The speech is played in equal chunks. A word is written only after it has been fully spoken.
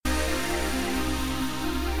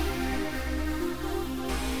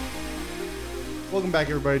Welcome back,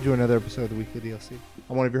 everybody, to another episode of the Weekly DLC.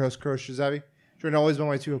 I'm one of your hosts, Kurosh Shizavi, joined always by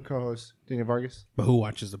my two co-hosts, Daniel Vargas, But who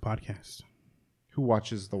watches the podcast? who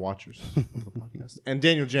watches the watchers of the podcast, and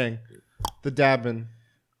Daniel Jang, the dabbin,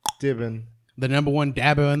 dibbin. The number one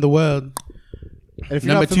dabber in the world. And if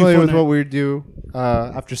you're Number not familiar with 249. what we do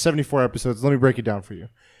after 74 episodes, let me break it down for you.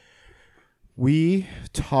 We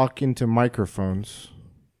talk into microphones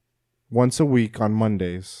once a week on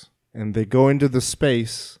Mondays, and they go into the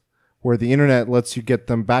space where the internet lets you get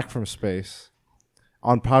them back from space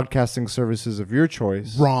on podcasting services of your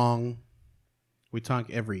choice. Wrong. We talk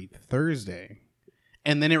every Thursday.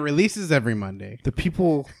 And then it releases every Monday. The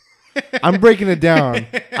people, I'm breaking it down.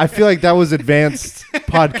 I feel like that was advanced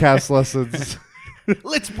podcast lessons.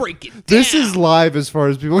 Let's break it down. This is live as far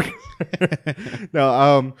as people.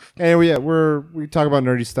 No, anyway, yeah, we talk about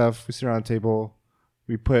nerdy stuff. We sit around a table.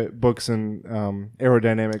 We put books in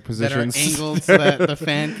aerodynamic that are positions. angled so that the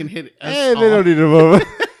fan can hit us They all. don't need to move.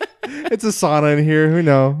 It's a sauna in here. Who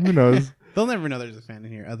knows? They'll never know there's a fan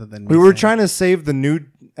in here other than We me were saying trying to save the nude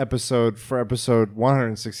episode for episode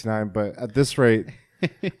 169, but at this rate,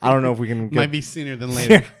 I don't know if we can it. get. Might be sooner than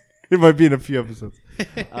later. It might be in a few episodes.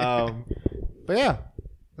 But yeah,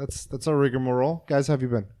 that's our rigmarole. Guys, how have you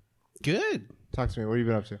been? Good. Talk to me. What have you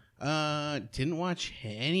been up to? Didn't watch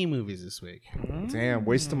any movies this week. Damn,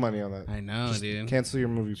 waste of money on that. I know, Just dude. Cancel your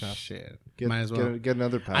movie pass. Shit. Get, Might as well. get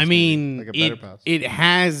another pass. I maybe. mean, like a better pass. it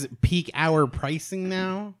has peak hour pricing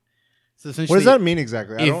now. So essentially, What does that mean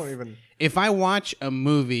exactly? I if- don't even. If I watch a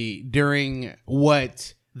movie during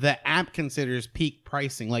what the app considers peak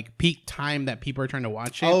pricing, like peak time that people are trying to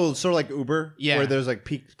watch it, Oh, sort of like Uber, Yeah. where there's like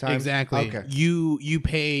peak time. exactly. Okay. You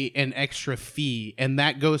pay an extra fee, and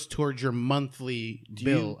that goes towards your monthly Do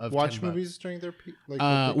bill you of watch $10. movies during their peak? Like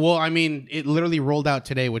their peak? Well, I mean, it literally rolled out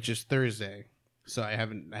today, which is Thursday, so I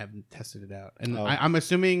haven't tested it out, and Oh. I'm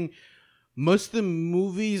assuming most of the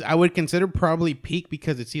movies I would consider probably peak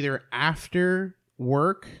because it's either after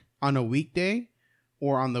work on a weekday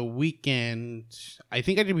or on the weekend. I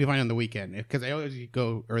think I could be fine on the weekend because I always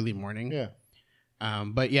go early morning. Yeah.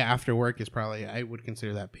 But yeah, after work is probably, I would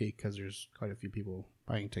consider that peak because there's quite a few people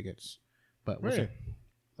buying tickets. But we'll see.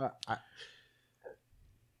 Right. I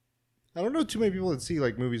don't know too many people that see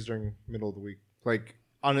like movies during middle of the week, like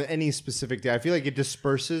on any specific day. I feel like it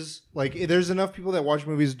disperses. Like there's enough people that watch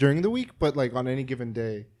movies during the week, but like on any given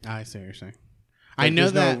day, I see what you're saying. like, I know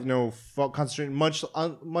there's that. no concentration.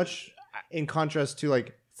 Much in contrast to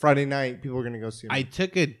like Friday night, people are gonna go see. I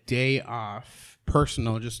took a day off,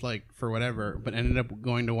 personal, just like for whatever, but ended up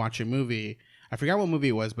going to watch a movie. I forgot what movie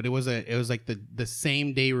it was, but it was like the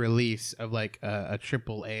same day release of like a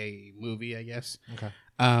AAA movie, I guess. Okay.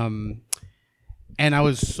 And I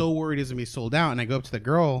was so worried it's gonna be sold out, and I go up to the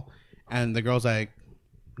girl, and the girl's like,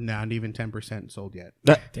 "Not even 10% sold yet."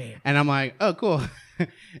 Damn. And I'm like, "Oh, cool."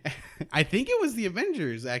 I think it was the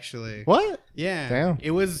Avengers, actually. What? Yeah. Damn.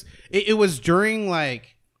 It was during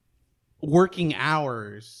like working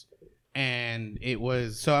hours, and it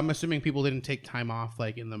was, so I'm assuming people didn't take time off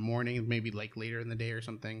like in the morning, maybe like later in the day or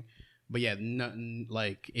something. But yeah, nothing,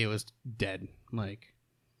 like it was dead. Like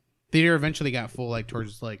theater eventually got full like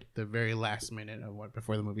towards like the very last minute of what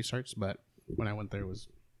before the movie starts, but when I went there it was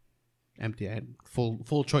empty. I had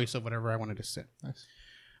full choice of whatever I wanted to sit. Nice.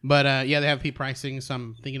 But yeah, they have peak pricing, so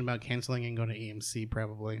I'm thinking about canceling and going to AMC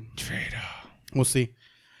probably. We'll see.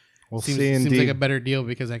 We'll Seems see. Indeed. like a better deal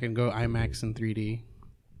because I can go IMAX and 3D.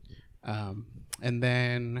 And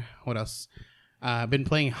then what else? I've been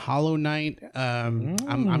playing Hollow Knight.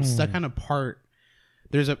 I'm stuck on a part.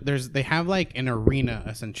 They have like an arena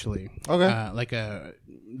essentially. Okay.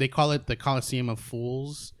 They call it the Coliseum of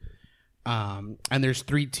Fools. And there's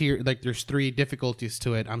three difficulties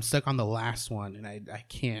to it. I'm stuck on the last one, and I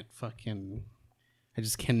can't I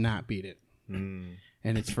just cannot beat it, and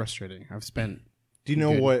it's frustrating. I've spent. Do you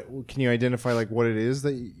know Good. what? Can you identify like what it is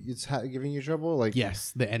that it's giving you trouble? Like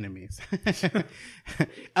Yes, the enemies.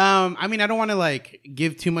 I mean, I don't want to like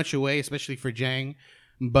give too much away, especially for Jang,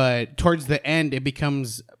 but towards the end, it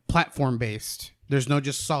becomes platform based. There's no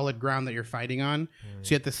just solid ground that you're fighting on,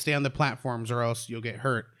 so you have to stay on the platforms, or else you'll get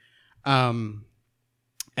hurt. And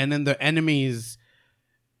then the enemies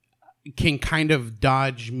can kind of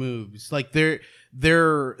dodge moves. Like the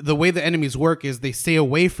way the enemies work is they stay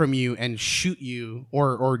away from you and shoot you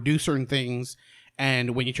or do certain things.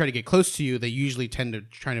 And when you try to get close to you, they usually tend to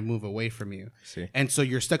try to move away from you. See. And so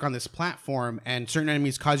you're stuck on this platform, and certain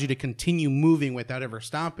enemies cause you to continue moving without ever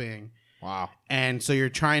stopping. Wow. And so you're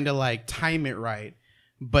trying to like time it right,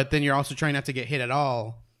 but then you're also trying not to get hit at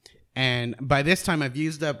all. And by this time, I've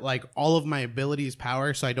used up like all of my abilities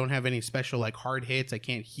power, so I don't have any special like hard hits. I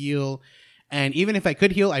can't heal. And even if I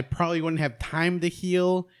could heal, I probably wouldn't have time to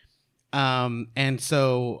heal. And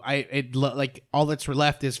so like all that's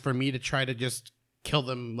left is for me to try to just kill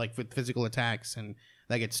them like with physical attacks, and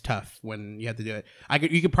that gets tough when you have to do it.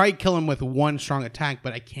 You could probably kill them with one strong attack,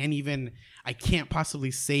 but I can't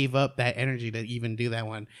possibly save up that energy to even do that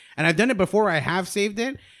one. And I've done it before. I have saved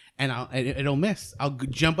it, and it'll miss. I'll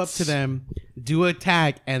jump up to them, do an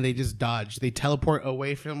attack, and they just dodge. They teleport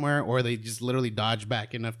away from where, or they just literally dodge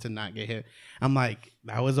back enough to not get hit. I'm like,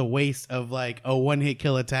 that was a waste of like a one-hit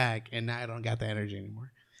kill attack, and now I don't got the energy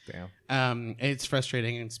anymore. Damn. It's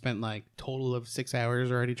frustrating, and spent like total of 6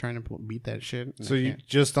 hours already trying to beat that shit. So you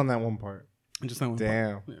just on that one part? Just that one.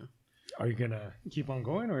 Damn. Part. Yeah. Are you gonna keep on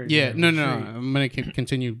going, or Yeah, no. I'm gonna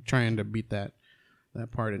continue trying to beat that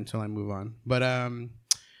part until I move on. But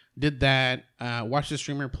did that. Watched the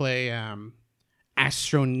streamer play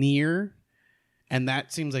Astroneer, and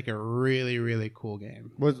that seems like a really, really cool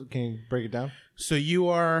game. Can you break it down? So you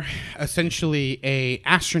are essentially a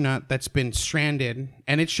astronaut that's been stranded,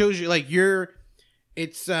 and it shows you like there's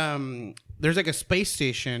like a space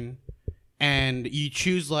station, and you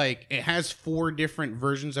choose like it has 4 different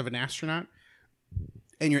versions of an astronaut,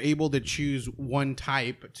 and you're able to choose one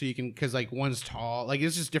type, so you can, because like one's tall, like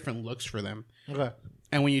it's just different looks for them. Okay.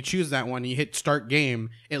 And when you choose that one, you hit start game,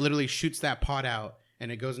 it literally shoots that pod out,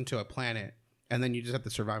 and it goes into a planet, and then you just have to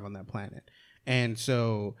survive on that planet. And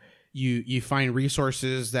so you find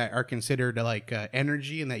resources that are considered like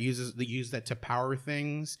energy, and that use that to power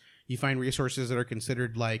things. You find resources that are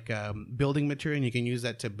considered like building material, and you can use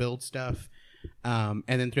that to build stuff. And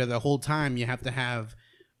then throughout the whole time, you have to have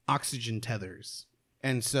oxygen tethers.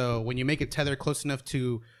 And so when you make a tether close enough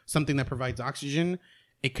to something that provides oxygen,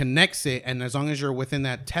 it connects it, and as long as you're within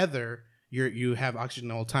that tether, you have oxygen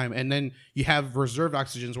the whole time. And then you have reserved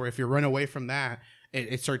oxygens, where if you run away from that,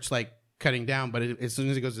 it starts like cutting down, but as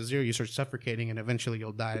soon as it goes to 0, you start suffocating, and eventually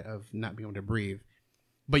you'll die of not being able to breathe.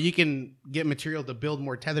 But you can get material to build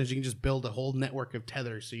more tethers. You can just build a whole network of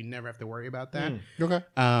tethers, so you never have to worry about that. Okay.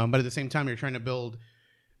 But at the same time, you're trying to build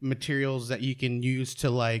materials that you can use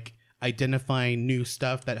to like identify new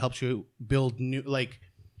stuff that helps you build new, like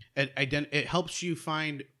it helps you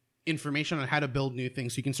find information on how to build new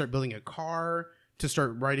things. So you can start building a car to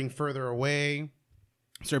start riding further away,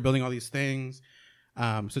 start building all these things.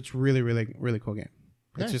 So it's really, really, really cool game.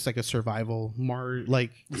 It's Nice. just like a survival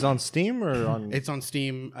like It's on Steam or on? it's on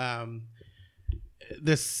Steam.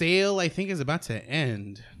 The sale I think is about to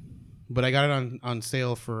end, but I got it on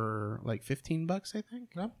sale for like $15, I think.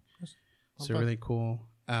 No, So really cool.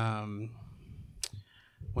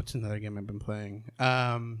 What's another game I've been playing?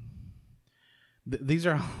 These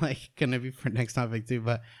are all like gonna be for next topic too.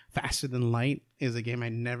 But Faster Than Light is a game I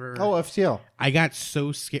never. Oh, FTL. I got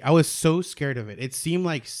so scared. I was so scared of it. It seemed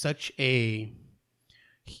like such a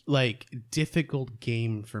like difficult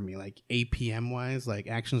game for me, like APM wise, like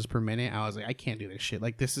actions per minute. I was like, I can't do this shit.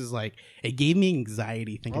 Like this is like, it gave me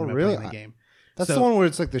anxiety thinking about playing the game. That's So- the one where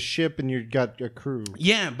it's like the ship and you got a crew.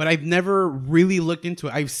 Yeah, but I've never really looked into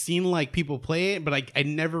it. I've seen like people play it, but I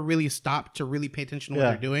never really stopped to really pay attention to what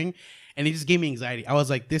Yeah. they're doing. And it just gave me anxiety. I was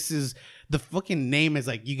like, this is, the fucking name is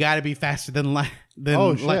like, you got to be faster than light.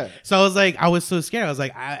 Oh, shit. So I was like, I was so scared. I was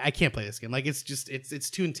like, I can't play this game. Like, it's just, it's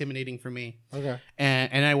too intimidating for me. Okay.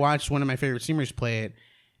 And I watched one of my favorite streamers play it,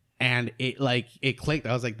 and it clicked.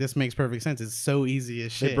 I was like, this makes perfect sense. It's so easy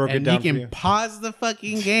as shit. broke it And down you for can you. pause the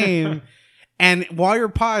fucking game, and while you're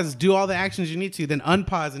paused, do all the actions you need to, then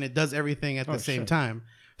unpause, and it does everything at the same shit. time.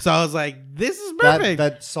 So I was like, this is perfect.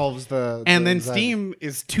 That solves the. And the then anxiety. Steam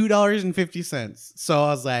is $2.50. So I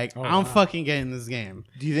was like, Oh, I'm wow. fucking getting this game.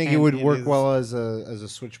 Do you think and it would it work is- well as a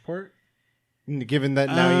Switch port? Given that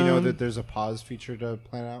now you know Um, that there's a pause feature to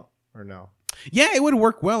plan out, or no? Yeah, it would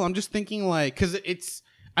work well. I'm just thinking like, because it's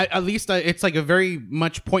at least it's like a very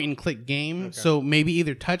much point and click game. Okay. So maybe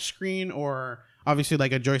either touchscreen or obviously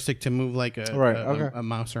like a joystick to move like a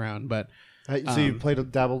mouse around. But So you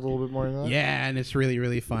dabbled a little bit more in that? yeah, and it's really,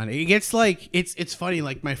 really fun. It gets like, it's funny.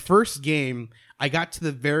 Like my first game, I got to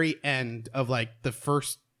the very end of like the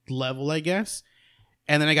first level, I guess.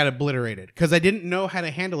 And then I got obliterated because I didn't know how to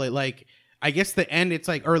handle it. Like, I guess the end, it's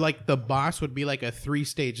like, or like the boss would be like a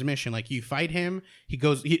 3-stage mission. Like you fight him, he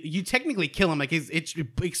goes, you technically kill him. Like it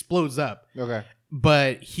explodes up, Okay.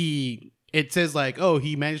 but it says like, oh,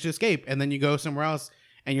 he managed to escape. And then you go somewhere else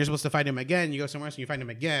and you're supposed to fight him again. You go somewhere else and you fight him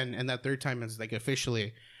again. And that third time is like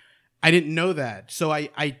officially, I didn't know that. So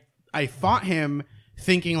I fought him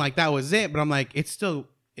thinking like that was it, but I'm like, it's still,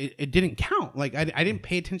 it didn't count. Like I didn't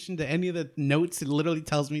pay attention to any of the notes it literally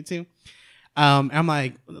tells me to. I'm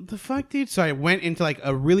like, what the fuck, dude? So I went into like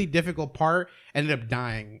a really difficult part, ended up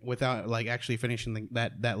dying without like actually finishing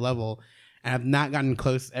that level. And I've not gotten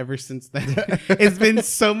close ever since then. It's been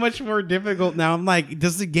so much more difficult now. I'm like,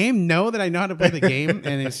 does the game know that I know how to play the game?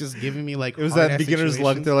 And it's just giving me like it was that beginner's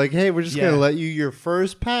luck. They're like, hey, we're just gonna let you your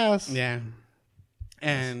first pass. Yeah.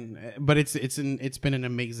 But it's been an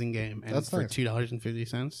amazing game. And that's for nice.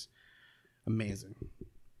 $2.50. Amazing.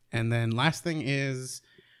 And then last thing is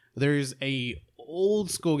there's a old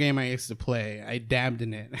school game I used to play. I dabbled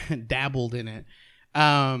in it. He dabs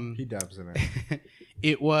in it.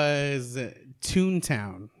 It was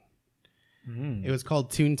Toontown. It was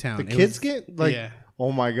called Toontown. The kids get like,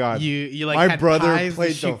 oh my god! You like my had brother pies,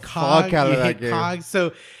 played the cog, fuck out of you that hit game. Cogs.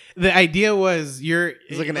 So the idea was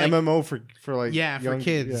It's like an MMO for like for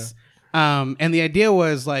kids. Yeah. And the idea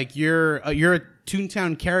was like you're a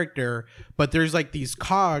Toontown character, but there's like these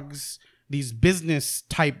cogs, these business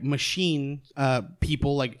type machine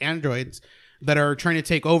people like androids that are trying to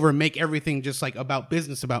take over and make everything just like about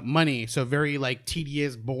business, about money. So very like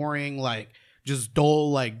tedious, boring, like just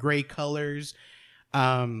dull, like gray colors.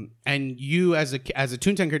 And you as a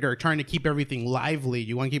Toontown character are trying to keep everything lively.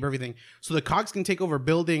 You want to keep everything. So the cogs can take over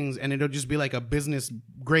buildings and it'll just be like a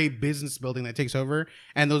gray business building that takes over.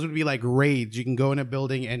 And those would be like raids. You can go in a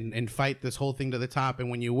building and fight this whole thing to the top.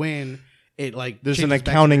 And when you win, it like there's an changes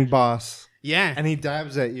back accounting boss. Yeah. And he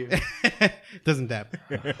dabs at you. Doesn't dab.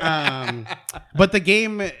 But the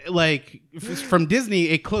game, like from Disney,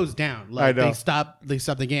 it closed down. Like I know. they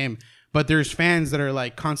stopped the game. But there's fans that are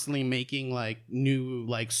like constantly making like new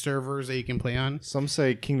like servers that you can play on. Some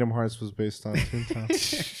say Kingdom Hearts was based on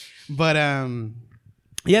Toontown. But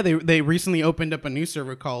yeah, they recently opened up a new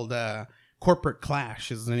server called Corporate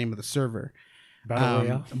Clash is the name of the server. Battle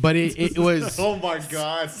Royale. But it was Oh my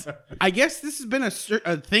god! I guess this has been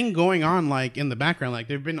a thing going on like in the background. Like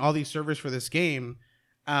there've been all these servers for this game,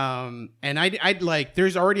 and I'd like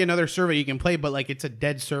there's already another server you can play, but like it's a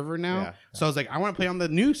dead server now. Yeah. So I was like, I want to play on the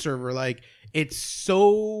new server. Like it's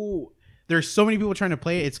so there's so many people trying to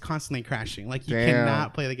play it. It's constantly crashing. Like you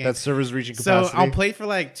cannot play the game. That server's reaching So capacity. I'll play for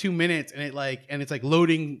like 2 minutes, and it's like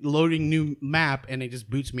loading new map, and it just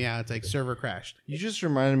boots me out. It's like server crashed. You just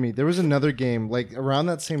reminded me. There was another game like around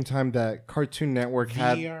that same time that Cartoon Network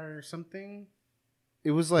had. VR something.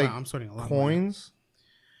 It was like Wow, I'm sweating a lot. coins.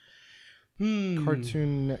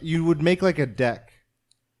 Cartoon. You would make like a deck.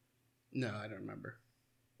 No, I don't remember.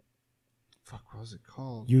 Fuck, what was it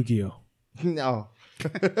called? Yu-Gi-Oh. No.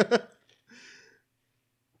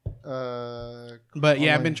 But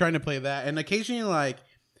yeah, I've been trying to play that, and occasionally like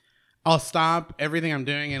I'll stop everything I'm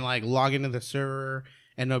doing and like log into the server,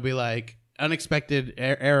 and it'll be like unexpected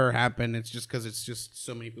error happened. It's just because it's just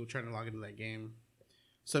so many people trying to log into that game.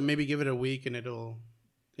 So maybe give it a week and it'll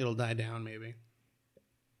die down maybe.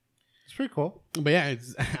 It's pretty cool. But yeah,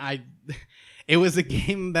 it was a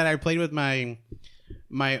game that I played with my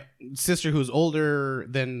sister who's older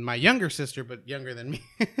than my younger sister, but younger than me.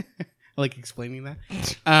 I like explaining that.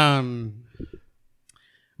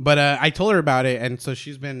 But I told her about it, and so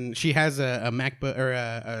she has a MacBook or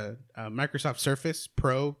a Microsoft Surface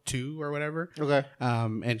Pro 2 or whatever. Okay.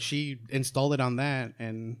 And she installed it on that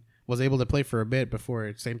and was able to play for a bit before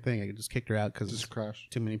it. Same thing. I just kicked her out because Just crash.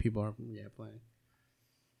 too many people are playing.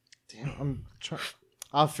 Damn, I'm trying.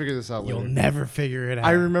 I'll figure this out later. You'll never figure it out.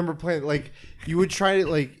 I remember playing like you would try it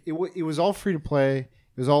like it was all free to play. It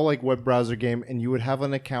was all like web browser game, and you would have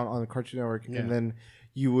an account on the Cartoon Network, and then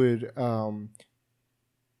you would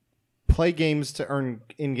play games to earn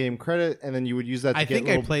in-game credit, and then you would use that to get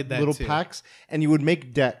little packs, and you would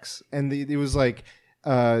make decks, and it was like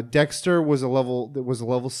Dexter was a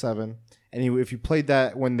level 7, and if you played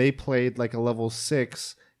that when they played like a level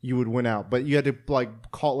 6. You would win out, but you had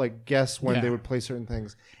to guess when they would play certain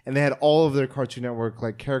things, and they had all of their Cartoon Network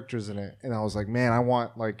like characters in it, and I was like, man, I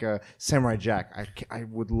want like a Samurai Jack. I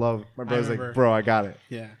would love. My brother's like, bro, I got it.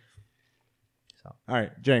 Yeah. So, all right,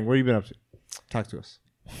 Jang, what have you been up to? Talk to us.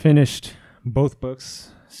 Finished both books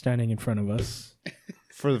standing in front of us.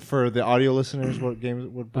 For the audio listeners, what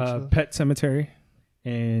books? Are Pet Cemetery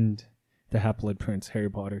and The Half-Blood Prince, Harry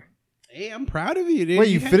Potter. Hey, I'm proud of you, dude. Wait,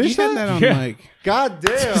 you finished had that? that on Yeah. like. God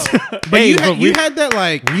damn! But you had that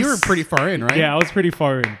like you were pretty far in, right? Yeah, I was pretty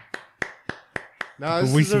far in. No,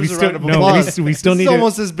 this We deserves a still- round of no, applause. we still This need is to-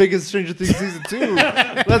 almost as big as Stranger Things season 2.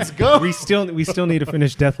 Let's go. We still need to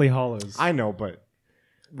finish Deathly Hallows. I know, but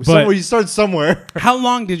somewhere you start somewhere. How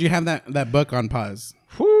long did you have that book on pause?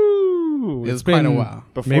 Whoo, It's quite a while.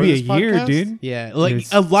 Before Maybe a this year, podcast? dude. Yeah, like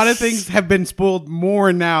It's- a lot of things have been spoiled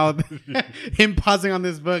more now. Him pausing on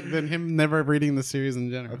this book than him never reading the series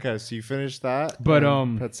in general. Okay, so you finished that. But,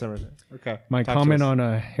 and Pet Cemetery. Okay. My talk to comment us.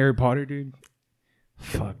 on Harry Potter, dude.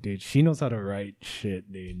 Fuck, dude. She knows how to write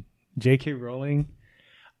shit, dude. J.K. Rowling.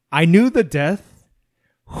 I knew the death.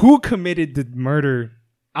 who committed the murder,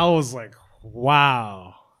 I was like,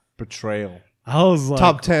 wow. Betrayal. I was like,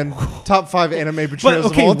 Top 10, top 5 anime but betrayals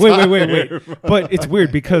okay, of all time. wait. But it's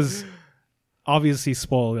weird because obviously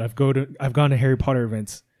spoiled. I've gone to Harry Potter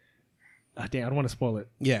events. Damn, I don't want to spoil it.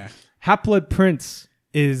 Yeah. Half-Blood Prince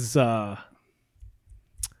is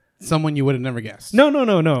Someone you would have never guessed. no.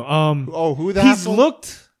 Oh, who the He's hassle?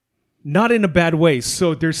 looked not in a bad way.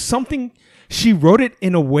 So there's something. She wrote it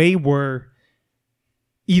in a way where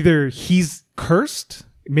either he's cursed,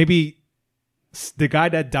 maybe the guy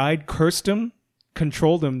that died cursed him,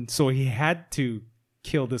 controlled him, so he had to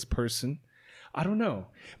kill this person. I don't know.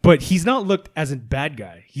 But he's not looked as a bad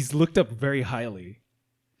guy. He's looked up very highly,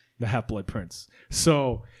 the Half-Blood Prince.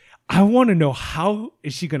 So I want to know, how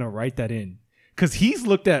is she going to write that in? Because he's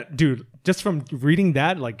looked at, dude, just from reading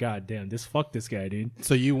that, like, God damn, fuck this guy, dude.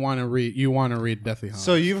 So you want to read Deathly Hallows?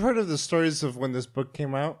 So you've heard of the stories of when this book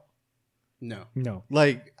came out? No.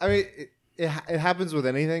 Like, I mean, it happens with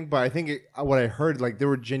anything, but I think what I heard, like, there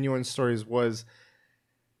were genuine stories was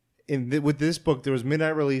with this book, there was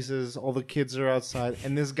midnight releases, all the kids are outside,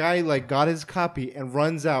 and this guy, like, got his copy and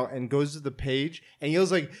runs out and goes to the page and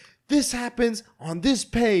yells, like, this happens on this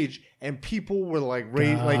page, and people were, like,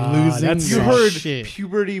 losing. that's You some heard shit.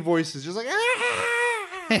 puberty voices just like,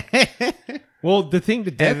 ah! Well, the thing,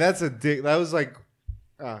 the death, And that's a dick. That was like,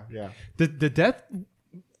 yeah. the death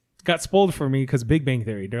got spoiled for me because Big Bang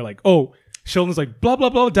Theory. They're like, oh, Sheldon's like, blah, blah,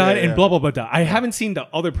 blah, died, Yeah, and yeah. blah, blah, blah, died. I haven't seen the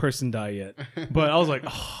other person die yet, but I was like,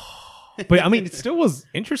 oh. But I mean, it still was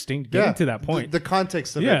interesting getting to that point. The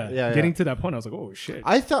context of yeah, it. Yeah, getting to that point, I was like, oh, shit.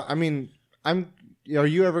 I thought, are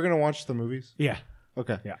you ever going to watch the movies? Yeah.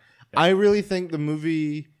 Okay. Yeah. I really think the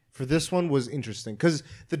movie for this one was interesting because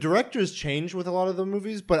the directors changed with a lot of the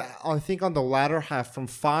movies, but I think on the latter half, from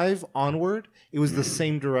 5 onward, it was the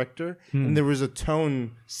same director, and there was a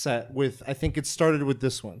tone set with, I think it started with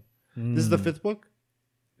this one. This is the 5th book?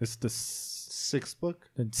 It's the 6th book?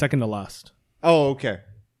 second to last. Oh, okay.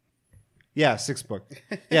 Yeah, 6th book.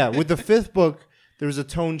 Yeah, with the 5th book, there was a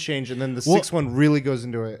tone change, and then the 6th one really goes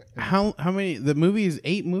into it. How many? The movie is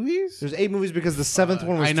 8 movies? There's 8 movies because the 7th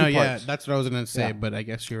one was I know, 2 yeah. parts. That's what I was going to say, Yeah. but I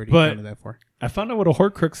guess you already But- counted that for. I found out what a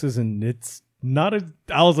Horcrux is, and it's not a.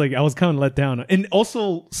 I was kind of let down, and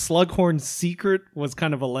also Slughorn's secret was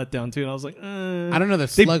kind of a letdown too. And I was like, I don't know the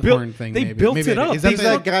They Slughorn built- thing. they maybe. built Maybe it I did. up. Is that He's the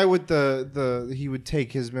that guy with the he would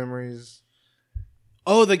take his memories.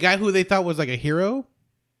 Oh, the guy who they thought was like a hero?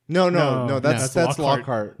 No, No, that's that's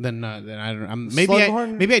Lockhart. Then I don't.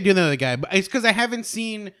 Slughorn? Maybe I do know the guy, but it's because I haven't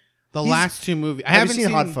seen the last 2 movies. I Have haven't you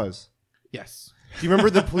seen Hot Fuzz? Yes. Do you remember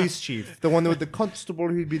the police chief, the one with the constable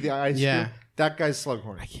who'd be the ice? Yeah. cream? That guy's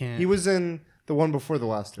Slughorn. I can't- He was in the one before the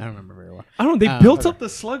last I one. don't remember very well. I don't know. They built up the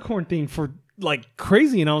Slughorn thing for like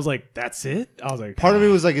crazy, and I was like, that's it. I was like, Part of me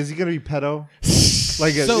was like, is he gonna be pedo?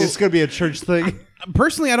 Like So- it's gonna be a church thing.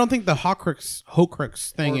 Personally, I don't think the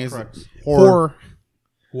Horcrux thing is Horcrux. horror.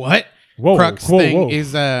 What? Whoa, Crux whoa, thing whoa.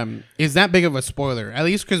 is that big of a spoiler? At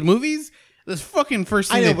least because movies, this fucking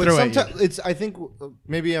first thing I know, they but throw at you. sometimes it's. I think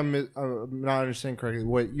maybe I'm not understanding correctly.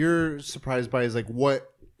 What you're surprised by is like what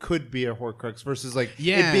could be a Horcrux versus like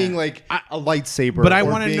Yeah. it being like a lightsaber. But I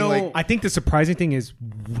or wanna being, know- like, I think the surprising thing is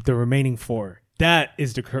the remaining 4. That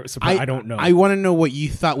is the surprise. I don't know. I want to know what you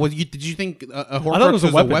thought. Did you think a Horcrux I thought it was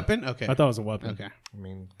a weapon. Okay. I thought it was a weapon. Okay. I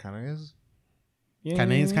mean, kind of is. Yeah.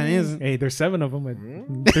 Kinda is, kinda isn't. Hey, there's 7 of them,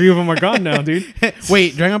 and 3 of them are gone now, dude.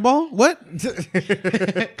 Wait, Dragon Ball? What?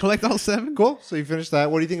 Collect all 7? Cool. So you finished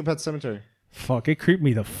that. What do you think of Pet Cemetery? Fuck, it creeped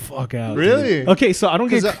me the fuck out. Really? dude. Okay, so I don't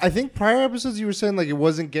get. Because I think prior episodes you were saying like it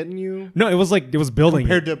wasn't getting you No, it was like it was building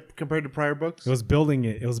it. compared to prior books. It was building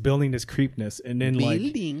it. It was building this creepness, and then like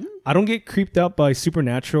Building. I don't get creeped out by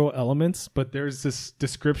supernatural elements, but there's this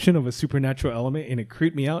description of a supernatural element, and it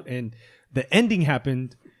creeped me out. And the ending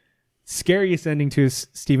happened. Scariest ending to a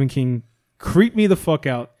Stephen King, creeped me the fuck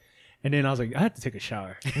out. And then I was like, I had to take a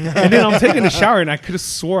shower. And then I'm taking a shower, and I could have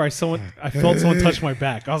swore I felt someone touch my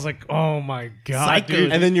back. I was like, oh my god, Psycho.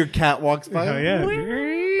 dude. And then your cat walks by. Oh, yeah.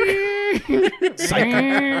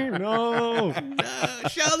 Psycho. No.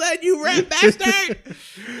 Sheldon, you rat bastard!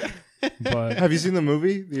 But Have you seen the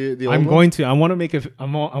movie? The old I'm one? going to. I want to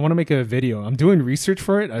make a video. I'm doing research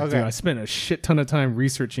for it. Okay. I spent a shit ton of time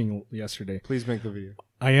researching yesterday. Please make the video.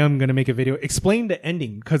 I am gonna make a video. Explain the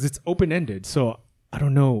ending because it's open ended. So I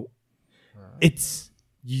don't know. It's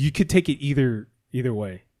you could take it either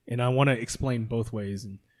way, and I want to explain both ways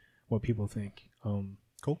and what people think.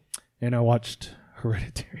 Cool. And I watched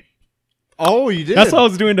Hereditary. Oh, you did. That's why I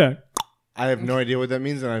was doing that. I have no idea what that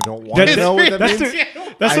means, and I don't want That- to know what that that's means.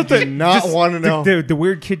 That's I what do the not just wanna know. The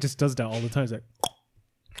weird kid just does that all the time. He's like,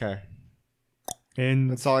 Okay.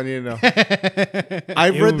 And That's all I need to know.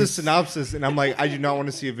 I've It read the was- synopsis, and I'm like, I do not want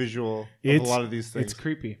to see a visual of a lot of these things. It's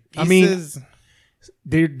creepy. He I mean, says-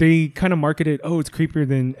 they kind of market it. Oh, it's creepier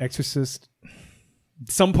than Exorcist.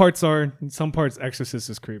 Some parts are. Some parts Exorcist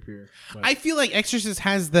is creepier. But I feel like Exorcist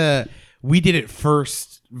has the "we did it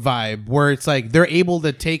first" vibe, where it's like they're able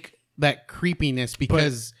to take that creepiness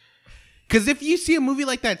because if you see a movie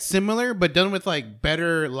like that similar but done with like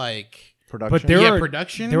better like Production. but there Yeah, are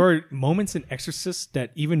production. There are moments in Exorcist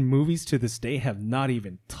that even movies to this day have not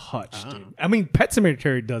even touched. Dude. I mean, Pet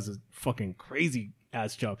Sematary does a fucking crazy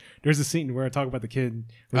ass job. There's a scene where I talk about the kid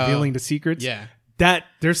revealing the secrets. yeah. That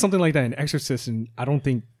there's something like that in Exorcist, and I don't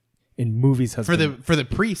think in movies has for been. the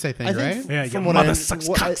priest, I think, I think right? Yeah, from your what mother I- sucks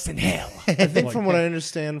what I- cocks in hell. I think from what I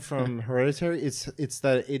understand from Hereditary, it's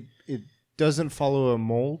that it doesn't follow a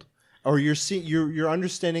mold, or you're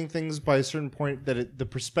understanding things by a certain point that the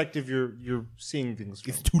perspective you're seeing things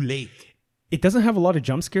from. It's too late. It doesn't have a lot of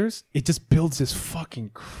jump scares. It just builds this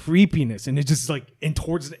fucking creepiness, and it just like and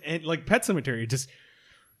towards the end, like Pet Sematary, it just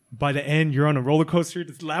by the end you're on a roller coaster.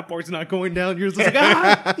 This lap bar's not going down. You're just like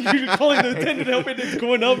you're calling the attendant help, and it's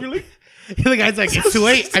going up. You're like, The guy's like, it's too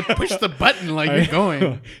late. I pushed the button like you're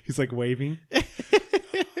going. He's like waving.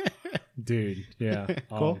 Dude, yeah,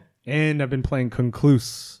 Cool. And I've been playing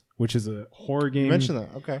Concluse, which is a horror game. You mentioned that.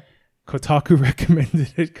 Okay. Kotaku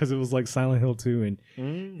recommended it because it was like Silent Hill 2,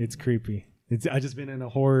 and it's creepy. I just been in a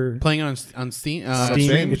horror Playing on Steam. Steam.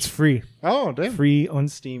 Steam? It's free. Oh, damn. Free on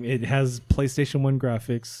Steam. It has PlayStation 1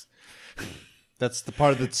 graphics. That's the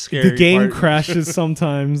part that's scary. The game part. crashes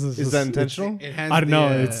sometimes. It's Is just- that intentional? It has I don't know.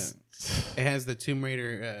 the, It's it has the Tomb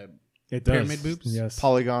Raider. it does. pyramid boobs? Yes.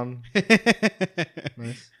 Polygon.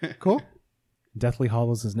 Nice. Cool. Deathly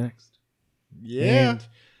Hollows is next. Yeah. And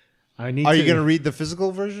I need. Are to, you gonna read the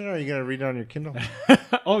physical version, or are you gonna read it on your Kindle?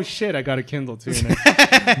 Oh shit! I got a Kindle too. And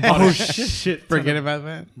I bought a shit. Forget about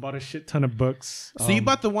that. Bought a shit ton of books. So you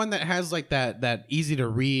bought the one that has like that easy to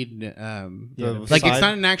read, The like side? it's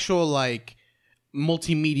not an actual like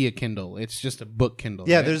multimedia Kindle. It's just a book Kindle.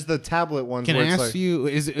 Yeah, right? there's the tablet ones. Can I where it's ask like, you?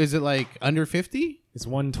 Is it like under 50? It's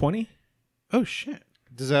 120. Oh shit!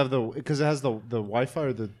 Does it have because it has the Wi-Fi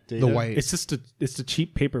or the data? The white, It's just it's a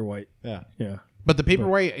cheap paper white. Yeah. Yeah. but the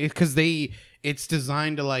paperweight because it's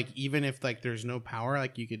designed to like even if like there's no power,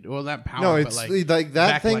 like you could not power. No, but, it's like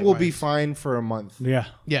that thing will be backlight-wise. fine for a month Yeah.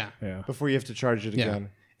 Yeah, Yeah. before you have to charge it Yeah. again.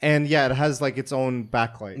 And yeah, it has like its own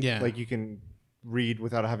backlight. Yeah. like you can read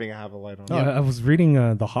without having to have a light on. Oh, I was reading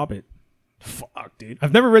The Hobbit. Fuck, dude.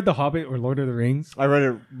 I've never read The Hobbit or Lord of the Rings. I read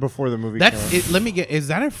it before the movie. came out. that's it. Let me get. Is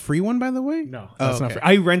that a free one, by the way? No, Oh, that's not okay. fair.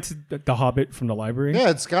 I rented The Hobbit from the library. Yeah,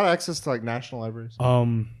 it's got access to like national libraries.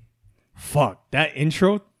 Fuck that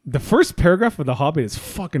intro. The first paragraph of The Hobbit is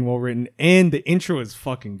fucking well written, and the intro is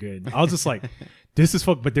fucking good. I was just like, this is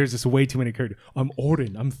fuck. But there's just way too many characters. I'm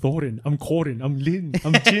Odin. I'm Thorin. I'm Corin. I'm Lin.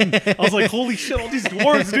 I'm Jin. I was like, holy shit, all these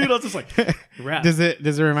dwarves, dude. I was just like, rap. Does it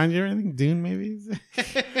remind you of anything? Dune, maybe.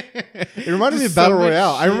 It reminded me of Just Battle so much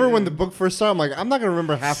Royale. I remember shit. when the book first started, I'm like, I'm not gonna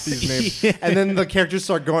remember half these names. Yeah. And then the characters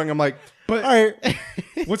start going. I'm like, But- all right,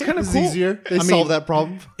 What's kind of it's cool? easier. They I mean, solved that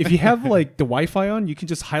problem. if you have like the Wi-Fi on, you can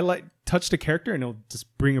just touch the character, and it'll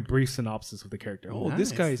just bring a brief synopsis of the character. Oh, this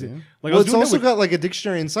Nice, guy is it. dude. Like Well, I was it's doing that also with- got like a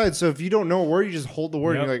dictionary inside. So if you don't know a word, you just hold the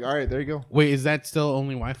word. Yep. And you're like, all right, there you go. Wait, is that still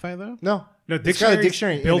only Wi-Fi though? No, No, it's got a dictionary's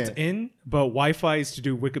dictionary built in it. in, but Wi-Fi is to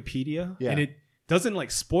do Wikipedia, Yeah. and it doesn't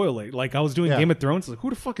like spoil it. Like I was doing Yeah. Game of Thrones, like who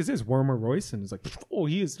the fuck is this? Wormer Royce, and it's like, oh,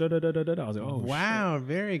 he is da da da da da. I was like, oh Wow,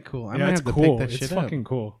 very cool. I'm shit. Yeah, gonna it's have to cool. pick that It's shit up. fucking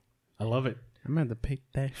cool. I love it. I'm gonna have to pick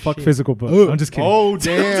that. Fuck shit. physical books. I'm just kidding. Oh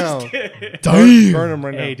damn! Damn. Burn them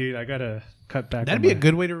right Hey, now. dude, I gotta cut back. That'd on be a my-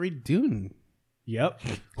 good way to read Dune. Yep.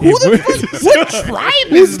 Who the fuck? What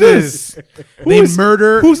tribe is this? They Who's-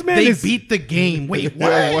 murder. whose man they is- beat the game. Wait,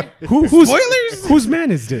 Yeah, what? Who, who's, Spoilers? Whose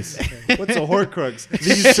man is this? What's a Horcrux?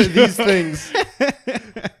 These things.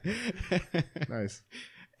 Nice.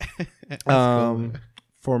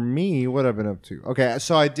 For me, what I've been up to? Okay,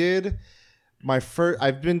 so I did my first.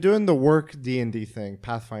 I've been doing the work D&D thing,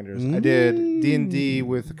 Pathfinders. I did D&D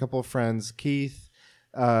with a couple of friends, Keith,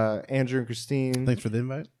 Andrew, and Christine. Thanks for the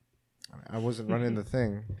invite. I wasn't running the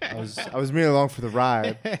thing. I was merely along for the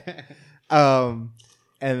ride. And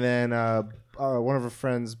then one of our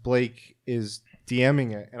friends, Blake, is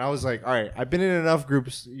DMing it, and I was like, "All right, I've been in enough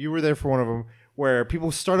groups. You were there for one of them, where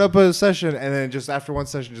people start up a session, and then just after one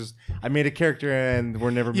session, just I made a character, and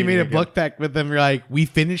we're never. You meeting made a again. book pact with them. You're like, we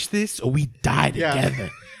finish this or we die Yeah.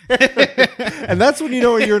 together. And that's when you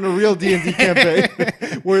know when you're in a real D&D campaign,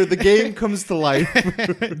 where the game comes to life.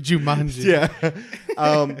 Jumanji.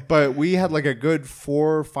 Yeah. But we had like a good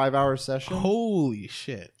 4 or 5 hour session. Holy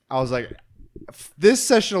shit. I was like, this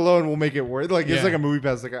session alone will make it worth. Like it's Yeah. like a movie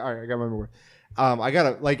pass. Like all right, I got my movie. I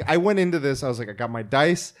gotta like. I went into this. I was like, I got my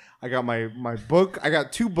dice. I got my book. I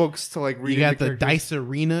got 2 books to like read. You got the characters. dice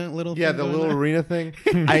arena little. Yeah, thing the going little on? arena thing.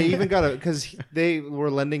 I even got a because they were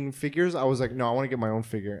lending figures. I was like, no, I want to get my own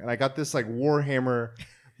figure, and I got this like Warhammer,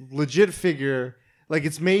 legit figure. Like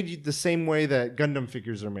it's made the same way that Gundam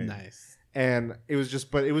figures are made. Nice. And it was just,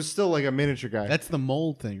 but it was still like a miniature guy. That's the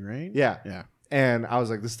mold thing, right? yeah. Yeah. And I was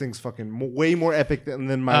like, this thing's fucking way more epic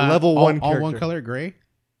than my level 1 all character. one color, gray.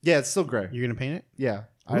 Yeah, it's still gray. You're gonna paint Yeah,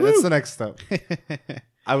 Woo! that's the next step. it?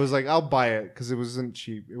 I was like, I'll buy it because it wasn't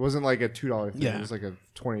cheap. It wasn't like a $2 thing. Yeah. It was like a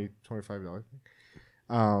 $20, $25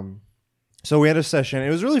 thing. So we had a session. It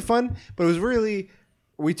was really fun, but it was really.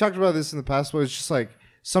 We talked about this in the past, but it's just like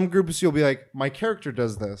some groups you'll be like, my character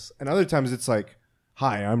does this, and other times it's like,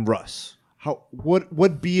 hi, I'm Russ.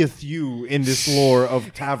 What beeth you in this lore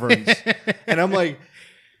of taverns? And I'm like,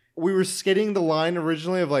 we were skating the line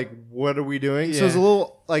originally of like, what are we doing? So it was a Yeah.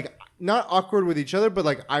 little like not awkward with each other, but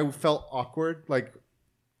like I felt awkward. Like,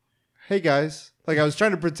 hey guys, like I was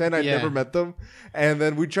trying to pretend I'd Yeah. never met them, and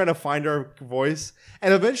then we try to find our voice,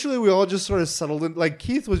 and eventually we all just sort of settled in. Like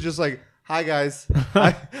Keith was just like, hi guys.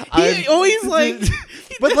 He always like.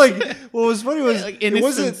 But like, what was funny was Like it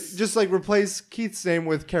wasn't innocence. just like replace Keith's name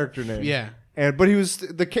with character name. Yeah. But he was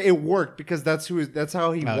it worked because that's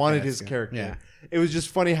how he Okay, wanted that's his good. character. Yeah. It was just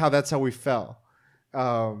funny how that's how we fell.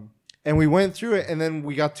 And we went through it, and then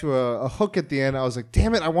we got to a hook at the end. I was like,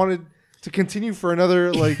 damn it, I wanted to continue for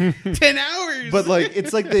another like 10 hours. but like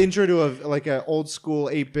it's like the intro to a old school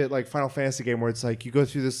 8-bit like Final Fantasy game where it's like you go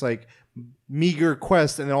through this like meager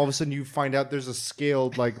quest, and then all of a sudden you find out there's a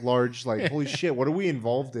scaled like large like holy shit, what are we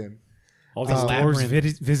involved in? All these Labyrinth.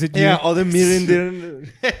 dwarves visit you Yeah, all the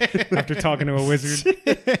Mirren. after talking to a wizard.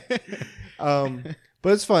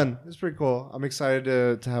 But it's fun. It's pretty cool. I'm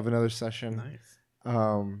excited to have another session. Nice.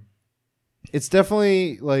 It's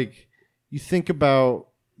definitely like you think about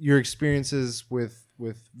your experiences with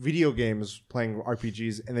video games, playing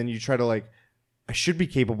RPGs, and then you try to like, I should be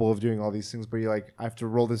capable of doing all these things, but you're like, I have to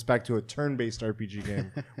roll this back to a turn-based RPG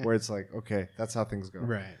game where it's like, okay, that's how things go.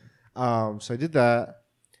 Right. So I did that.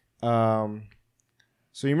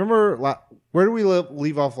 So you remember where did we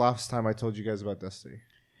leave off last time? I told you guys about Destiny.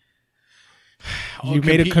 You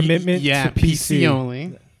made a commitment Yeah, to PC.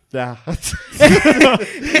 only. Yeah,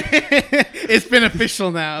 It's been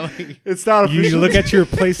official now. it's not You official. look at your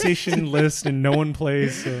PlayStation list and no one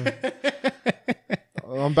plays. So.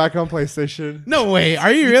 I'm back on PlayStation. No way.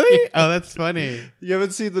 Are you really? Oh, that's funny. You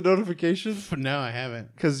haven't seen the notifications No, I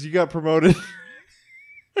haven't. because you got promoted.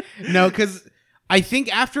 No, because I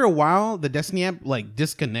think after a while, the Destiny app like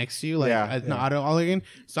disconnects you, like Yeah, it's yeah. not auto all again.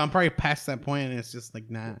 So I'm probably past that point, and it's just like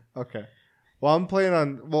nah. Okay. Well, I'm playing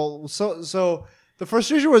on. Well, so the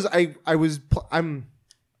frustration was I'm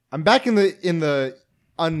back in the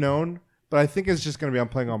unknown, but I think it's just gonna be I'm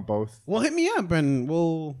playing on both. Well, hit me up and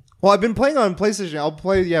we'll. Well, I've been playing on PlayStation. I'll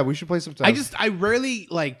play. Yeah, we should play sometime. I rarely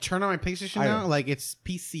like turn on my PlayStation I now. know. Like it's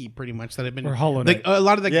PC pretty much that I've been. Or Hollow Like Knight. a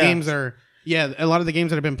lot of the Yeah. games are. Yeah, a lot of the games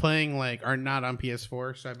that I've been playing like are not on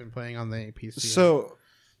PS4, so I've been playing on the PC. So,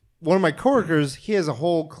 one of my coworkers, he has a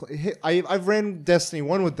whole. I've ran Destiny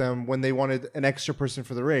 1 with them when they wanted an extra person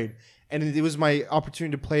for the raid, and it was my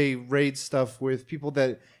opportunity to play raid stuff with people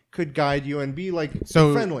that could guide you and be like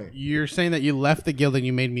friendly. You're saying that you left the guild and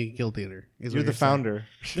you made me a guild leader. Is You're what the founder.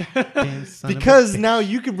 Damn son of a Because now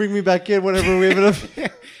you can bring me back in whenever we have enough.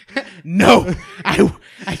 No, I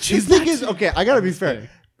The choose thing not is, to. okay, I gotta be fair.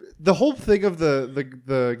 The whole thing of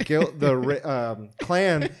the guild,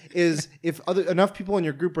 clan is if enough people in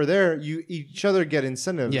your group are there, you each other get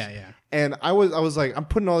incentives. Yeah, yeah. And I was like, I'm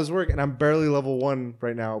putting all this work, and I'm barely level 1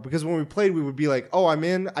 right now because when we played, we would be like, oh, I'm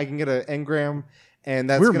in, I can get an engram, and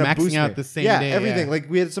that's We're gonna maxing boost out me. the same yeah, day, everything. yeah. Like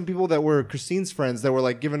we had some people that were Christine's friends that were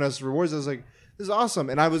like giving us rewards. I was like, this is awesome,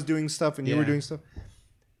 and I was doing stuff, and you were Yeah. doing stuff,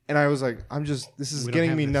 and I was like, this is We don't getting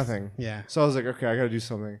have me this. nothing. Yeah. So I was like, okay, I got to do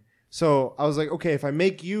something. So I was like, okay, if I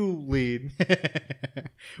make you lead, What if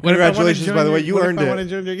I Congratulations, wanna by the join way, your- you what if earned I it. wanna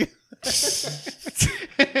join your guild?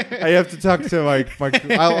 I have to talk to my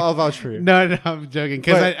I'll vouch for you. No, I'm joking.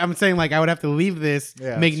 Because But- I'm saying like I would have to leave this,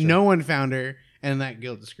 Yeah, make that's true. no one founder, and that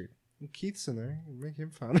guild is screwed. Keith's in there. Make him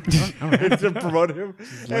founder. To promote him.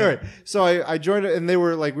 Anyway, so I joined it, and they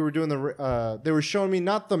were like, we were doing they were showing me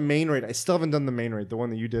not the main raid. I still haven't done the main raid, the one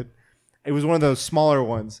that you did. It was one of those smaller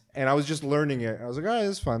ones, and I was just learning it. I was like, all right,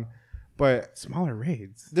 this is fun. But Smaller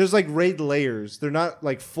raids. there's like raid layers. They're not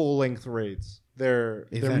like full length raids. They're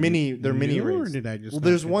that mini. They're mini new, or raids. did I just Well, not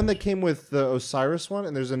there's pay one that came with the Osiris one,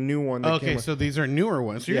 and there's a new one that came Okay, with. so these are newer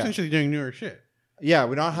ones. So you're Yeah. essentially doing newer shit. Yeah,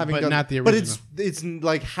 we're not having But done, not the But original. it's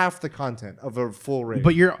like half the content of a full raid.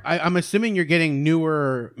 But I'm assuming you're getting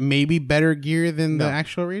newer, maybe better gear than the No.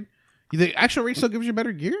 actual raid. The actual raid still gives you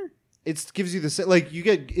better gear. it gives you the like you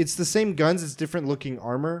get it's the same guns, it's different looking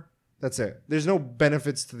armor. That's it. There's no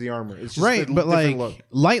benefits to the armor. It's just Right, a but different like look.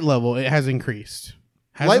 light level, it has increased.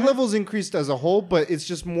 Hasn't Light it? level's increased as a whole, but it's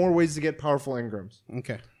just more ways to get powerful engrams,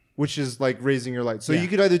 Okay. which is like raising your light. So Yeah. you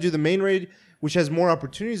could either do the main raid, which has more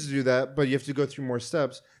opportunities to do that, but you have to go through more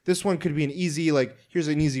steps. This one could be an easy, like, here's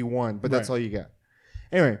an easy one, but that's Right. all you get.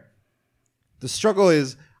 Anyway, the struggle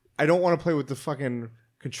is I don't want to play with the fucking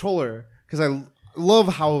controller because I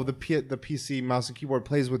love how the PC mouse and keyboard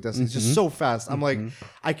plays with this. It's just so fast. I'm like,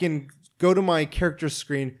 I can go to my character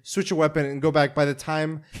screen, switch a weapon, and go back by the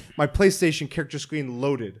time my PlayStation character screen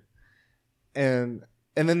loaded. And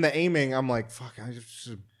then the aiming, I'm like, fuck, I just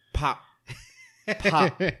pop.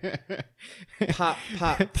 Pop, pop,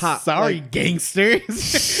 pop, pop. Sorry, Like, gangsters.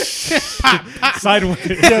 Sideways.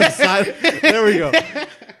 there we go.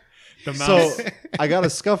 The mouse. So I got a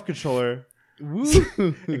Scuff controller.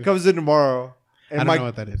 It comes in tomorrow. And I don't know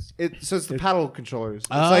what that is. So it's the paddle controllers.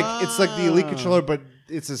 It's like the Elite controller, but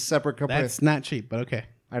it's a separate company. That's not cheap, but okay.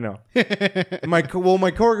 I know. My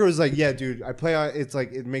coworker was like, "Yeah, dude, I play. It's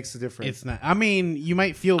like it makes a difference." It's not. I mean, you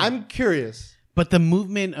might feel. I'm curious. But the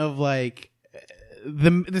movement of like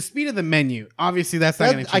the speed of the menu, obviously that's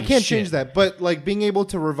not going to change. I can't shit. change that. But like being able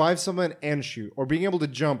to revive someone and shoot, or being able to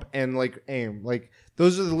jump and like aim, like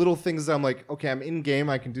those are the little things that I'm like, okay, I'm in game,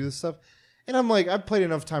 I can do this stuff, and I'm like, I've played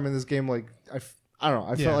enough time in this game, like I don't know,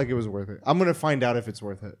 I Yeah. felt like it was worth it. I'm gonna find out if it's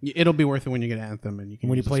worth it. It'll be worth it when you get Anthem and you can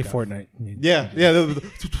when you use play the Scuff. Fortnite. Yeah.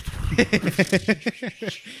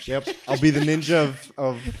 Yep. I'll be the ninja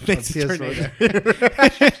of Next PS4.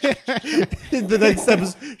 The next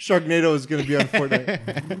episode, Sharknado is going to be on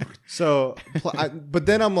Fortnite. So, but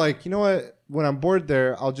then I'm like, you know what? When I'm bored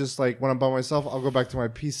there, I'll just like, when I'm by myself, I'll go back to my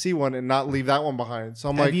PC one and not leave that one behind. So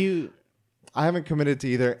I'm Have like, you? I haven't committed to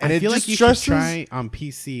either. And I it feel just like you should stresses. try on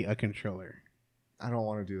PC a controller. I don't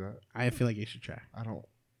want to do that. I feel like you should try. I don't.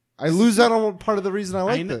 I lose out on part of the reason I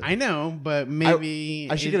like it. I know, but maybe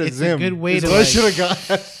I should get a it's Zim. a good way Is to. what I Like, should have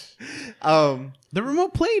got. the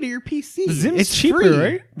remote play to your PC. The Zim's it's cheaper, free.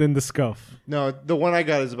 right? Than the Scuff. No, the one I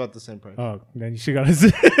got is about the same price. Oh, then you should got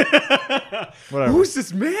a Whatever. Who's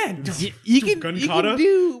this man? You can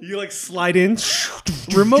do You like slide in.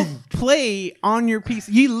 remote play on your PC.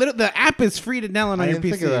 You the app is free to download on I your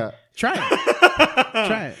didn't PC. think of that. Try it.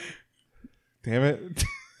 Try it. Damn it.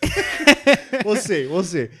 We'll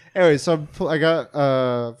see. Anyway, so I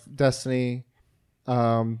got Destiny,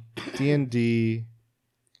 D&D.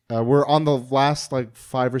 We're on the last like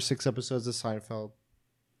 5 or 6 episodes of Seinfeld.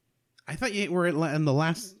 I thought you were in the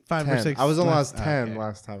last 5 or 10. 6. I was on the last 10 okay.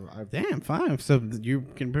 last time. Damn, 5. So you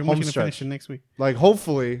can pretty Home much stretch. finish it next week. Like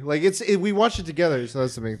hopefully, like we watched it together, so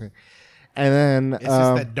that's the main thing. And then It's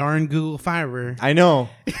just that darn Google Fiber. I know,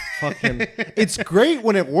 fucking, it's great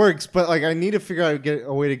when it works, but like I need to figure out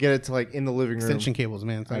a way to get it to like in the living room. Extension cables,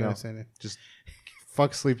 man. That's all I I know. gotta say there. Just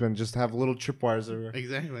fuck sleeping, just have little tripwires everywhere.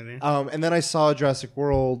 Exactly. Man. And then I saw Jurassic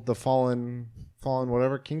World, the Fallen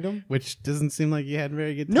whatever kingdom. Which doesn't seem like you had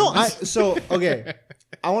very good. No, times. okay.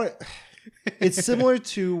 I want. It's similar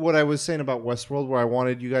to what I was saying about Westworld, where I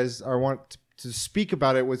want to speak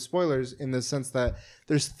about it with spoilers in the sense that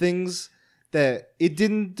there's things that it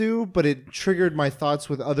didn't do, but it triggered my thoughts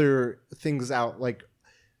with other things out. Like,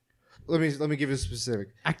 let me give you a specific.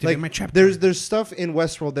 Activate Like, my chapter. there's stuff in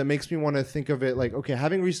Westworld that makes me want to think of it like, okay,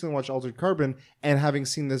 having recently watched Altered Carbon and having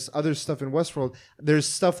seen this other stuff in Westworld, there's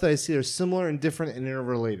stuff that I see that are similar and different and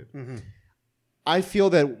interrelated. Mm-hmm. I feel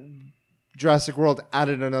that Jurassic World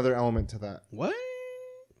added another element to that. What?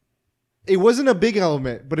 It wasn't a big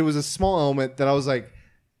element, but it was a small element that I was like,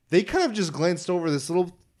 they kind of just glanced over this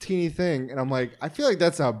little teeny thing, and I'm like, I feel like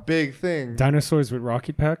that's a big thing. Dinosaurs with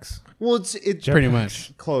rocket packs. Well, it's Pretty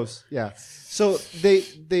much. close, yeah. So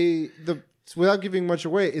the without giving much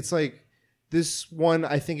away, it's like this one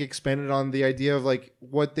I think expanded on the idea of like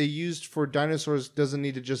what they used for dinosaurs doesn't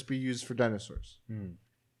need to just be used for dinosaurs. Do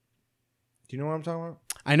you know what I'm talking about?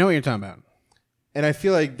 I know what you're talking about. And I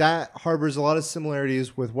feel like that harbors a lot of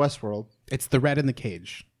similarities with Westworld. It's the rat in the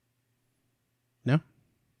cage. No?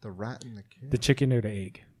 The rat and the kid. The chicken or the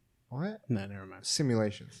egg. What? No, never mind.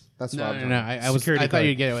 Simulations. That's what No, I'm no, talking no. about. Security I thought guard.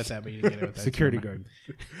 you'd get it with that, but you didn't get it with that. Security Never mind.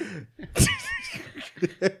 guard.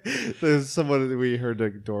 There's someone that we heard the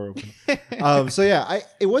door open. So yeah,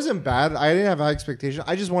 it wasn't bad. I didn't have high expectations.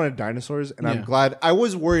 I just wanted dinosaurs, and I'm Yeah. glad. I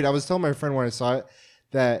was worried. I was telling my friend when I saw it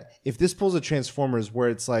that if this pulls a Transformers where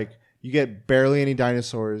it's like you get barely any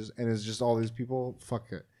dinosaurs and it's just all these people, fuck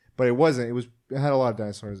it. but it wasn't. It had a lot of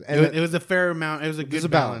dinosaurs, and It was a fair amount. It was a good a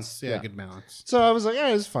balance. balance. Yeah, Yeah. good balance. so I was like, yeah,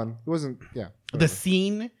 it was fun. It wasn't. Yeah, The whatever.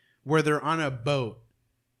 scene where they're on a boat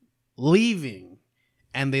leaving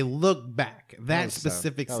and they look back. That was sad.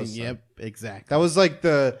 specific That was scene. sad. Yep, exactly. That was like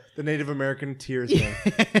the Native American tears thing.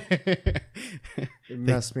 It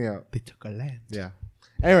messed me up. They took a land. Yeah.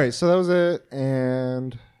 Anyway, so that was it,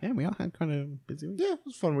 and Yeah, we all had kind of busy weeks. yeah, it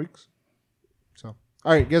was fun weeks. So,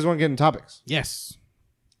 all right, you guys want to get in topics? Yes.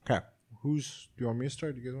 Okay. Do you want me to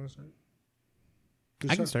start? Do you guys want to start?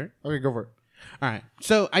 I can start. Okay, go for it. All right.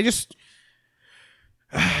 So I just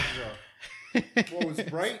Well, it's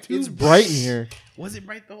bright. It's bright in here. was it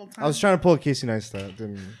bright the whole time? I was trying to pull a Casey Neistat.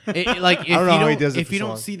 Didn't. Like if I don't know you how he don't, does it if for you so don't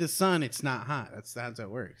long. see the sun, it's not hot. That's how it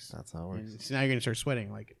works. That's how it works. And so now you're gonna start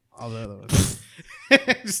sweating like all the other ones.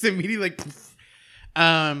 Just immediately like.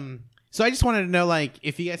 So I just wanted to know, like,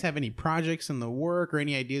 if you guys have any projects in the work or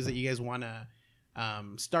any ideas that you guys want to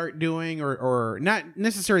start doing, or not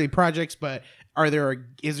necessarily projects, but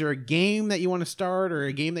is there a game that you want to start, or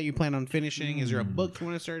a game that you plan on finishing? Is there a book you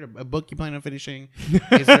want to start? A book you plan on finishing?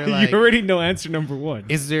 Is there like? You already know answer number one.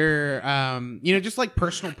 Is there just like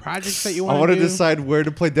personal projects that you I want want to to do? decide where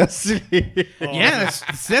to play Destiny. Yeah,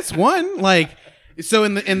 that's one. Like, so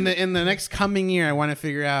in the next coming year, I want to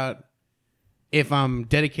figure out if I'm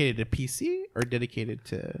dedicated to PC or dedicated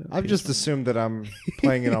to. I've just assumed that I'm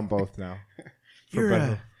playing it on both now. For You're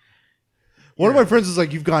better. One of my friends is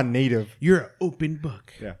like, "You've gone native." you're an open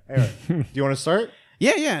book. Yeah. Anyway, do you want to start?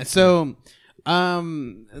 Yeah. So,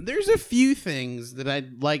 there's a few things that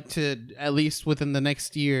I'd like to at least within the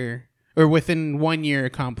next year or within 1 year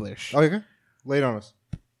accomplish. Okay. Lay it on us.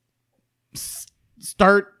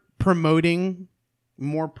 Start promoting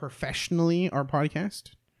more professionally our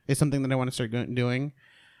podcast is something that I want to start doing.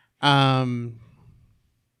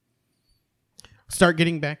 Start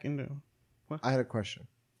getting back into. I had a question.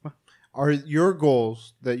 What? Are your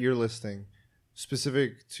goals that you're listing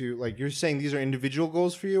specific to, like, you're saying these are individual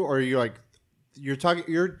goals for you, or are you like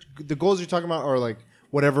the goals you're talking about are like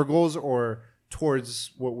whatever goals or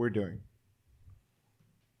towards what we're doing?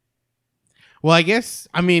 Well, I guess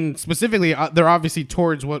specifically they're obviously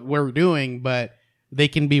towards what we're doing, but they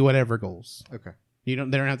can be whatever goals. Okay. They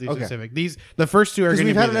don't have to be Okay. specific. The first two are Because going to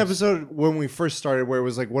we've be had an this. episode when we first started where it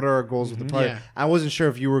was like, what are our goals with the project? Yeah. I wasn't sure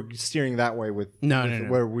if you were steering that way with No.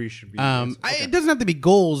 where we should be. It doesn't have to be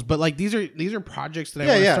goals, but like these are projects that I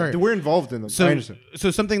yeah, want to yeah. start. We're involved in them. So, I understand.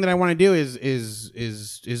 so something that I want to do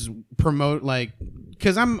is promote, like,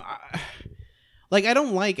 because I'm like, I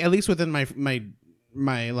don't like, at least within my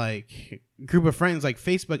like group of friends, like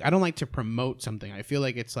Facebook, I don't like to promote something. I feel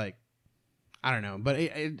like it's like, I don't know, but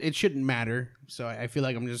it shouldn't matter. So I feel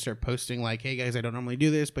like I'm going to start posting like, hey guys, I don't normally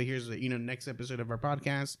do this, but here's the next episode of our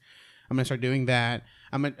podcast. I'm going to start doing that.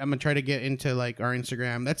 I'm gonna try to get into like our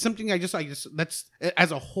Instagram. That's something I just that's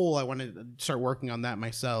as a whole, I want to start working on that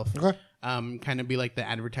myself. Okay. Kind of be like the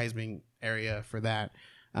advertising area for that.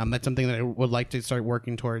 That's something that I would like to start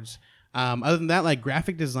working towards. Other than that, like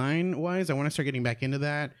graphic design wise, I want to start getting back into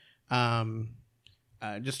that.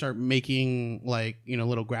 Just start making like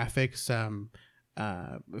little graphics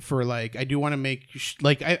for like, I do want to make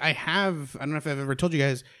I don't know if I've ever told you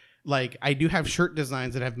guys, like I do have shirt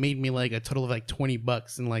designs that have made me like a total of like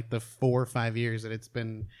 $20 in like the 4 or 5 years that it's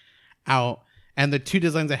been out, and the two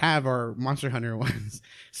designs I have are Monster Hunter ones.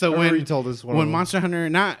 So Remember when you told us one when of them. Monster Hunter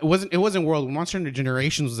it wasn't World, when Monster Hunter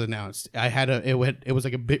Generations was announced, I had it was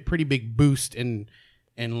like a pretty big boost in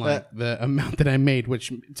like the amount that I made,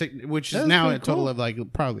 which is now a total of like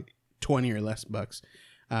probably 20 or less bucks.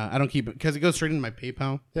 I don't keep it because it goes straight into my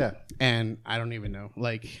PayPal. Yeah. And I don't even know,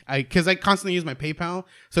 like, because I constantly use my PayPal,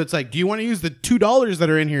 so it's like, do you want to use the $2 that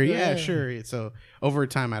are in here? Yeah, sure. So over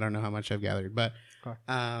time, I don't know how much I've gathered, but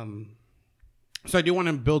so I do want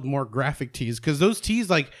to build more graphic tees, because those tees,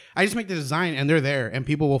 like, I just make the design and they're there, and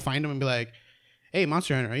people will find them and be like, hey,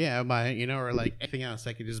 Monster Hunter, yeah, I'll buy it, or like anything else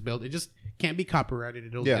I could just build. It just can't be copyrighted.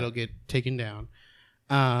 It'll get taken down.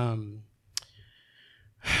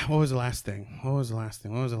 What was the last thing?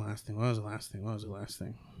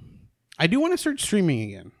 I do want to start streaming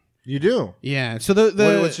again. You do? Yeah. So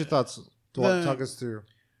the What's your thoughts? Talk us through.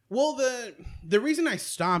 Well, the reason I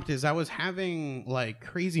stopped is I was having like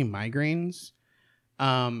crazy migraines.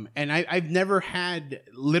 And I've never had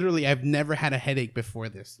a headache before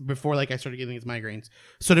like I started getting these migraines.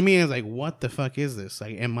 So to me, I was like, what the fuck is this?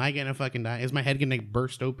 Like, am I gonna fucking die? Is my head gonna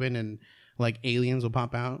burst open and like aliens will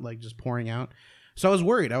pop out, like just pouring out? So I was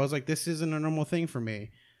worried. I was like, this isn't a normal thing for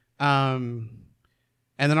me. And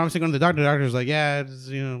then obviously going to the doctor. The doctor's like, yeah, it's,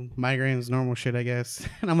 migraines, normal shit, I guess.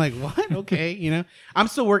 And I'm like, what? Okay, I'm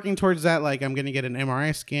still working towards that. Like, I'm gonna get an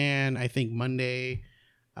MRI scan, I think Monday.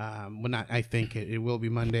 Well, not I think it will be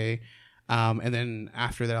Monday. And then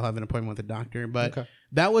after that, I'll have an appointment with the doctor. But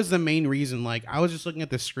that was the main reason. Like, I was just looking at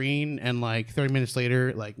the screen, and like 30 minutes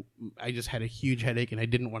later, like I just had a huge headache, and I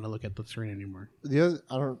didn't want to look at the screen anymore. I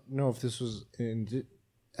don't know if this was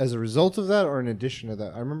as a result of that or in addition to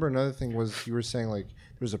that. I remember another thing was you were saying like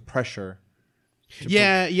there was a pressure.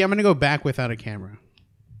 Yeah, I'm gonna go back without a camera.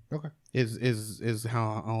 Okay. Is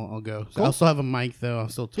how I'll go. So Cool. I'll still have a mic though. I'll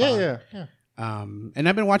still talk. Yeah. And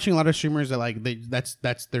I've been watching a lot of streamers that like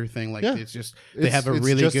that's their thing. Like it's just they have a It's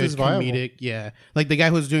really just good as viable. comedic. Yeah, like the guy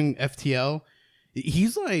who's doing FTL.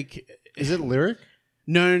 He's like, Is it Lyric?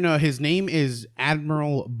 No. His name is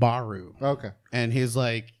Admiral Baru, Okay. and his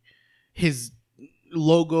his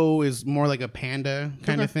logo is more like a panda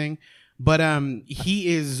kind of thing. But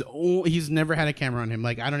he's never had a camera on him.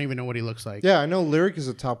 Like I don't even know what he looks like. Yeah, I know Lyric is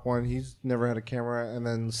a top one. He's never had a camera, and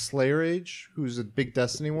then Slayer Age, who's a big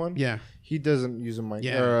Destiny one. Yeah. He doesn't use a mic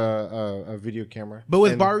or a video camera. But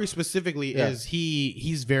with And- Baru specifically, is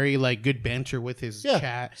he's very like good banter with his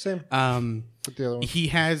chat. Same. With the other one. He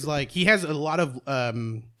has a lot of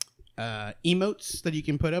emotes that you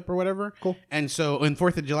can put up or whatever. Cool. And so on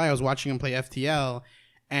 4th of July, I was watching him play FTL,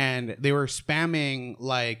 and they were spamming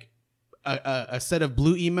like a set of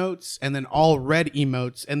blue emotes and then all red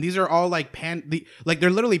emotes, and these are all like they're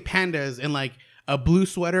literally pandas in like a blue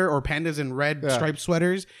sweater or pandas in red striped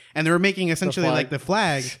sweaters, and they were making essentially like the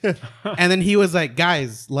flag. And then he was like,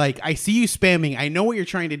 guys, like I see you spamming, I know what you're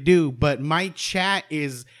trying to do, but my chat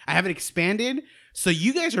I have it expanded, so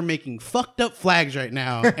you guys are making fucked up flags right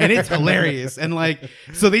now, and it's hilarious. And like,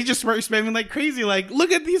 so they just start spamming like crazy, like,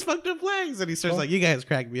 look at these fucked up flags. And he starts like, you guys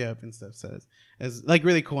crack me up and stuff. So it's like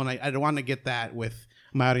really cool. And I don't want to get that with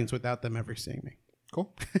my audience without them ever seeing me.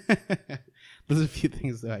 Cool. There's a few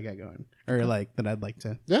things that I got going, or like that I'd like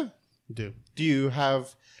to do. Do you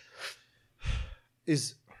have?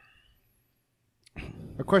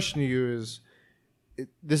 A question to you is,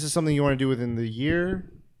 this is something you want to do within the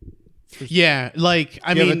year? Yeah, like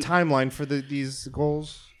I mean, you have a timeline for these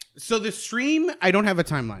goals? So the stream, I don't have a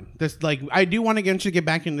timeline. This like I do want to get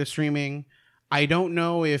back into streaming. I don't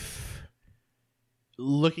know if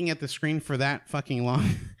looking at the screen for that fucking long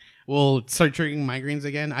will start triggering migraines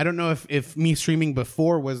again. I don't know if me streaming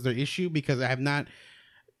before was the issue, because I have not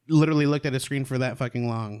literally looked at a screen for that fucking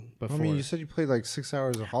long before. I mean, you said you played like 6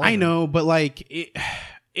 hours of Hollow. I know, but like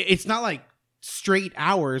it's not like straight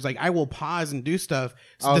hours. Like I will pause and do stuff.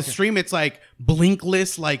 So the stream, it's like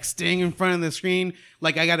blinkless, like staying in front of the screen.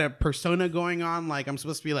 Like I got a persona going on. Like I'm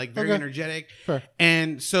supposed to be like very energetic. Fair.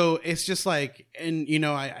 And so it's just like, and you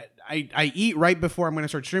know, I eat right before I'm going to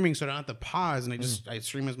start streaming, so I don't have to pause, and I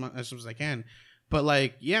stream as much as I can. But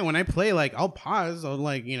like, yeah, when I play, like I'll pause. I'll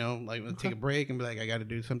like, you know, like take a break and be like, I got to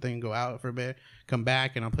do something, go out for a bit, come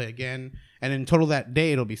back, and I'll play again. And in total that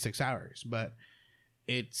day, it'll be 6 hours. But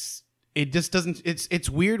it just doesn't. It's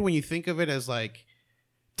weird when you think of it as like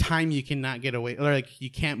time you cannot get away, or like you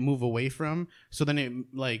can't move away from. So then it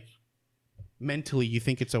like mentally you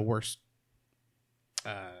think it's a worse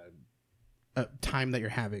time that you're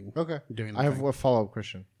having. Okay. Doing. I have a follow-up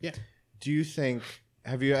question. Yeah. Do you think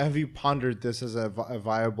have you pondered this as a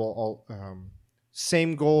viable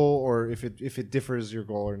same goal, or if it differs your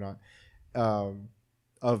goal or not,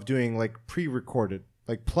 of doing like pre-recorded,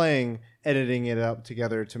 like playing, editing it up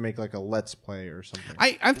together to make like a let's play or something?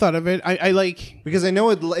 I've thought of it. I like, because I know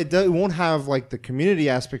it won't have like the community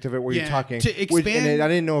aspect of it where you're talking to expand. I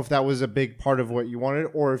didn't know if that was a big part of what you wanted,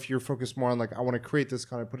 or if you're focused more on like, I want to create this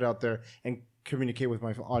content, put it out there, and communicate with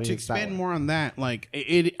my audience. To expand more on that, like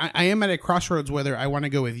I am at a crossroads whether I want to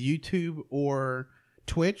go with YouTube or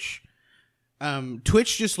Twitch.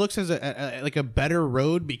 Twitch just looks as a better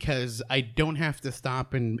road, because I don't have to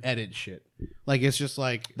stop and edit shit. Like it's just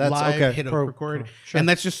like live, hit record, sure. and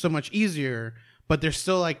that's just so much easier. But there's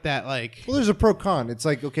still like that, like, well, there's a pro con. It's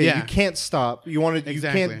like, okay, you can't stop. You want to, you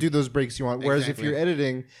can't do those breaks you want. Whereas if you're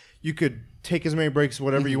editing, you could take as many breaks,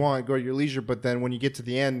 whatever you want, go at your leisure. But then when you get to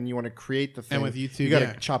the end and you want to create the thing, and with YouTube, you got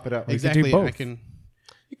to chop it up. Exactly. You could do both. I can.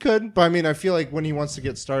 You could, but I mean, I feel like when he wants to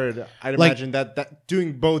get started, I'd imagine that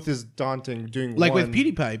doing both is daunting. Doing like one, with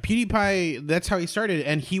PewDiePie, that's how he started,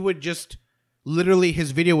 and he would just literally,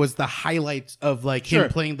 his video was the highlights of like him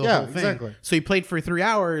playing the whole thing. Exactly. So he played for 3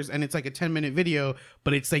 hours, and it's like a 10-minute video,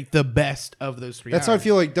 but it's like the best of those 3 hours. That's how I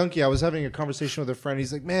feel like Donkey. I was having a conversation with a friend.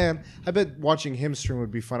 He's like, "Man, I bet watching him stream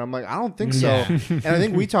would be fun." I'm like, "I don't think so." And I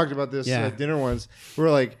think we talked about this at dinner once. We were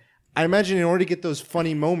like, I imagine in order to get those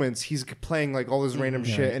funny moments, he's playing like all this random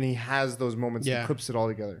shit, and he has those moments and clips it all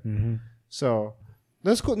together. So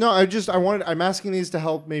that's cool. No, I'm asking these to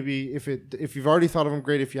help. Maybe if you've already thought of them,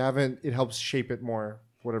 great. If you haven't, it helps shape it more.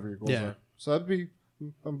 Whatever your goals are. So that'd be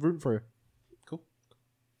I'm rooting for you. Cool.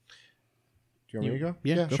 Do you want me to go?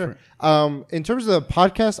 Yeah, go sure. for In terms of the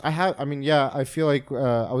podcast, I feel like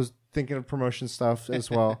I was thinking of promotion stuff as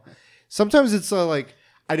well. Sometimes it's like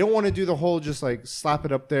I don't want to do the whole just like slap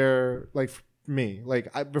it up there like for me.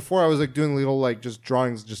 Like before I was like doing little like just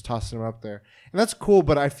drawings, just tossing them up there, and that's cool.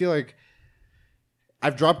 But I feel like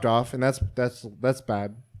I've dropped off, and that's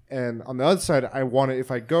bad. And on the other side, I want to.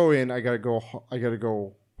 If I go in, I gotta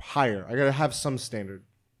go higher. I gotta have some standard.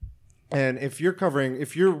 And if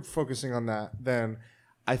you're focusing on that, then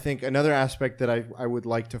I think another aspect that I would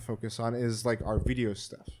like to focus on is like our video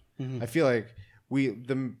stuff. I feel like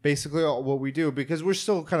basically what we do, because we're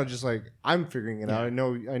still kind of just like, I'm figuring it out. I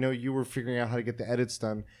know you were figuring out how to get the edits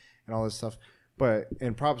done and all this stuff.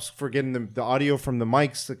 And props for getting the audio from the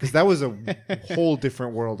mics, because that was a whole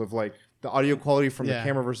different world of like the audio quality from the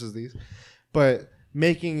camera versus these. But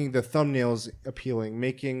making the thumbnails appealing,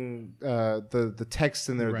 making the text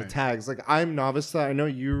in there, the tags. Like, I'm novice to that. I know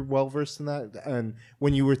you're well versed in that. And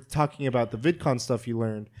when you were talking about the VidCon stuff you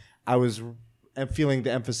learned, I was feeling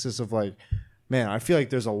the emphasis of like, man, I feel like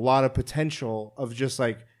there's a lot of potential of just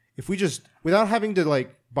like, if we just, without having to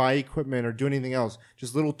like buy equipment or do anything else,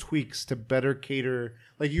 just little tweaks to better cater,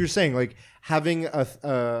 like you were saying, like having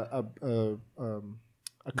a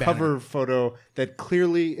cover photo that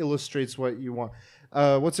clearly illustrates what you want.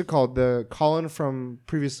 What's it called? The Colin from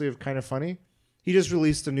previously of Kind of Funny. He just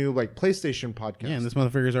released a new like PlayStation podcast. Yeah, and this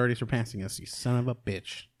motherfucker's already surpassing us. You son of a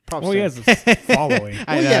bitch. Props he has a following.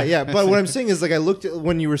 Yeah. But what I'm saying is, like, I looked at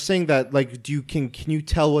when you were saying that, like, can you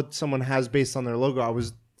tell what someone has based on their logo? I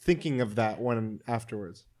was thinking of that one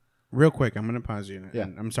afterwards. Real quick, I'm gonna pause you.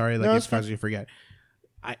 And I'm sorry, like, it's caused you to forget.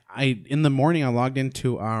 I in the morning I logged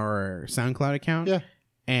into our SoundCloud account. Yeah.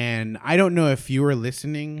 And I don't know if you were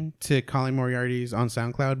listening to Colin Moriarty's on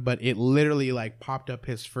SoundCloud, but it literally like popped up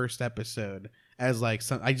his first episode as like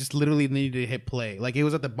I just literally needed to hit play. Like, it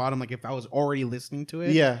was at the bottom, like if I was already listening to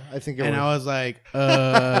it. Yeah, I think it and was. I was like,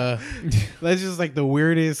 that's just like the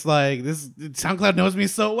weirdest, like, this SoundCloud knows me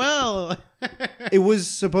so well. It was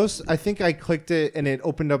supposed to, I think I clicked it and it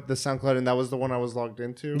opened up the SoundCloud, and that was the one I was logged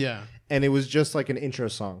into. Yeah. And it was just like an intro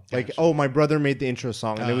song. Gotcha. Like, oh, my brother made the intro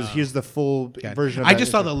song, and it was, here's the full version of I that just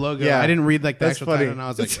saw intro. the logo. Yeah. I didn't read like the That's actual funny. title, and I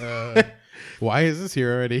was like, why is this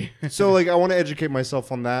here already? So like, I want to educate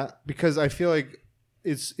myself on that, because I feel like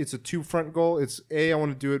it's a two-front goal. It's I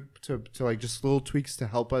want to do it to like just little tweaks to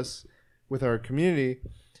help us with our community,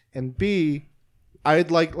 and B,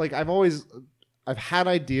 I'd like I've had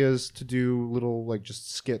ideas to do little like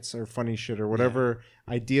just skits or funny shit or whatever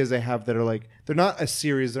ideas I have that are like, they're not a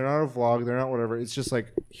series, they're not a vlog, they're not whatever. It's just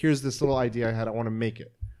like, here's this little idea I had, I want to make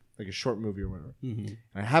it like a short movie or whatever. And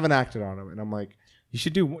I haven't acted on it, and I'm like, You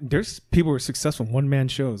should do. There's people who are successful one-man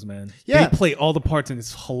shows, man. Yeah. They play all the parts, and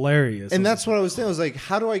it's hilarious. and that's what I was saying. I was like,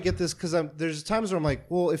 how do I get this? Because there's times where I'm like,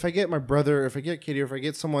 well, if I get my brother, if I get Katie, or if I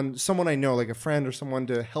get someone I know, like a friend or someone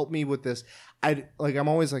to help me with this, I'm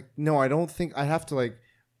always like, no, I don't think I have to like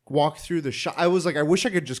walk through the shot. I was like, I wish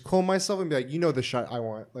I could just clone myself and be like, you know, the shot I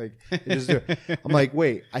want, like, and just do it. I'm like,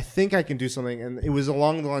 wait, I think I can do something, and it was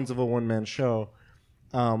along the lines of a one-man show.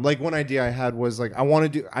 Like, one idea I had was like,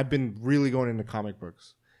 I've been really going into comic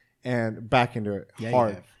books and back into it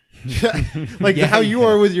hard. Like how you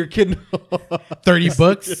are with your Kindle. 30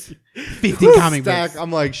 books, 50 comic stack. books.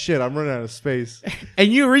 I'm like, shit, I'm running out of space.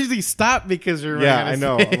 And you originally stopped because you're Yeah, I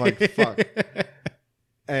know. I'm like, fuck.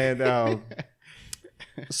 And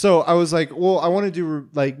so I was like, well, I want to do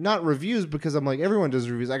like not reviews, because I'm like, everyone does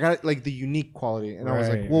reviews. I got like the unique quality, and I was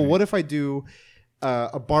like, well, what if I do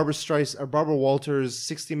a Barbara Walters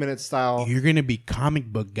 60-minute style? You're gonna be comic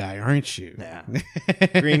book guy, aren't you? Yeah.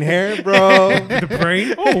 Green hair, bro. the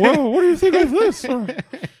brain. Oh, whoa, what do you think of this? I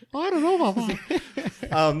don't know about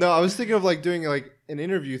that. No, I was thinking of like doing like an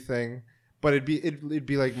interview thing, but it'd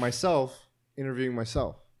be like myself interviewing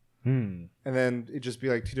myself, and then it'd just be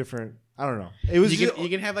like two different. I don't know. It was. You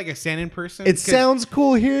can have like a stand-in person. It sounds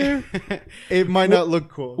cool here. It might not look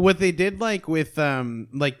cool. What they did like with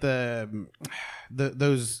like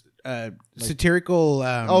those satirical.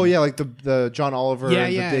 Oh yeah, like the John Oliver. Yeah,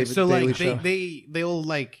 and yeah. The David So Daily like show. they'll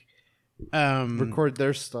like record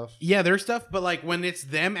their stuff. Yeah, their stuff, but like when it's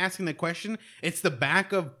them asking the question, it's the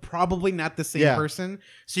back of probably not the same person.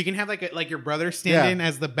 So you can have like your brother stand in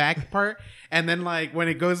as the back part, and then like when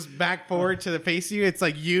it goes back forward to the face of you, it's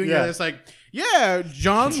like you, and you're just like, yeah,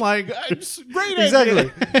 John, like, it's great idea.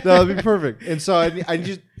 Exactly. No, that'd be perfect. And so I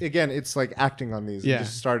just, again, it's like acting on these. Yeah.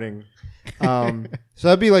 Just starting. So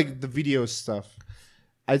that'd be like the video stuff.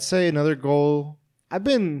 I'd say another goal.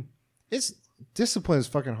 Discipline is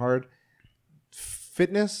fucking hard.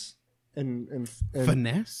 Fitness. and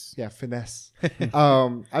Finesse. yeah, finesse.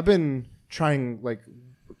 I've been trying, like,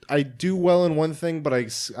 I do well in one thing, but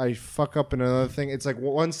I fuck up in another thing. It's like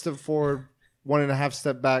 1 step forward, 1.5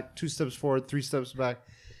 step back, 2 steps forward, 3 steps back.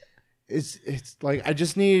 It's like I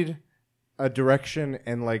just need a direction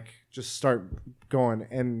and like just start going.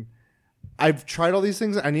 And I've tried all these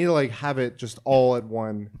things. I need to like have it just all at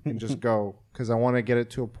one and just go, because I want to get it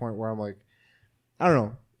to a point where I'm like, I don't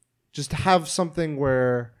know, just have something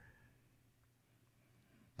where,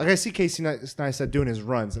 like, I see Casey Neistat doing his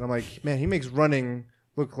runs, and I'm like, man, he makes running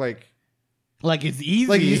look like it's easy.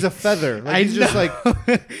 like he's a feather. Like he's just like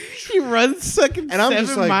he runs fucking And I'm 7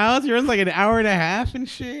 just like- miles. He runs like an hour and a half and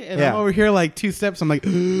shit. And I'm Yeah. over here like 2 steps. I'm like,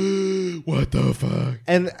 what the fuck?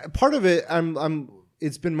 And part of it,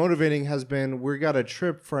 it's been motivating. Has been we got a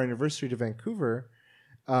trip for our anniversary to Vancouver,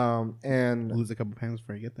 and Lose a couple pounds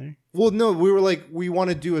before you get there. well, no, we were like we want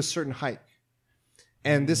to do a certain hike,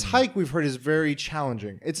 and this hike we've heard is very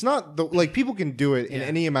challenging. It's not like people can do it in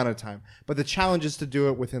any amount of time, but the challenge is to do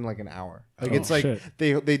it within like an hour. Like it's like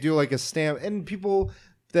shit. they do like a stamp, and people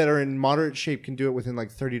that are in moderate shape can do it within like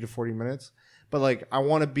 30 to 40 minutes. But like I don't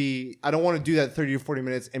want to do that 30 to 40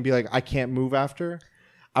 minutes and be like I can't move after.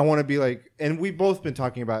 I want to be like, and we've both been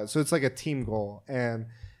talking about it, so it's like a team goal. And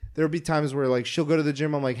there'll be times where like she'll go to the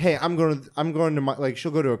gym. I'm like, hey, I'm going to my, like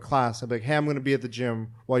she'll go to a class. I'm like, hey, I'm going to be at the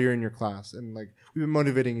gym while you're in your class, and like we've been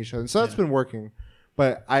motivating each other. And so that's been working.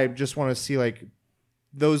 But I just want to see like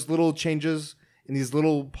those little changes and these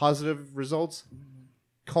little positive results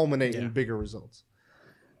culminate in bigger results.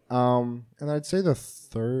 And I'd say the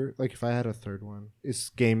third, like if I had a third one, is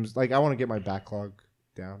games. Like I want to get my backlog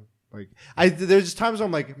down. Like there's just times where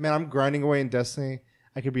I'm like, man, I'm grinding away in Destiny.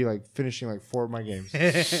 I could be like finishing like 4 of my games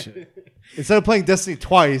instead of playing Destiny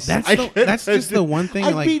twice. That's just the one thing.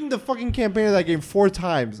 I've like, beaten the fucking campaign of that game 4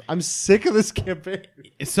 times. I'm sick of this campaign.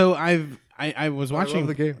 so I was watching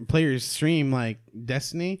the game. players stream like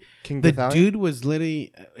Destiny. King The Cathalic? dude was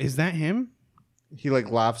literally. Is that him? He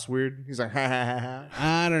like laughs weird. He's like, ha ha ha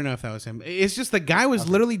ha. I don't know if that was him. It's just the guy was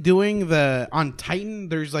literally doing the on Titan.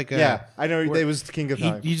 There's like a Yeah, I know it was King he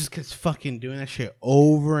Cathalic. just keeps fucking doing that shit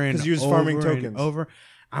over and 'Cause he was over farming and tokens. over.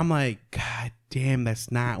 I'm like, God damn,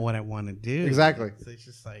 that's not what I want to do. Exactly. So it's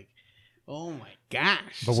just like, oh my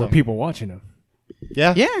gosh. But were people watching him?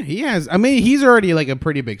 Yeah. Yeah, he has. I mean, he's already like a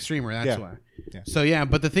pretty big streamer. That's Yeah. why. Yeah. So yeah,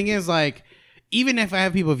 but the thing is, like, even if I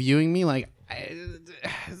have people viewing me, like, but-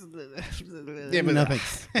 nothing.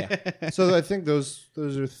 So I think those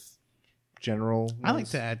are general. I like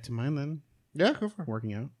ones. to add to mine then. Yeah, go for it.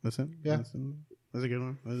 Working out. Listen. Yeah. Listen. That's a good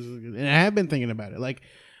one. That's a good. And I have been thinking about it. Like,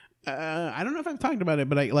 I don't know if I've talked about it,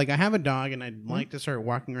 but I have a dog, and I'd like to start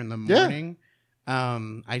walking her in the Yeah. morning.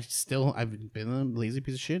 I've been a lazy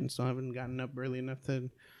piece of shit, and still haven't gotten up early enough to.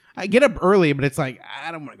 I get up early, but it's like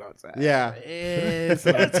I don't want to go outside. Yeah. It's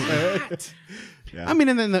hot. Yeah. I mean,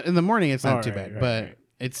 in the morning it's not All too right, bad, right, but right.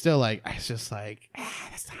 it's still like it's just like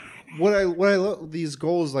that's not. What I love these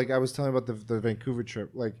goals, like I was telling about the Vancouver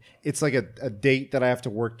trip, like it's like a date that I have to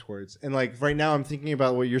work towards. And like right now I'm thinking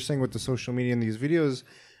about what you're saying with the social media and these videos.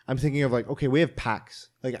 I'm thinking of like, okay, we have PAX.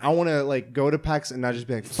 Like I want to like go to PAX and not just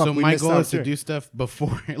be like, fuck, So we my missed goal out is to too. do stuff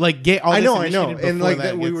before, like get all. I This know, initiative and before like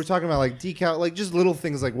that we gets- were talking about like decal, like just little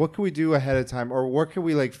things, like what can we do ahead of time, or what can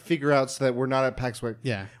we like figure out so that we're not at PAX with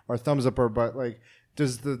Yeah. our thumbs up our butt. Like,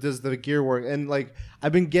 does the gear work? And like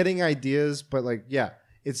I've been getting ideas, but like yeah,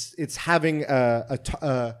 it's having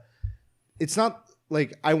it's not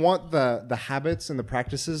like I want the habits and the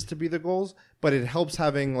practices to be the goals, but it helps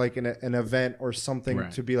having like an event or something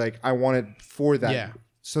Right. to be like I want it for that. Yeah.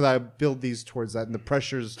 So that I build these towards that, and the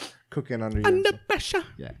pressure's cooking under you. Under pressure.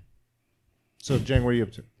 Yeah. So, Jang, what are you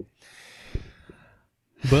up to?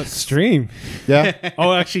 But stream. Yeah.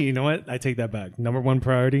 Oh, actually, you know what? I take that back. Number 1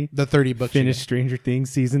 priority: The $30 finish Stranger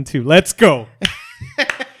Things season 2. Let's go.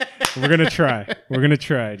 We're gonna try. We're gonna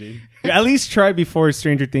try, dude. At least try before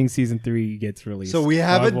Stranger Things season 3 gets released. So we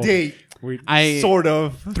have a Well, date, I sort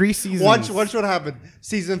of. 3 seasons. Watch what happened.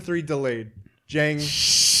 Season 3 delayed. Jang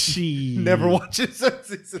She never watches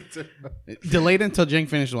season 2. delayed until Jeng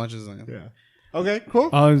finished watches it. Yeah. Okay. Cool.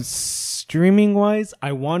 Streaming wise,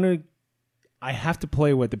 I have to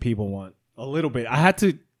play what the people want a little bit. I had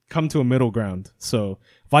to come to a middle ground. So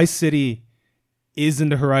Vice City is in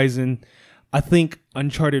the horizon. I think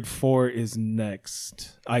Uncharted 4 is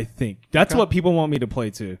next. I think that's what people want me to play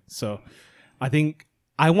too. So I think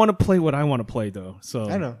I want to play what I want to play though. So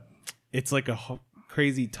I know. it's like a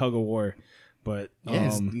crazy tug of war. But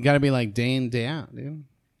Yeah, you got to be like day in day out, dude.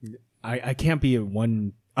 I can't be a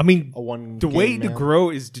one. I mean, A one. the way game to man. grow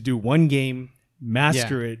is to do one game,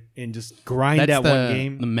 master it and just grind That's that one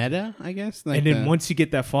game. the meta, I guess. Like And then the- once you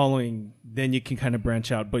get that following, then you can kind of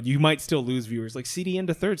branch out. But you might still lose viewers. Like CDN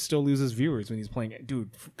the third still loses viewers when he's playing it. Dude,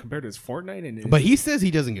 compared to his Fortnite and his, but he says he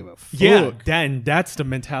doesn't give a fuck. yeah, that's the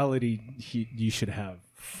mentality you should have.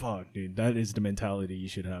 Fuck, dude, that is the mentality you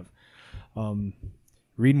should have.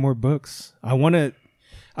 Read more books. I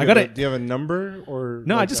gotta Do you have a number or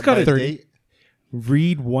No, I like just a gotta date?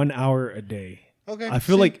 read 1 hour a day. Okay. I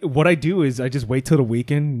feel like what I do is I just wait till the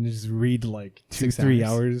weekend and just read like 2-3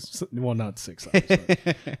 hours. hours. Well, not 6 hours,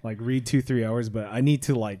 but like read 2-3 hours. But I need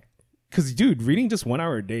to like, cause dude, reading just 1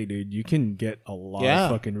 hour a day, dude, you can get a lot Yeah.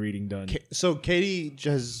 of fucking reading done. So Katie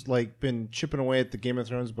has like been chipping away at the Game of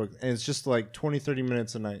Thrones book, and it's just like 20-30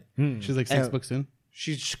 minutes a night. She's like 6 And- books in.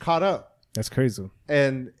 She's caught up, That's crazy.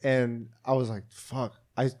 and I was like, fuck.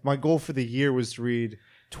 My goal for the year was to read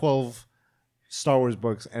 12 Star Wars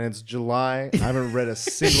books, and it's July. I haven't read a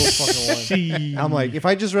single fucking one. I'm like, if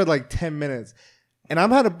I just read like 10 minutes, and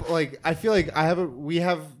I'm had a like, I feel like we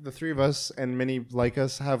have the three of us, and many like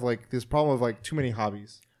us have like this problem of like too many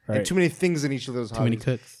hobbies Right. and too many things in each of those Too many hobbies.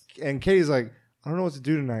 cooks. And Katie's like, I don't know what to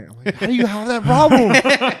do tonight. I'm like, how do you have that problem?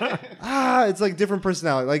 It's like different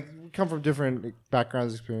personality. Like we come from different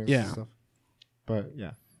backgrounds, experiences, Yeah. and stuff. But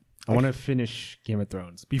yeah, I want to finish Game of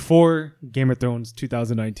Thrones before Game of Thrones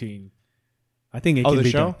 2019. I think it Oh, can the be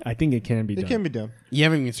show? done. I think it can be it done. can be done. You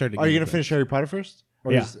haven't even started. Are you Game gonna of finish Harry Potter first?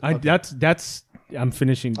 Or Yeah, is- okay. that's I'm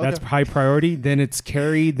finishing. That's Okay. high priority. Then it's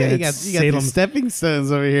Carrie. Then Thrones. it's You got the Salem's stepping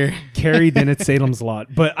stones over here. Carrie. Then it's Salem's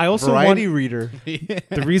Lot. But I also want variety reader.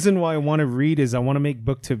 the reason why I want to read is I want to make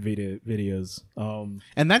booktube videos.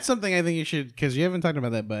 And that's something I think you should, because you haven't talked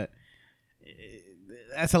about that, but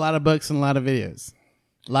that's a lot of books and a lot of videos,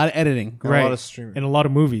 a lot of editing. And a lot of streaming. and a lot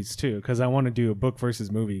of movies too, because I want to do a book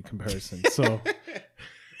versus movie comparison. So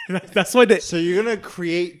that's why So you're gonna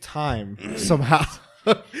create time somehow.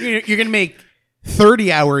 You're gonna make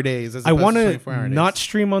 30-hour days. As I want want to not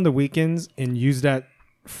stream on the weekends and use that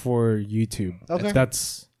for YouTube. Okay.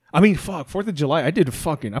 That's. I mean, fuck. 4th of July, I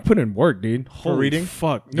put in work, dude. Holy reading?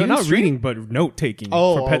 Fuck. You No, didn't not stream? reading, but note taking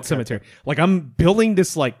Oh, for Pet okay. Cemetery. Like I'm building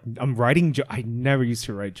this. Like I'm writing. I never used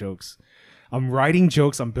to write jokes. I'm writing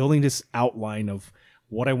jokes. I'm building this outline of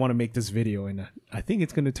what I want to make this video, and I think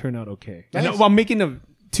it's gonna turn out okay. And Nice. I'm making a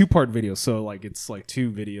 2-part video, so like it's like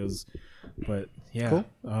 2 videos. But yeah, Cool.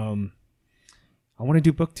 I want to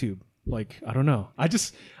do booktube. Like I don't know.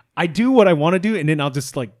 I do what I want to do, and then I'll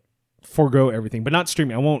just like forego everything, but not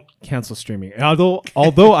streaming. I won't cancel streaming. And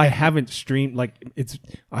although I haven't streamed, like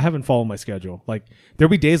I haven't followed my schedule. Like there'll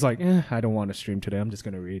be days like I don't want to stream today. I'm just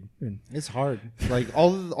gonna read. And It's hard. Like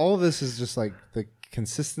all of this is just like the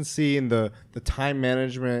consistency and the time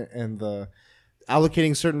management and the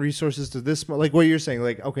allocating certain resources to this. Like what you're saying.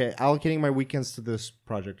 Like okay, allocating my weekends to this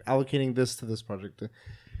project, allocating this to this project,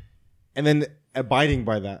 and then abiding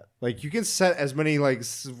by that. Like you can set as many like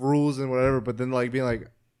rules and whatever, but then like being like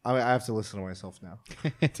I have to listen to myself now.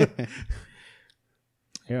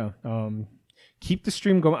 yeah, keep the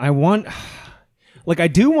stream going. I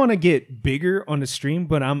do want to get bigger on the stream,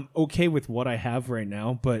 but I'm okay with what I have right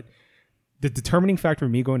now. But the determining factor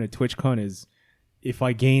of me going to TwitchCon is if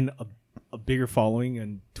I gain a bigger following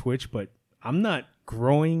on Twitch, but I'm not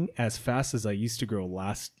growing as fast as I used to grow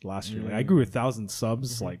last year. Like I grew 1,000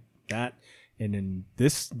 subs like that, and then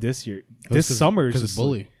this year, this summer is because just it's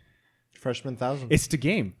bully. Freshman 1,000. It's the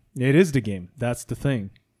game. It is the game. That's the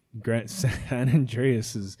thing. San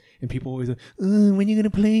Andreas is, and people always like, when are you gonna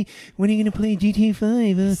play? When are you gonna play GTA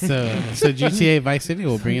 5? So GTA Vice City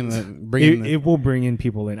will bring in the. It will bring in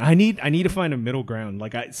people in. I need to find a middle ground.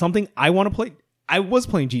 Like something I want to play. I was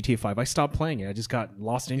playing GTA 5. I stopped playing it. I just got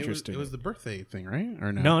lost interest in It it. was the birthday thing, right?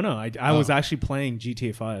 Or no? No. I was actually playing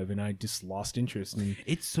GTA 5, and I just lost interest. And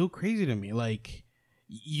It's so crazy to me. Like,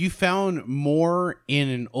 you found more in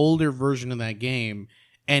an older version of that game,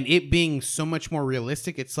 and it being so much more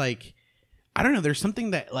realistic. It's like, I don't know. There's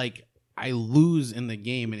something that like I lose in the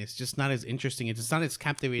game, and it's just not as interesting. It's just not as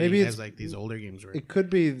captivating Maybe it's- as like these older games were. It could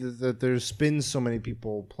be that there's been so many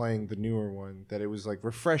people playing the newer one that it was like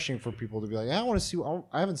refreshing for people to be like, I want to see.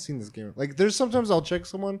 I haven't seen this game. Like, there's sometimes I'll check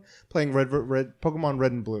someone playing red Pokemon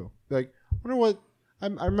Red and Blue. Be like, I wonder what.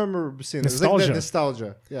 I remember seeing this. It's like that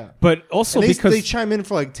nostalgia. Yeah. but also And they, because they chime in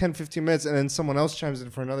for like 10, 15 minutes, and then someone else chimes in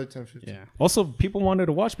for another 10, 15. Yeah. Also, people wanted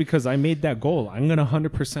to watch because I made that goal. I'm gonna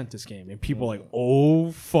 100% this game, and people are like, "Oh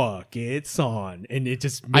fuck, it's on!" And it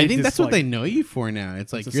just. I made think this, that's what like- they know you for now.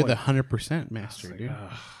 It's like just you're the like- 100% master, dude.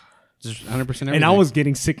 Just 100%. And I was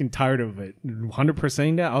getting sick and tired of it.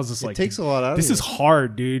 100%ing that, I was just It like, takes a lot out of this you. is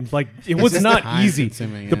hard, dude. Like it was just not time easy.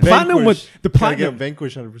 consuming, The yeah. platinum was the Gotta get platinum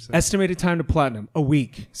Vanquish 100%. estimated time to platinum a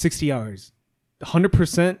week, 60 hours.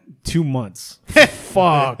 100% 2 months.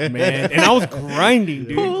 Fuck, man. And I was grinding,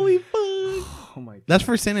 dude. Holy fuck! Oh my god. That's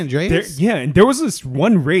for San Andreas. And there was this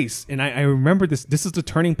one race, and I remember this. This is the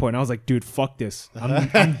turning point. I was like, dude, fuck this.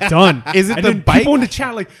 I'm done. Is it and the then bike? People in the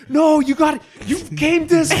chat like, no, you got it. You came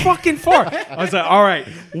this fucking far. I was like, all right,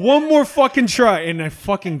 one more fucking try, and I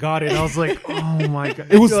fucking got it. I was like, oh my god,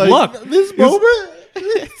 it was You're luck. like, this moment,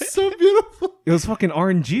 it's so beautiful. It was fucking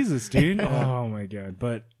RNGesus, dude. Oh my god.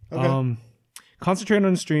 But concentrate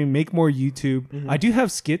on the stream, make more YouTube. I do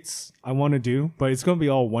have skits I want to do, but it's gonna be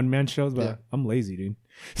all one man shows. But I'm lazy, dude.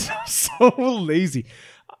 so lazy.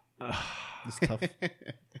 It's tough.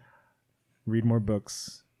 Read more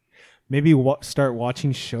books. Maybe start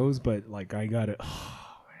watching shows, but like I gotta.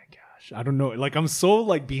 Oh my gosh, I don't know. Like I'm so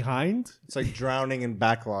like behind. It's like drowning in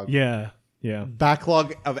backlog. Yeah.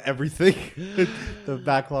 Backlog of everything. The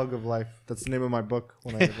backlog of life. That's the name of my book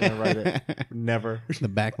when I write it. Never. The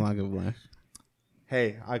backlog of life.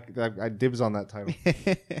 Hey, I dibs on that title.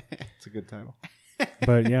 It's a good title.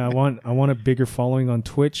 But yeah, I want a bigger following on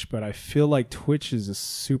Twitch, but I feel like Twitch is just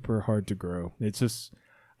super hard to grow. It's just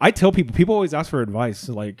I tell people always ask for advice,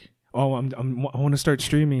 like, oh, I want to start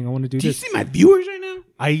streaming, I want to do this. Do you see my viewers right now?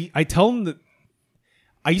 I tell them that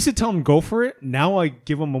I used to tell them go for it. Now I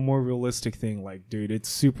give them a more realistic thing, like, dude, it's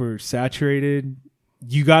super saturated.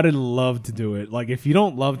 You gotta love to do it. Like, if you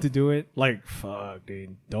don't love to do it, like, fuck,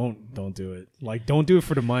 dude, don't do it. Like, don't do it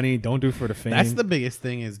for the money. Don't do it for the fame. That's the biggest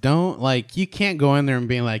thing is don't, like, you can't go in there and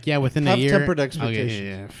be like, yeah, within a Have year. tempered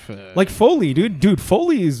expectations. Okay, fuck. like Foley, dude.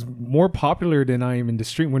 Foley is more popular than I am in the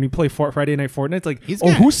stream. When you play Friday Night Fortnite, it's like, He's oh,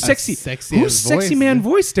 got who's a sexy? sexy Who's ass sexy voice, man dude.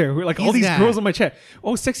 voice there? Like all He's these got- girls on my chat.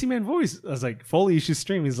 Oh, sexy man voice. I was like, Foley, you should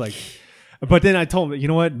stream. He's like, but then I told him, you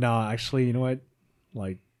know what? Nah, actually, you know what?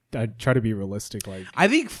 Like, I try to be realistic. Like, I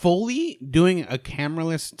think Foley doing a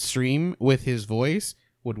cameraless stream with his voice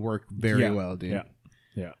would work very well, dude.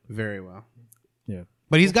 Yeah. Very well. Yeah.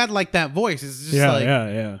 But he's got like that voice. It's just Yeah. like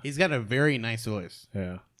Yeah. he's got a very nice voice.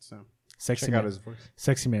 Yeah. So Sexy Check man. out his voice.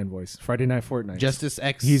 Sexy man voice. Friday Night Fortnite. Justice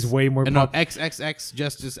X. He's way more no, pop- XXX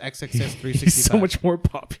Justice XXS 365. He's so much more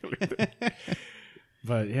popular.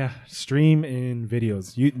 But yeah, stream and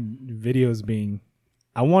videos. Videos being,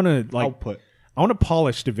 I want to like Output. I want to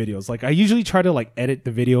polish the videos. Like I usually try to like edit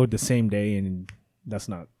the video the same day, and that's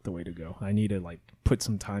not the way to go. I need to like put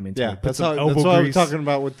some time into Yeah, it. Put that's some what elbow I'm grease. talking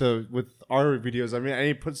about with our videos. I mean, I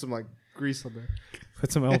need to put some like grease on there.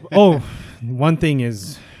 Put some elbow. Oh, one thing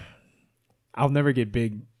is, I'll never get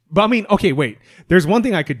big. But I mean, okay, wait. There's one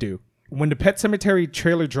thing I could do. When the Pet Cemetery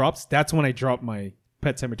trailer drops, that's when I drop my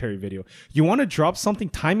Pet Cemetery video. You want to drop something?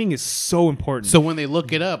 Timing is so important. So when they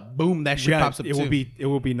look it up, boom, that shit pops up it too.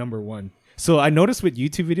 will be number one. So I noticed with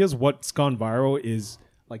YouTube videos, what's gone viral is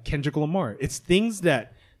like Kendrick Lamar. It's things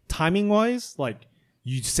that timing wise, like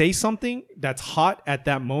you say something that's hot at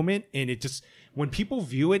that moment, and it just when people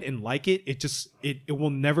view it and like it, it will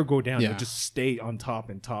never go down. Yeah. It'll just stay on top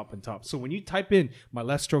and top and top. So when you type in my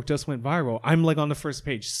left stroke just went viral, I'm like on the first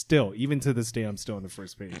page still. Even to this day, I'm still on the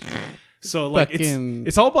first page. So like Fucking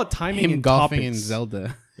it's all about timing him and golfing topics. in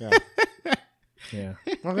Zelda. Yeah. Yeah.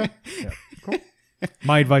 Okay.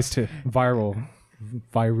 My advice to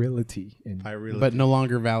virality and I really. But no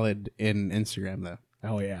longer valid in Instagram though.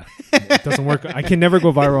 oh yeah, it doesn't work. I can never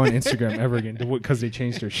go viral on Instagram ever again because they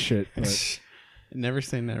changed their shit. But Never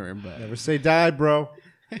say never, but never say die, bro.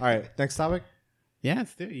 All right. Next topic. yeah,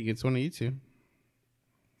 let's do it. You get one of you two.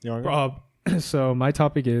 You want to go? so my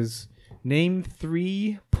topic is name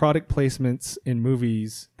 3 product placements in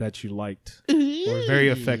movies that you liked or very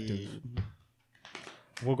effective.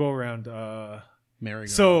 We'll go around. Merry.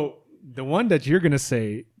 So the one that you're gonna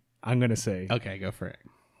say, I'm gonna say okay, go for it.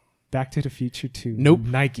 Back to the Future 2. Nope.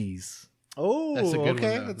 Nikes. Oh, That's a good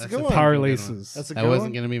okay. one, though. That's a That's good a one. Power good one. laces. That's a That good wasn't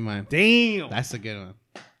one. gonna be mine. Damn. That's a good one.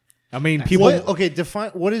 I mean, people. What, okay,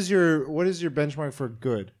 define what is your benchmark for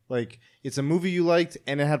good? Like it's a movie you liked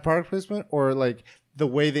and it had product placement, or like the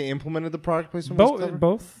way they implemented the product placement was clever?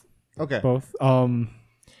 Both. Okay, Both.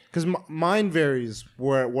 because mine varies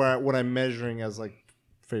where what I'm measuring as like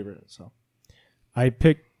favorite. So I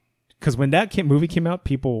picked because when that movie came out,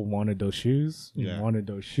 people wanted those shoes. Yeah.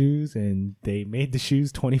 And they made the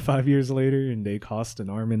shoes 25 years later, and they cost an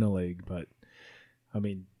arm and a leg. But I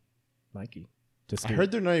mean, Nike. Just I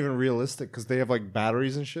heard they're not even realistic because they have like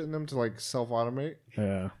batteries and shit in them to like self automate.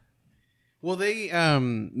 Yeah. Well, they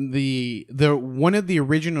the one of the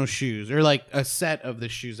original shoes, or like a set of the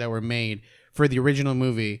shoes that were made for the original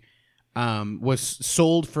movie, was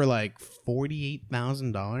sold for like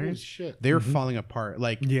 $48,000. Holy shit! They were falling apart.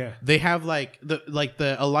 Like Yeah. they have like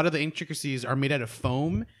a lot of the intricacies are made out of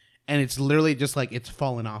foam, and it's literally just like it's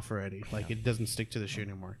fallen off already. Like it doesn't stick to the shoe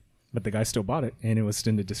anymore. But the guy still bought it, and it was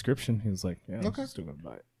in the description. He was like, "Yeah, Okay. I'm still gonna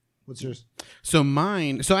buy it." What's yours? So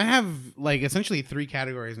I have like essentially 3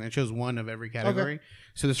 categories, and I chose one of every category.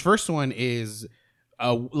 So this first one is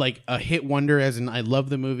like a hit wonder, as in I love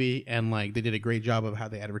the movie, and like they did a great job of how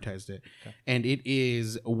they advertised it. And it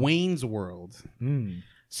is Wayne's World.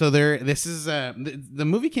 So this is the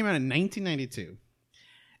movie came out in 1992,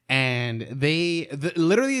 and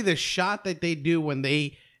literally the shot that they do when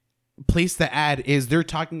they place the ad is they're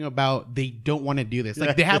talking about they don't want to do this.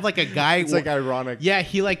 Like they have like a guy. It's like ironic. Yeah,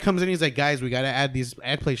 he like comes in. He's like, guys, we got to add these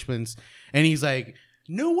ad placements, and he's like,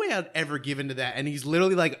 no way I'd ever give into that. And he's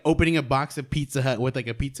literally like opening a box of Pizza Hut with like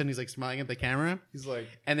a pizza, and he's like smiling at the camera. He's like,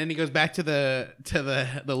 and then he goes back to the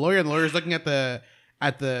lawyer, and the lawyer's looking at the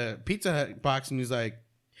Pizza Hut box, and he's like,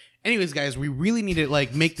 anyways, guys, we really need to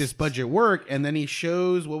like make this budget work. And then he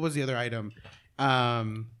shows, what was the other item?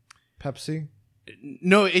 Pepsi.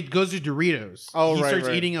 No, it goes to Doritos. Oh, he right, starts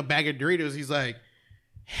right. eating a bag of Doritos. He's like,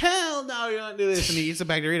 hell no, you're not doing this. And he eats a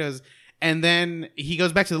bag of Doritos. And then he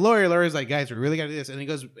goes back to the lawyer. The lawyer's like, guys, we really got to do this. And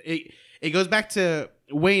it goes back to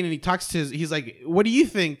Wayne, and he talks to he's like, what do you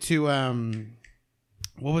think to,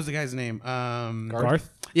 what was the guy's name?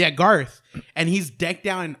 Garth. Yeah, Garth. And he's decked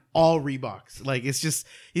out in all Reeboks. Like, it's just,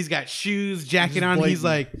 he's got shoes, jacket Just on. He's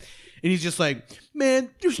blatant. like, and he's just like, man,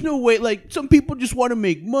 there's no way. Like, some people just want to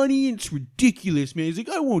make money, and it's ridiculous, man. He's like,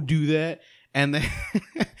 I won't do that. And then,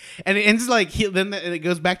 and it ends like, then it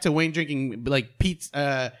goes back to Wayne drinking like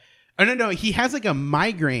pizza. Oh no, he has like a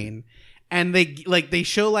migraine, and they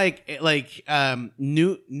show like Nuprins.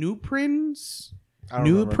 I don't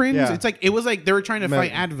remember. Nuprins. Yeah. It's like it was like they were trying to Maybe.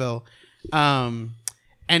 fight Advil,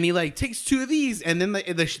 and he like takes 2 of these, and then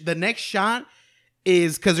the next shot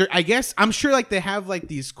is because I guess I'm sure like they have like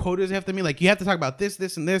these quotas they have to meet, like you have to talk about this,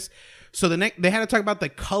 and this. So they had to talk about the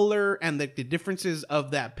color and the differences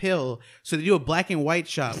of that pill. So they do a black and white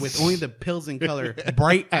shot with only the pills in color,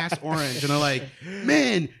 bright ass orange, and they're like,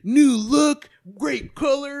 "Man, new look, great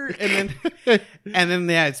color." And then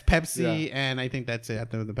yeah, it's Pepsi, Yeah. and I think that's it.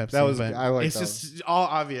 After the Pepsi, That was- but I like it's that just all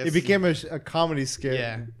obvious. It became a comedy skit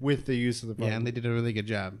Yeah. with the use of the button. yeah, and they did a really good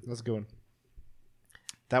job. That's a good one.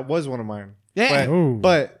 That was one of mine. Yeah. Oh.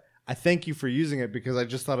 But I thank you for using it because I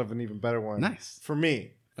just thought of an even better one. Nice. For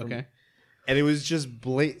me. Okay. And it was just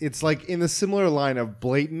blatant. It's like in the similar line of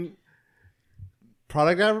blatant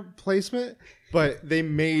product placement, but they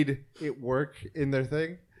made it work in their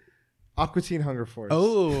thing. Aqua Teen Hunger Force.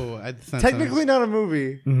 Oh, Technically not a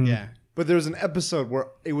movie, yeah. but there was an episode where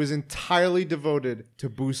it was entirely devoted to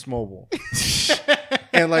Boost Mobile.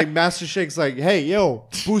 And like Master Shake's like, hey, yo,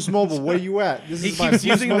 Boost Mobile, where you at? This He is my keeps Boost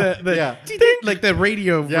using Mobile. the yeah. like the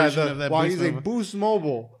radio Yeah, version of that. while Boost he's like Mobile. Boost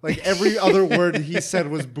Mobile, like every other word he said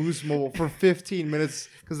was Boost Mobile for 15 minutes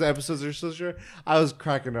because the episodes are so short. I was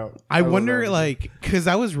cracking up. I love wonder, that. like, because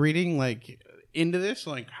I was reading like into this,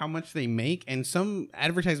 like how much they make, and some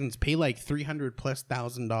advertisements pay like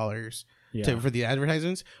 $300,000+ Yeah. for the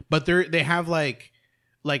advertisements, but they have like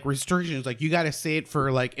restrictions, like you got to say it for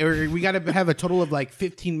like, or we got to have a total of like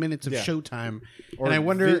 15 minutes of Yeah. showtime, or and I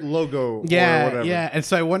wonder. logo, or Yeah, whatever. yeah, and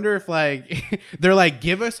so I wonder if like they're like,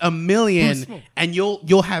 give us $1 million, and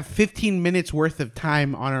you'll have 15 minutes worth of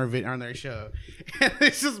time on on their show.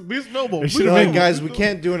 It's just Boost Mobile. Boost They're like, Mobile. guys, we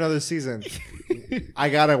can't do another season. I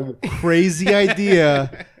got a crazy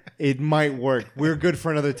idea. It might work. We're good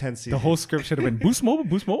for another 10 seasons. The whole script should have been Boost Mobile,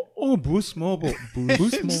 Boost Mobile, oh Boost Mobile, Boost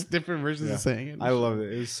Mobile. Just different versions Yeah. of saying it. I loved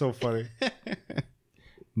it. It was so funny.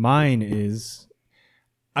 Mine is,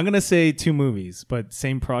 I'm gonna say 2 movies, but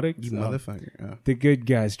same product. You motherfucker. Oh. The Good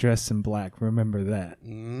Guys Dressed in Black. Remember that?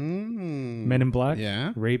 Men in Black.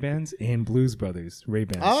 Yeah. Ray Bans and Blues Brothers. Ray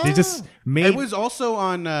Bans. Ah. They just made It was also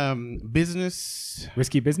on Business,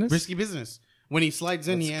 Risky Business. Risky Business. When he slides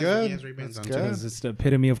in, he That's has, good. he has Ray-Bans on That's too. good. Because it's the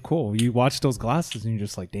epitome of cool. You watch those glasses and you're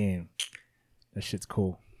just like, damn, that shit's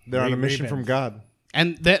cool. They're on a Ray- mission from Ray-Bans. God.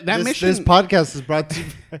 And that This mission podcast is brought to you.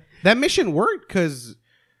 that mission worked because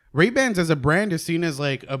Ray-Bans as a brand is seen as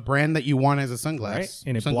like a brand that you want as a sunglass. Right?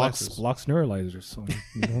 And it Sunglasses. blocks neuralizers so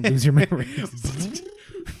you don't lose your memory.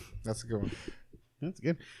 That's a good one. That's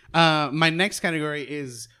good. My next category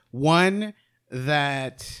is one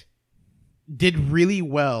that did really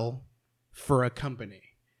well for a company,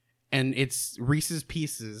 and it's Reese's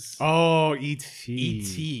Pieces. Oh, E.T.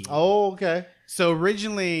 E.T. Oh, okay. So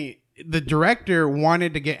originally, the director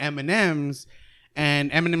wanted to get M&M's,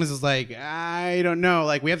 and M&M's is like, I don't know,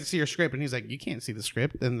 like we have to see your script, and he's like, you can't see the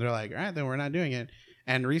script, and they're like, all right, then we're not doing it.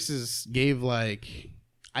 And Reese's gave like,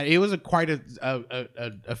 it was quite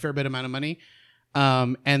a fair bit amount of money,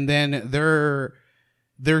 and then their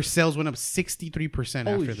sales went up 63%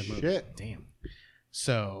 Holy after the movie. shit. Damn.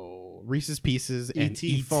 So Reese's Pieces and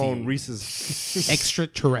ET phone Reese's.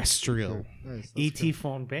 Extraterrestrial. Nice, that's E.T.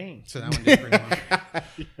 phone bang. So that one did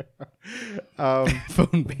pretty well. good.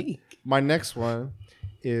 Phone bank. My next one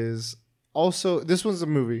is also, this one's a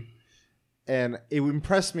movie, and it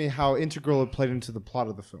impressed me how integral it played into the plot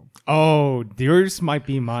of the film. Oh, yours might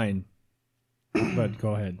be mine. But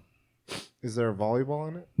go ahead. Is there a volleyball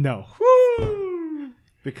in it? No.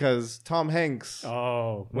 Because Tom Hanks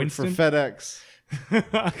Oh, went for Winston? FedEx. And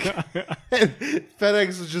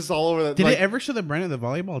FedEx was just all over that. Did like, it ever show the brand of the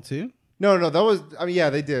volleyball too? No, that was. I mean, yeah,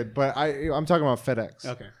 they did, but I'm talking about FedEx.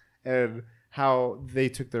 Okay. And how they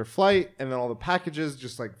took their flight, and then all the packages,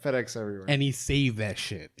 just like FedEx everywhere. And he saved that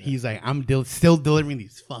shit. He's like, I'm still delivering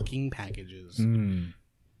these fucking packages. Mm,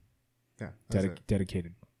 yeah, that's it.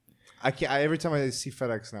 dedicated. I can't. Every time I see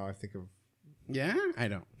FedEx now, I think of Yeah, I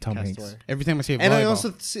don't. Tom Castaway. Hanks. Every time I see a volleyball. And I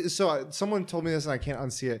also someone told me this, and I can't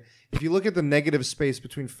unsee it. If you look at the negative space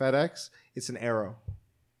between FedEx, it's an arrow.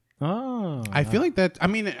 Oh. I feel like that. I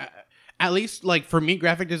mean, at least like for me,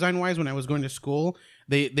 graphic design wise, when I was going to school,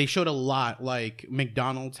 they showed a lot. Like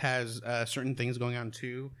McDonald's has certain things going on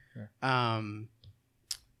too. Yeah.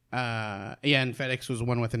 And FedEx was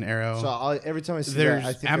one with an arrow. So every time I see There's that,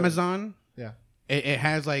 I think Amazon. yeah. It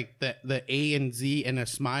has like the A and Z and a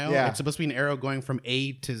smile. Yeah. It's supposed to be an arrow going from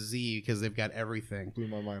A to Z because they've got everything. Blew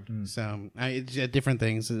my mind. So it's different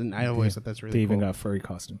things, and I always thought that's really They cool. even got furry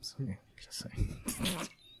costumes. Yeah, just saying.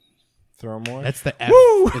 Throw more. That's the F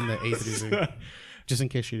in the A through Z. Just in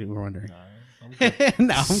case you were wondering.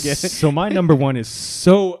 No, I'm kidding. So my number one is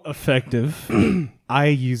so effective. I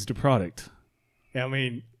used a product. I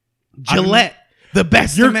mean, Gillette, the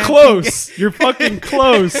best. you're man close. You're fucking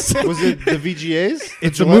close. Was it the VGAs?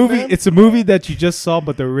 It's The a Gillette movie. Man? It's a movie that you just saw,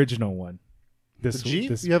 but the original one. The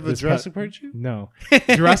Jeep? You have a Jurassic Park Jeep? No,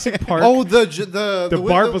 Jurassic Park. Oh, the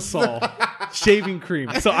Barbasol shaving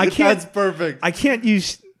cream. So I can't. That's perfect. I can't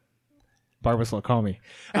use Barbasol. Call me.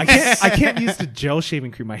 I can't use the gel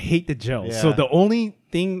shaving cream. I hate the gel. Yeah. So the only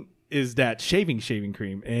thing is that shaving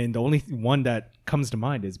cream, and the only one that comes to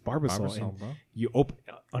mind is Barbasol. Barbasol, And bro. you open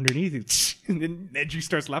underneath it, and then Nedry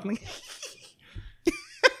starts laughing.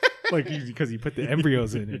 Like because you put the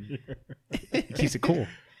embryos in and it keeps it cool.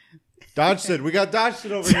 Dodgson. We got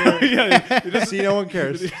Dodgson over here. See, no one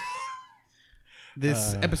cares.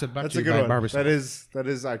 This episode brought That's to a you good by one. Barbasol. That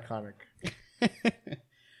is iconic.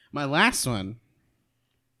 My last one.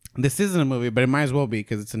 This isn't a movie, but it might as well be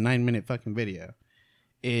because it's a 9-minute fucking video.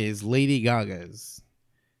 Is Lady Gaga's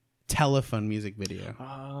telephone music video.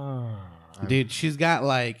 Dude, she's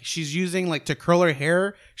using like to curl her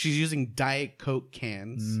hair, she's using Diet Coke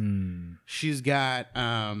cans. She's got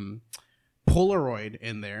Polaroid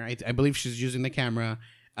in there. I believe she's using the camera.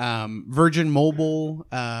 Virgin Mobile,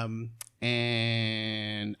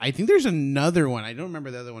 and I think there's another one. I don't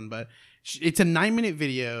remember the other one, but it's a 9-minute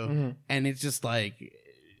video, and it's just like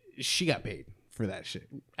she got paid for that shit.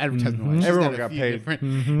 Advertisement wise, Everyone got paid.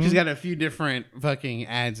 She's got a few different fucking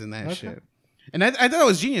ads in that shit, and I thought it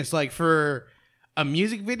was genius. Like for a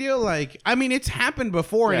music video, like I mean, it's happened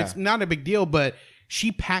before, and it's not a big deal, but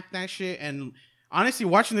she packed that shit and. Honestly,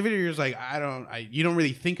 watching the video, you're just like, you don't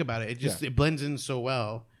really think about it. It just it blends in so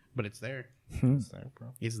well, but it's there. It's there, bro.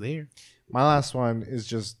 It's there. My last one is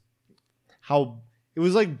just how it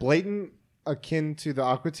was like blatant, akin to the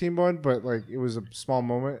Aqua Teen one, but like it was a small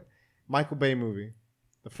moment. Michael Bay movie,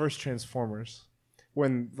 the first Transformers,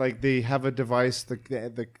 when like they have a device, the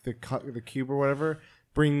cube or whatever,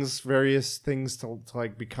 brings various things to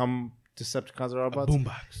like become Decepticons or Autobots.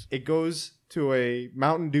 Boombox. It goes to a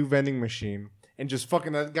Mountain Dew vending machine. And just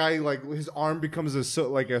fucking that guy, like his arm becomes a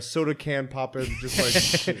soda can popping, just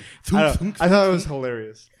like I thought it was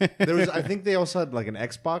hilarious. I think they also had like an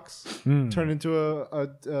Xbox turned into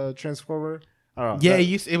a Transformer. I don't know. Yeah,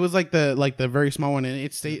 it was like the very small one, and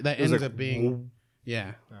that ends like, up being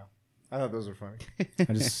I thought those were funny.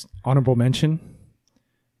 I just honorable mention.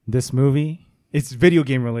 This movie, it's video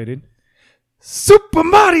game related. Super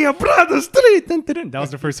Mario Brothers 3. Dun, dun, dun. That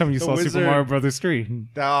was the first time you saw Wizard. Super Mario Brothers 3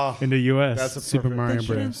 Oh, in the U.S. that's a Super perfect- Mario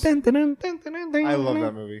Bros. Dun, dun, dun, dun, dun, dun, dun. I love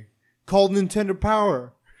that movie. Called Nintendo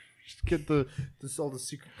Power. Just get all the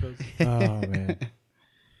secret codes. Oh man.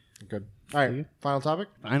 Good. All right. Final topic.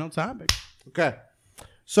 Final topic. Okay.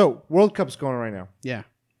 So World Cup's going on right now. Yeah,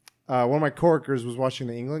 One of my coworkers was watching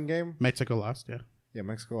the England game. Mexico lost. Yeah, Yeah,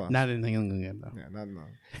 Mexico lost. not in the England game though. Yeah, not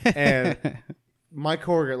and my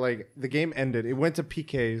coworker, like the game ended. It went to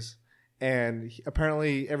PKs, and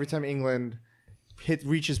apparently every time England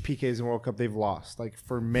reaches PKs in World Cup, they've lost like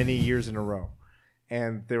for many years in a row.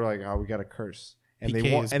 And they were like, "Oh, we got to curse." And PK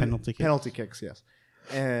they won. is And penalty kicks. Penalty kicks, yes.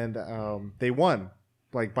 And they won.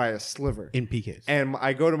 like by a sliver. In PKs. And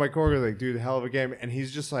I go to my coworker like, dude, hell of a game, and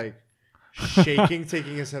he's just like shaking,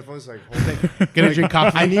 taking his headphones, like holding. Gonna drink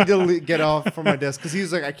coffee. I need to get off from my desk because he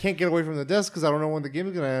was like, I can't get away from the desk because I don't know when the game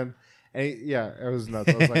is gonna end. And it was nuts.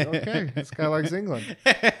 I was like, okay, this guy likes England.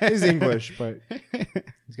 He's English, but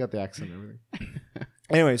he's got the accent and everything.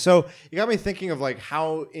 Anyway, so you got me thinking of like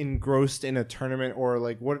how engrossed in a tournament or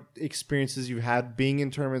like what experiences you've had being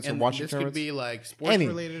in tournaments and or watching this tournaments. could be like sports Any.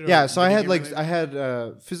 related. Or Yeah, so I video had game like related? I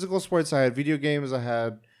had physical sports, I had video games, I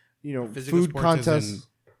had Physical food sports is in contests,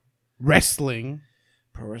 wrestling.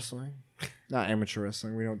 pro wrestling, not amateur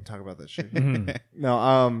wrestling. We don't talk about that shit. Mhm.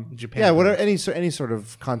 No, Japan. yeah, whatever. Any sort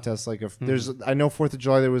of contest. Like if there's, I know 4th of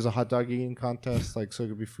July there was a hot dog eating contest. Like so, it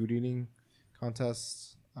could be food eating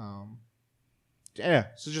contests. Yeah.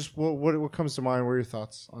 So just what comes to mind? What are your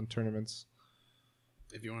thoughts on tournaments?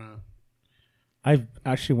 If you want I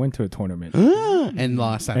actually went to a tournament to. And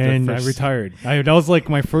lost after and first. I retired. That was like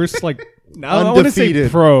my first like. I wouldn't say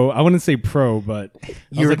Undefeated. pro. I wouldn't say pro, but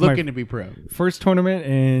You were like my looking to be pro. first tournament,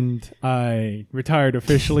 and I retired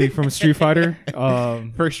officially from Street Fighter.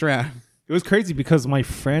 First round. It was crazy because my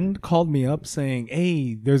friend called me up saying,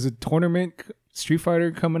 "Hey, there's a tournament Street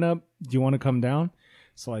Fighter coming up. Do you want to come down?"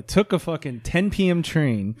 So I took a fucking 10 p.m.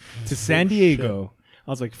 train to San Diego. I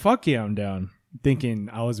was like, "Fuck yeah, I'm down." Thinking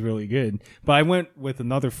I was really good, but I went with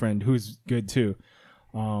another friend who's good too.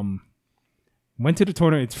 Went to the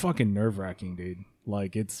tournament. It's fucking nerve wracking, dude.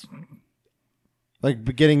 Like it's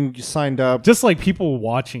Like getting signed up. just like people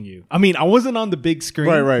watching you. I mean, I wasn't on the big screen,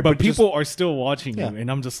 Right, but but people are still watching Yeah. you, and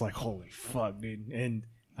I'm just like, holy fuck, dude. And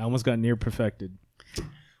I almost got near perfected.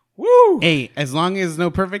 Woo! Hey, as long as no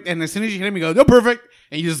perfect, and as soon as you hit him, you go no perfect,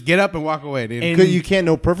 and you just get up and walk away, dude. And- Because you can't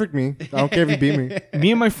know perfect me. I don't care if you beat me.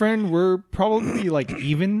 Me and my friend were probably like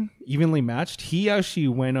evenly matched. He actually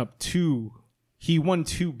he won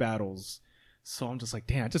 2 battles. So I'm just like,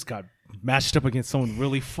 damn, I just got matched up against someone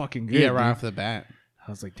really fucking good. yeah, right dude. off the bat.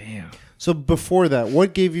 I was like, damn. So before that,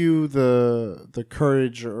 what gave you the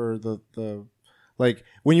courage or the like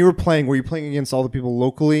when you were playing? Were you playing against all the people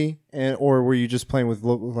locally, or were you just playing with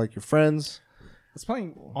like your friends? I was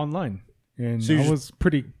playing online, and So you I just- was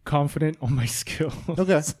pretty confident on my skills.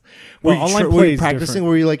 Okay. Well, Were you, online were play you is practicing? different.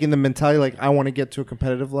 Were you like in the mentality like I want to get to a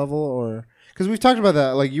competitive level, or because we've talked about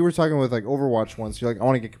that? Like you were talking with like Overwatch once. You're like I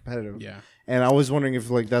want to get competitive. Yeah. And I was wondering if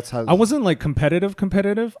like that's how I wasn't like competitive.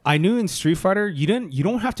 I knew in Street Fighter you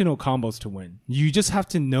don't have to know combos to win. You just have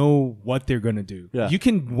to know what they're gonna do. Yeah. You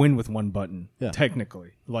can win with one button, Yeah.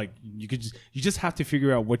 technically. Like you just have to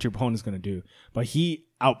figure out what your opponent's gonna do. But he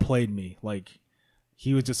outplayed me. Like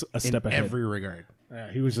he was just a step In ahead. every regard. Yeah,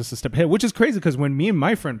 he was just a step ahead, which is crazy because when me and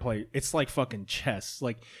my friend play, it's like fucking chess.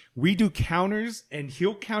 Like we do counters and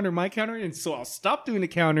he'll counter my counter, and so I'll stop doing the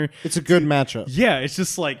counter. it's a good matchup. Yeah, it's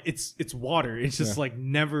just like it's water. It's just like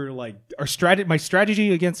never like my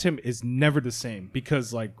strategy against him is never the same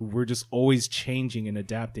because like we're just always changing and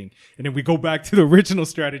adapting. And then we go back to the original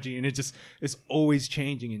strategy and it's always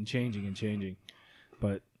changing and changing and changing.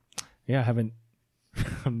 But yeah,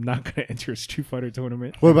 I'm not gonna enter a Street Fighter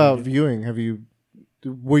tournament. What about viewing?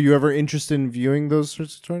 Were you ever interested in viewing those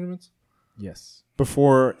sorts of tournaments Yes.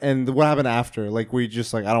 before? And what happened after? Like, were you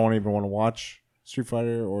just like, I don't even want to watch Street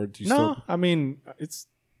Fighter, or do you No, still? I mean it's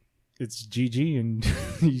GG, and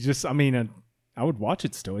you just I would watch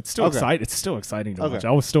it still. It's still Okay. exciting. It's still exciting to Okay. watch.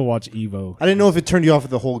 I would still watch Evo. I didn't know if it turned you off of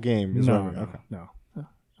the whole game. is what I No, mean. Okay.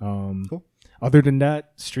 no. Cool. Other than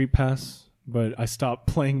that, Street Pass. But I stopped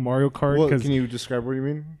playing Mario Kart Well, because can you describe what you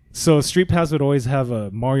mean? so Street Pass would always have a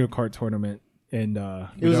Mario Kart tournament, and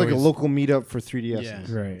It was like a always- local meetup for 3DS. Yeah.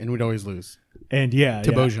 Right. And we'd always lose. and yeah,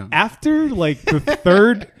 To yeah. Bojan. After like the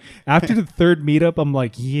third meetup, I'm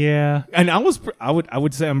like, yeah, and I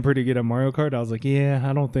would say I'm pretty good at Mario Kart. I was like, yeah,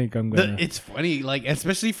 I don't think I'm gonna. It's funny, like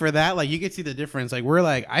especially for that, like you can see the difference. Like we're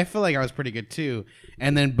like, I feel like I was pretty good too,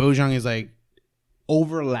 and then Bojang is like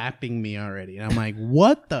overlapping me already, and I'm like,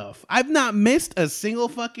 what the? I've not missed a single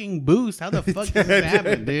fucking boost. How the fuck does this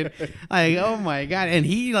happen, dude? Like, oh my god! And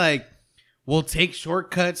he like will take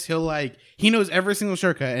shortcuts. He knows every single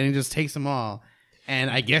shortcut, and he just takes them all. And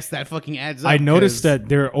I guess that fucking adds up. I noticed 'cause that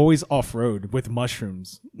they're always off road with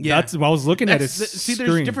mushrooms. Yeah. That's what I was looking at. His see, there's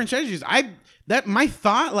screen. different strategies. My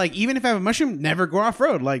thought, like, even if I have a mushroom, never go off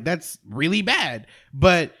road. Like, that's really bad.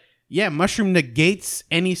 But yeah, mushroom negates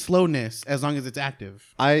any slowness as long as it's active.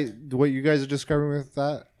 What you guys are describing with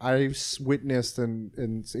that, I witnessed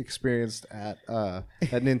and experienced at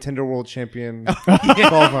Nintendo World Champion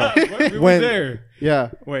qualifier. We were there.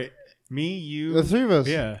 Yeah, Wait, me, you, the three of us.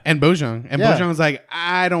 yeah. And Bojang. And Yeah. Bojang's like,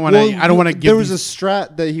 I don't want to give There was these- a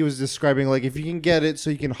strat that he was describing, like if you can get it so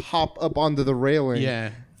you can hop up onto the railing,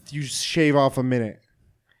 Yeah. you shave off a minute.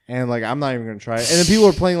 and like I'm not even gonna try it. And then people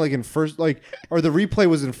are playing like in first, like, or the replay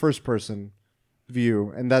was in first person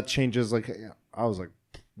view, and that changes. Like I was like,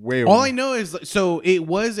 way. All over. I know is so it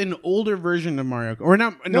was an older version of Mario, or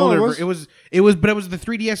not an No, older. it was- But it was the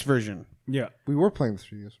 3DS version. Yeah. We were playing the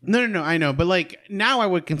 3DS. No, I know, but like now I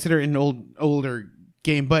would consider it an older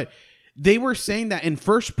game, but. They were saying that in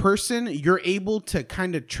first person, you're able to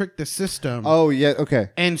kind of trick the system. Oh yeah, okay.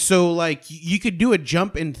 And so, like, you could do a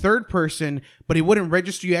jump in third person, but it wouldn't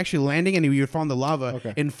register you actually landing and you would fall in the lava.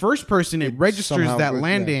 Okay. In first person, it registers somehow that would-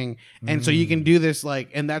 landing. And so you can do this, like,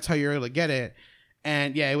 and that's how you're able to get it.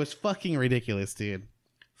 And yeah, it was fucking ridiculous, dude.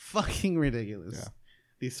 Fucking ridiculous. Yeah.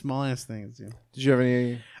 These smallest things, dude. Did you have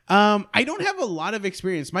any? I don't have a lot of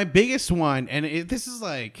experience. My biggest one, and this is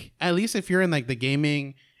like, at least if you're in like the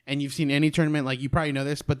gaming and you've seen any tournament, like you probably know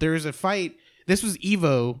this, but there was a fight. This was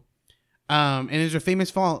Evo, and there's a famous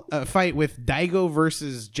fight with Daigo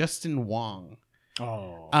versus Justin Wong.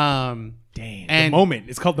 Oh. Dang. The And moment.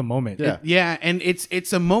 It's called the moment. Yeah. yeah, and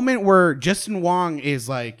it's a moment where Justin Wong is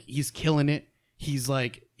like he's killing it. He's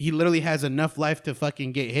like he literally has enough life to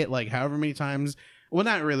fucking get hit like however many times. Well,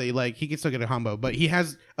 not really. Like he can still get a combo, but he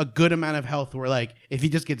has a good amount of health. Where like if he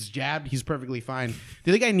just gets jabbed, he's perfectly fine.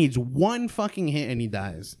 The other guy needs one fucking hit and he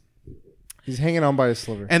dies. He's hanging on by a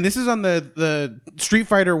sliver. And this is on the Street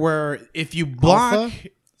Fighter where if you block. Alpha?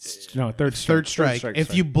 No, third Third strike. strike, If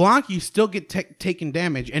sorry. you block, you still get taken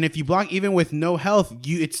damage, and if you block even with no health,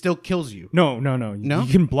 it still kills you. No. No?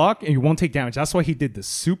 You can block and you won't take damage. That's why he did the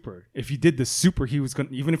super. If he did the super, he was gonna.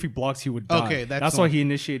 Even if he blocks, he would die. Okay, that's that's the why one. he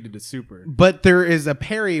initiated the super. But there is a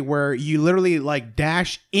parry where you literally like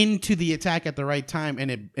dash into the attack at the right time, and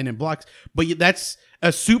it blocks. But that's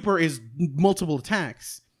a super is multiple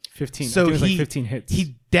attacks. 15. So I think it was he like 15 hits.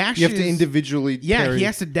 He dashes. You have to individually. Yeah, parry. he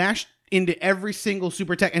has to dash into every single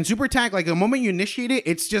super attack. And super attack, like the moment you initiate it,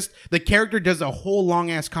 it's just the character does a whole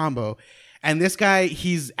long ass combo. And this guy,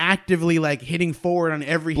 he's actively like hitting forward on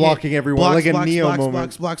every Blocking hit. everyone, like a Neo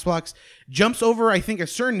moment. Blocks. Jumps over, I think, a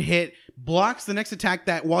certain hit, blocks the next attack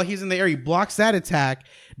that while he's in the air, he blocks that attack,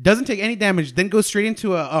 doesn't take any damage, then goes straight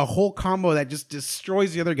into a whole combo that just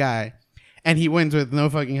destroys the other guy. And he wins with no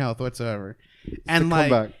fucking health whatsoever. And the like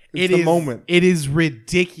comeback. It's it the is- moment. It is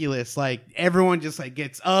ridiculous. Like everyone just like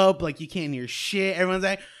gets up, like you can't hear shit. Everyone's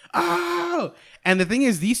like, oh. And the thing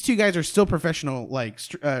is, these two guys are still professional, like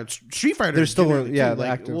Street Fighter. They're still, generally, yeah, too. Like,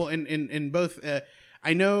 active. well, in both.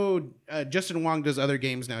 I know Justin Wong does other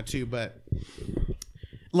games now too, but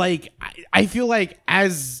like I feel like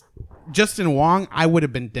as Justin Wong, I would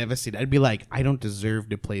have been devastated. I'd be like, I don't deserve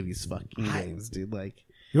to play these fucking games, dude. Like.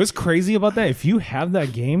 What's crazy about that? If you have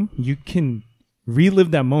that game, you can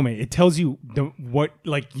relive that moment. It tells you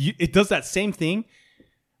it does that same thing.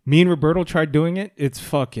 Me and Roberto tried doing it. It's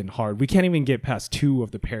fucking hard. We can't even get past 2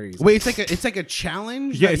 of the parries. Wait, it's like a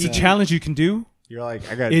challenge. Yeah, that it's you a challenge you can do. You're like,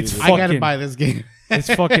 I gotta. It's do this. I gotta fucking- buy this game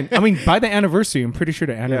It's fucking. I mean, by the anniversary, I'm pretty sure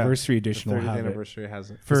the anniversary edition The will 30th have anniversary has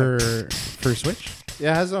it. for Switch.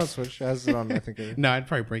 Yeah, it has it on Switch. It has it on. I think. No, I'd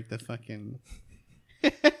probably break the fucking.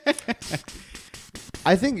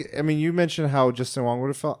 I think. I mean, you mentioned how Justin Wong would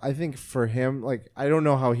have felt. I think for him, like, I don't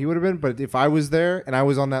know how he would have been, but if I was there and I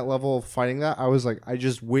was on that level of fighting that, I was like, I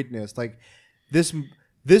just witnessed like this.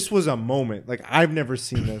 This was a moment. Like I've never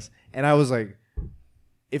seen this, and I was like,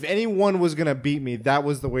 if anyone was gonna beat me, that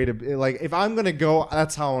was the way to be. Like, if I'm gonna go,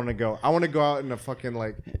 that's how I want to go. I want to go out in a fucking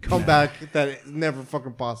like comeback that is never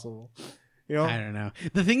fucking possible. You know, I don't know.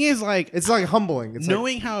 The thing is, like, it's like humbling. It's like,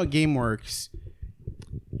 knowing how a game works,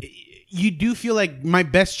 you do feel like my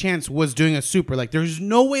best chance was doing a super. Like, there's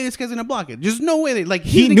no way this guy's gonna block it. There's no way. Like, He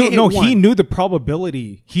he's gonna knew. get hit No, once. he knew the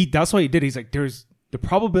probability. That's why he did. He's like, there's the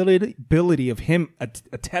probability of him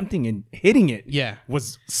attempting and hitting it. Yeah.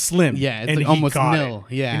 was slim. Yeah, it's and like he almost got nil.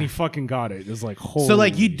 it. Yeah. and he fucking got it. It was like, holy. So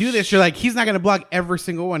like you do this, you're like he's not gonna block every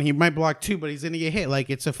single one. He might block 2, but he's gonna get hit. Like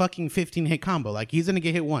it's a fucking 15 hit combo. Like he's gonna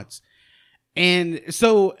get hit once. And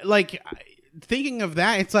so like thinking of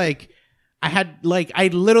that, it's like I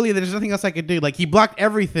literally there's nothing else I could do. Like he blocked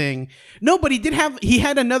everything. No, but he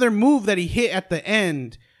had another move that he hit at the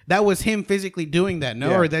end. That was him physically doing that. No,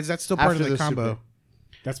 Yeah. or that's still part After of the the combo. super.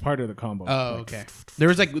 That's part of the combo. Oh, okay.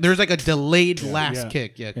 There's like a delayed last Yeah.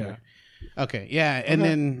 kick. Yeah. Yeah. Okay. Yeah. And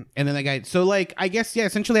then that guy. So like, I guess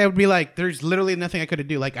essentially I would be like, there's literally nothing I could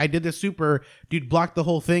do. Like I did the super, dude blocked the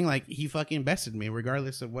whole thing. Like he fucking bested me,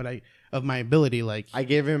 regardless of of my ability. Like I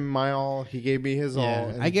gave him my all. He gave me his all. yeah,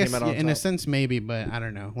 And I guess came out on in a top. sense maybe, but I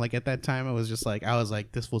don't know. Like at that time, I was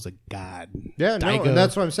like, this was a god. Yeah, no, Daigo- and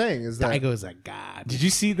that's what I'm saying. Is that Daigo's a god. Did you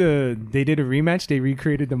see they did a rematch? They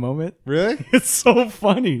recreated the moment. really? It's so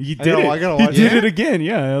funny. You did know, it. I gotta watch He did it. it again.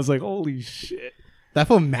 Yeah, I was like, holy shit. That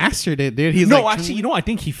fool mastered it, dude. He's no, like, actually, you know, I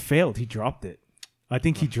think he failed. He dropped it. I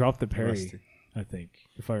think he dropped the parry. Rusty. I think,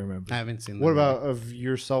 if I remember. I haven't seen. What them. about of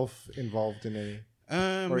yourself involved in any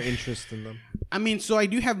or interest in them? I mean, so I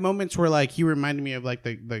do have moments where like he reminded me of like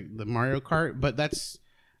the Mario Kart, but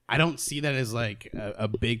I don't see that as like a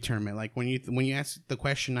big tournament. Like when you asked the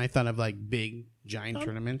question, I thought of like big giant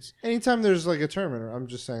tournaments. Anytime there's like a tournament, I'm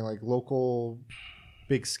just saying like local,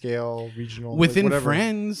 big scale, regional. Within like whatever.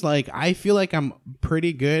 friends, like I feel like I'm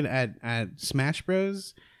pretty good at Smash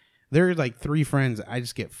Bros. There are like 3 friends I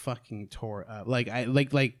just get fucking tore up. Like I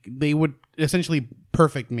like they would essentially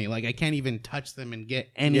perfect me. Like I can't even touch them and get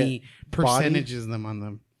any percentages of them on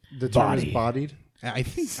them. The term is Body. bodied. I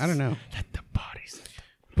think I don't know. Let the bodies.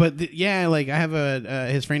 But yeah, like I have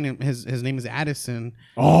his friend. His name is Addison.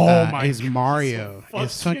 Oh my! Is Mario?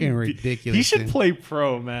 It's fucking ridiculous. He should dude. play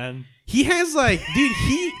pro, man. He has like,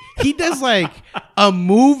 dude. He does like a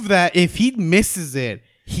move that if he misses it,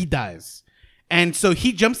 he dies. And so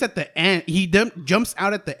he jumps at the end. He jumps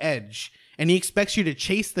out at the edge, and he expects you to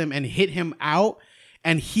chase them and hit him out.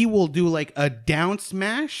 And he will do like a down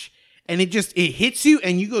smash, and it hits you,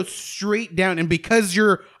 and you go straight down. And because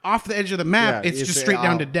you're off the edge of the map, it's just straight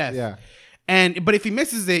down to death. Yeah. But if he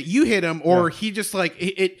misses it, you hit him, or he just like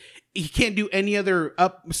it. He can't do any other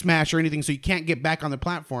up smash or anything, so he can't get back on the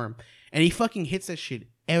platform. And he fucking hits that shit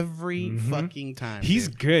every fucking time. He's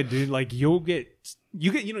dude. good, dude. Like you get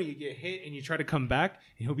you get hit and you try to come back,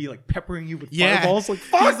 and he'll be like peppering you with fireballs. Like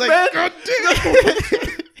fuck, He's like, man. God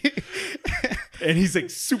damn. And he's like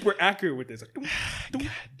super accurate with this. Like, God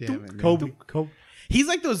damn it, man. Kobe. He's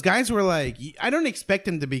like those guys where like I don't expect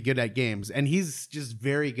him to be good at games, and he's just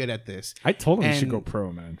very good at this. I told him he should And- go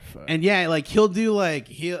pro, man. Fuck. And yeah, like he'll do like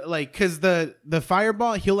because the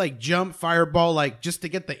fireball, he'll like jump fireball like just to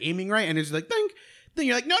get the aiming right, and it's like think. Then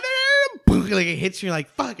you're like no, boom, like it hits you, you're like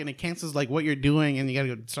fuck, and it cancels like what you're doing, and you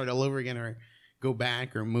gotta go start all over again or go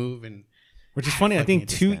back or move. And Which is funny. I fucking think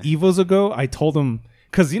hate 2 this guy. Evos ago, I told him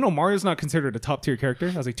because Mario's not considered a top tier character.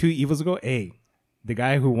 I was like 2 Evos ago, hey, the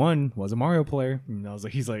guy who won was a Mario player. And I was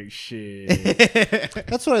like, he's like shit.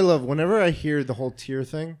 That's what I love. Whenever I hear the whole tier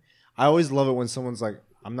thing, I always love it when someone's like,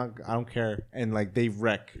 I don't care, and like they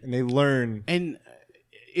wreck and they learn. And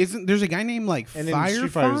isn't there's a guy named like And then Street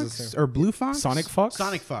Fighter's the Firefox same. or Blue Fox? Sonic Fox?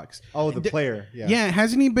 Sonic Fox. Oh, the player. Yeah. Yeah,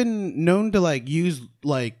 hasn't he been known to like use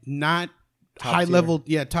like not Top high tier. level,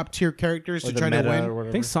 top tier characters Or to the try to meta win? or I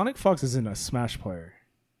whatever. think Sonic Fox isn't a Smash player.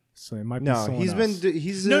 So it might be No, someone he's else.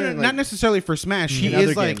 he's No, like, not necessarily for Smash. He In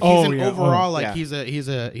is other like games. he's Oh, an yeah. overall Oh, like yeah.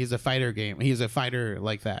 he's a fighter game. He's a fighter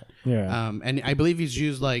like that. Yeah. And I believe he's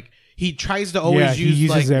used like he tries to always Yeah, he use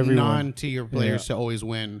uses like everyone. non-tier players to always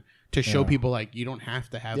win to show Yeah. people like you don't have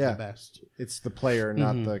to have Yeah. the best. It's the player,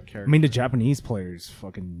 not the I character. mean, the Japanese players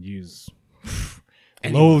fucking use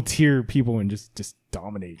low tier people and just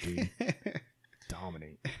dominate, dude.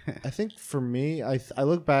 Dominate. I think for me, I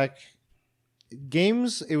look back.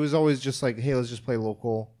 Games, it was always just like, hey, let's just play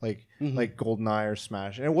local, like GoldenEye or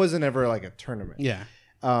Smash, and it wasn't ever like a tournament. Yeah.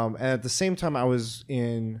 And at the same time, I was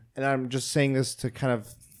in, and I'm just saying this to kind of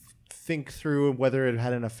think through whether it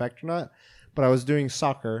had an effect or not. But I was doing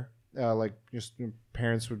soccer, like just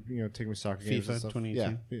parents would take me soccer games and FIFA stuff.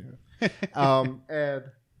 2018. Yeah. And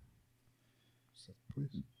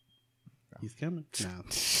please. He's coming.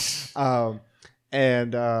 No.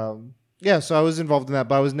 Yeah, so I was involved in that,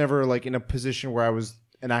 but I was never like in a position where I was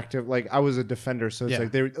an active, like I was a defender. So it's Yeah.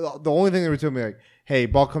 like the only thing they were telling me like, hey,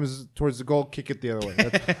 ball comes towards the goal, kick it the other way.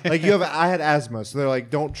 That's, like I had asthma, so they're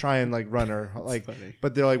like, don't try and like run or like, funny.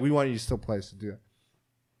 but they're like, we want you to still play, so do that.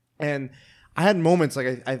 And I had moments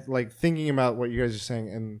like I like thinking about what you guys are saying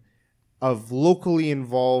and of locally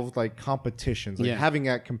involved like competitions, like Yeah. having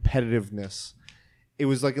that competitiveness. It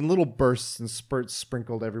was like in little bursts and spurts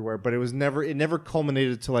sprinkled everywhere, but it never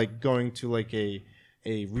culminated to like going to like a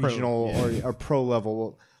regional or a pro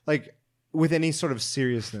level, like with any sort of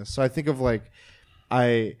seriousness. So I think of like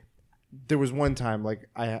there was one time like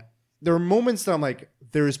there were moments that I'm like,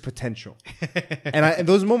 there is potential. and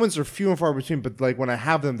those moments are few and far between, but like when I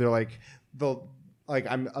have them, they're like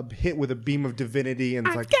I'm hit with a beam of divinity and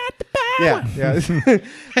it's like got the power. yeah.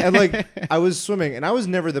 And like I was swimming and I was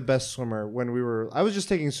never the best swimmer when I was just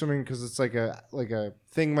taking swimming because it's like a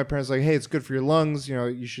thing my parents were like, hey, it's good for your lungs,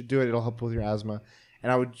 you should do it, it'll help with your asthma.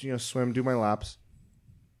 And I would swim, do my laps.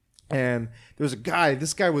 And there was a guy,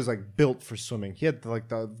 this guy was like built for swimming. He had like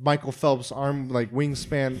the Michael Phelps arm like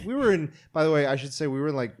wingspan. We were in, by the way, I should say we were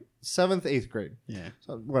in like 7th, 8th grade. Yeah.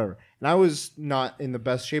 So whatever. And I was not in the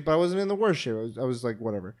best shape, but I wasn't in the worst shape. I was like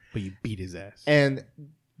whatever. But you beat his ass. And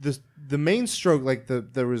the main stroke, like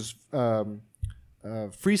there was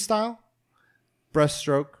freestyle,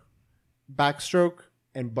 breaststroke, backstroke,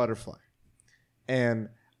 and butterfly. And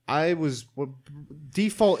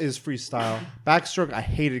default is freestyle. Backstroke, I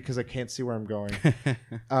hate it because I can't see where I'm going.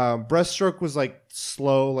 Breaststroke was like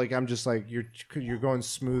slow, like I'm just like you're going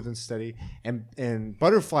smooth and steady. And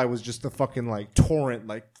butterfly was just the fucking like torrent,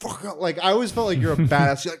 like fuck, like I always felt like you're a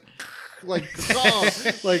badass. You're like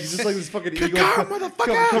just like this fucking eagle coming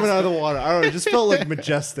out of the water. I don't know. It just felt like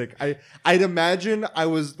majestic. I'd imagine I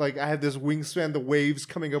was like I had this wingspan, the waves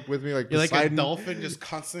coming up with me, like you're Poseidon. like a dolphin, just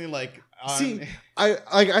constantly like. See,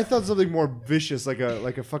 I thought something more vicious, like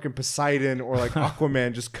a fucking Poseidon or like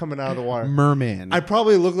Aquaman just coming out of the water. Merman. I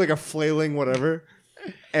probably look like a flailing whatever.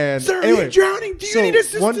 And Sir, anyway, you're drowning. Do you need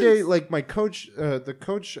assistance? One day, like my coach, the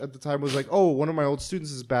coach at the time was like, "Oh, one of my old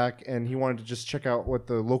students is back, and he wanted to just check out what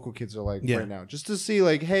the local kids are like right now, just to see,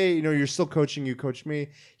 like, hey, you know, you're still coaching. You coach me."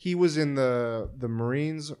 He was in the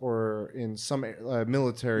Marines or in some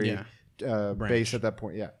military base at that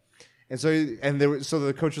point, yeah. And so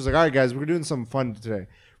the coach was like, "All right, guys, we're doing something fun today.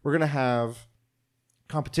 We're gonna have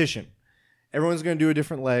competition. Everyone's gonna do a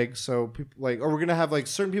different leg. So people or we're gonna have like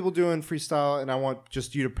certain people doing freestyle, and I want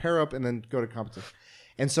just you to pair up and then go to competition."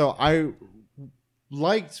 And so I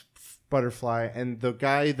liked butterfly, and the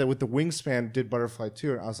guy that with the wingspan did butterfly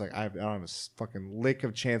too. And I was like, I don't have a fucking lick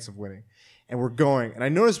of chance of winning. And we're going, and I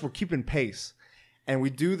noticed we're keeping pace, and we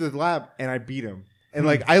do the lap, and I beat him. And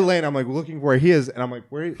like I land, I'm like looking where he is, and I'm like,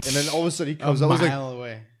 where? And then all of a sudden he comes. A I was mile like,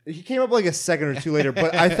 away. He came up like a second or two later,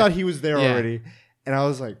 but I thought he was there already, and I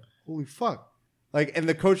was like, holy fuck! Like, and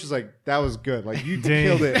the coach was like, that was good. Like you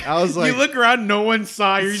killed it. I was like, you look around, no one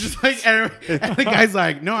saw. You're just like, and the guy's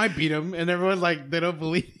like, no, I beat him, and everyone's like, they don't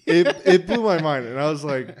believe. It blew my mind, and I was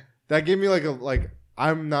like, that gave me like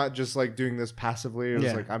I'm not just like doing this passively. It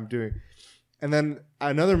was like I'm doing. And then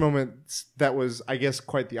another moment that was, I guess,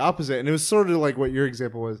 quite the opposite. And it was sort of like what your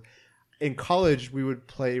example was. In college, we would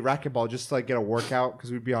play racquetball just to like get a workout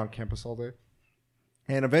because we'd be on campus all day.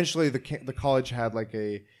 And eventually the college had like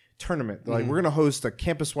a tournament. They're like, we're going to host a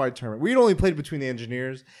campus-wide tournament. We'd only played between the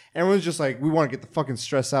engineers. Everyone's just like, we want to get the fucking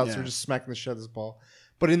stress out. So we're just smacking the shit out of this ball.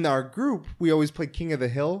 But in our group, we always play King of the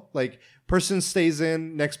Hill. Like, person stays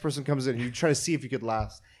in, next person comes in. You try to see if you could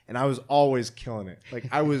last. And I was always killing it. Like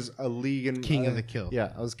I was a league and king of the kill.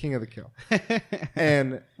 Yeah, I was king of the kill.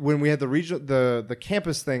 And when we had the regional, the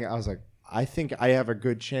campus thing, I was like, I think I have a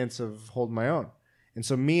good chance of holding my own. And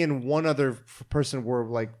so me and one other person were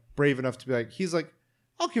like brave enough to be like, he's like,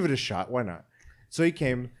 I'll give it a shot. Why not? So he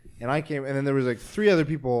came and I came, and then there was like 3 other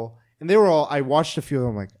people, and they were all. I watched a few of them.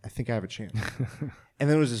 I'm like, I think I have a chance. And then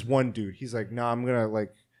there was this one dude. He's like, no, I'm gonna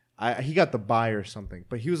like. He got the bye or something,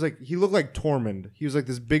 but he looked like Tormund. He was like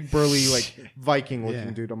this big burly like Viking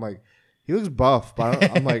looking dude. I'm like, he looks buff,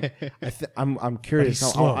 but I'm like, I'm curious.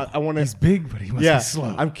 I want to. He's big, but he must be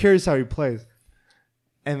slow. I'm curious how he plays.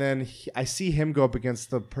 And then I see him go up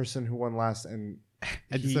against the person who won last, and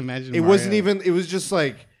I just imagine it Mario. wasn't even. It was just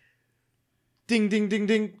like, ding, ding, ding,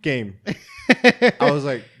 ding, game. I was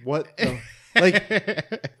like, what? Like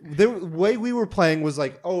the way we were playing was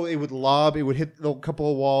like, oh, it would lob, it would hit a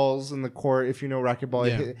couple of walls in the court. If you know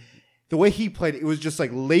racquetball, the way he played, it was just like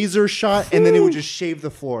laser shot, and then it would just shave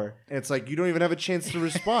the floor. And it's like you don't even have a chance to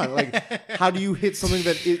respond. Like, how do you hit something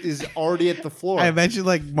that is already at the floor? I imagine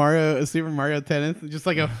like Super Mario Tennis, just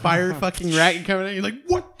like a fire fucking racket coming at you. Like,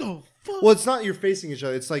 what the fuck? Well, it's not you're facing each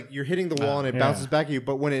other. It's like you're hitting the wall and it bounces back at you.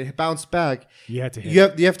 But when it bounced back, you had to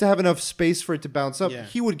hit. You have to have enough space for it to bounce up. Yeah.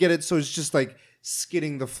 He would get it, so it's just like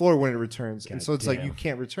skidding the floor when it returns, and so it's like you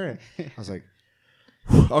can't return it. I was like,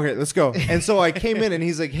 okay, let's go. And so I came in, and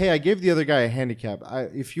he's like, hey, I gave the other guy a handicap.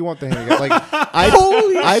 If you want the handicap,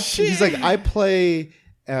 like shit. He's like, I play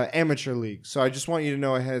amateur league, so I just want you to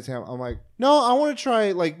know ahead of time. I'm like, no, I want to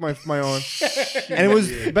try like my own. And it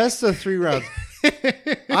was best of 3 rounds.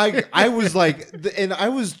 I was like, and I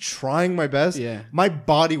was trying my best. Yeah. My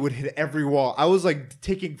body would hit every wall. I was like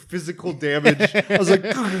taking physical damage. I was like,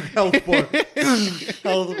 health bar,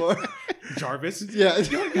 health bar. Jarvis. Yeah.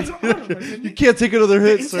 You can't take another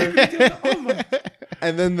hit, sir.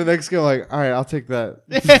 And then the next guy, like, all right, I'll take that.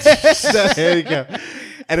 That handicap.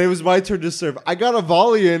 And it was my turn to serve. I got a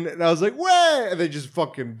volley in, and I was like, "Way!" And they just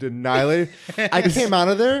fucking annihilated. I came out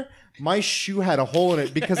of there. My shoe had a hole in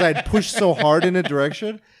it because I had pushed so hard in a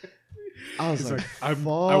direction. I was like, I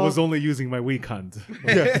was only using my weak hand.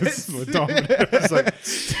 Yeah. This is what dominated. I was like,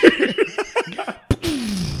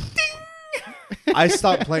 I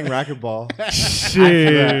stopped playing racquetball.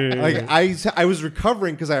 Shit. Like I was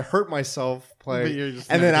recovering because I hurt myself playing,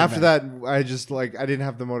 and then after that, I just like I didn't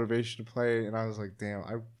have the motivation to play, and I was like, damn,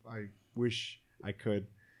 I wish I could.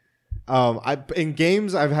 In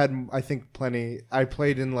games I've had I think plenty. I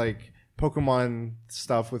played in like Pokemon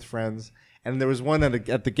stuff with friends, and there was one at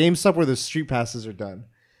the GameStop where the Street Passes are done,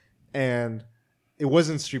 and it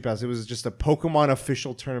wasn't Street Pass. It was just a Pokemon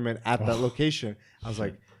official tournament at that location. I was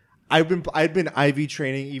like, I'd been IV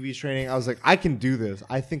training, EV training. I was like, I can do this.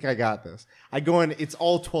 I think I got this. I go in. It's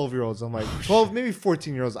all 12-year-olds. I'm like 12, maybe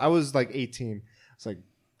 14-year-olds. I was like 18. It's like,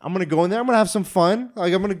 I'm gonna go in there. I'm gonna have some fun.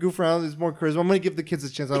 Like, I'm gonna goof around. There's more charisma. I'm gonna give the kids a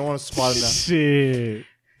chance. I don't want to squat them down. Shit.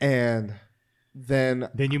 And then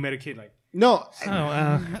you met a kid like, no.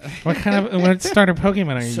 What starter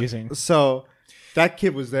Pokemon are you using? So that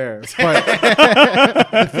kid was there, but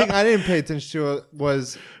the thing I didn't pay attention to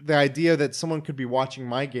was the idea that someone could be watching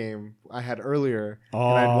my game I had earlier, and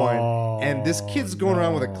I'd won. And this kid's going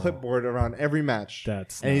around with a clipboard around every match, and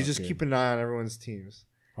he's just keeping an eye on everyone's teams.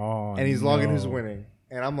 And he's logging who's winning.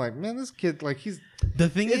 And I'm like, man, this kid, like, the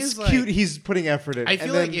thing it's is, cute. Like, he's putting effort in. I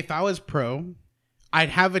feel like if I was pro, I'd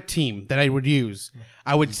have a team that I would use.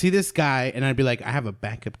 I would see this guy, and I'd be like, I have a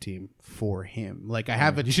backup team for him. Like, I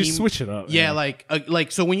have a team. You should switch it up. Yeah,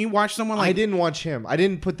 like so when you watch someone like... I didn't watch him. I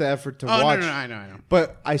didn't put the effort to watch. No, I know.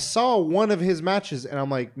 But I saw one of his matches, and I'm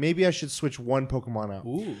like, maybe I should switch one Pokemon out.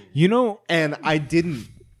 Ooh. You know... And I didn't.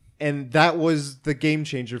 And that was the game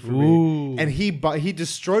changer for me. And he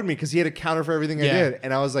destroyed me because he had a counter for everything I did.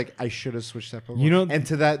 And I was like, I should have switched that Pokemon. You know, and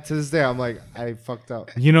to this day, I'm like, I fucked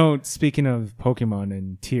up. You know, speaking of Pokemon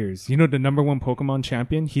and tiers, you know the number one Pokemon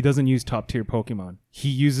champion? He doesn't use top tier Pokemon. He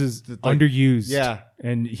uses underused. Yeah.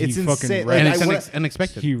 And he It's fucking insane. wrecks. And it's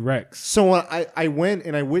unexpected. He wrecks. So when I went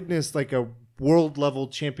and I witnessed like a world level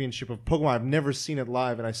championship of Pokemon, I've never seen it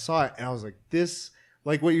live, and I saw it, and I was like, this...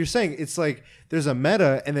 Like what you're saying, it's like there's a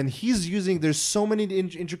meta, and then he's using. There's so many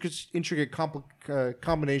intricate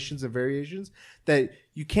combinations and variations that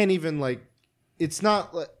you can't even like. It's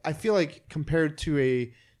not. I feel like compared to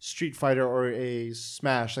a Street Fighter or a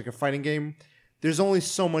Smash, like a fighting game, there's only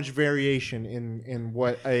so much variation in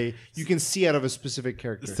what you can see out of a specific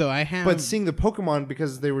character. So I have, but seeing the Pokemon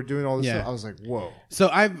because they were doing all this stuff, I was like, whoa. So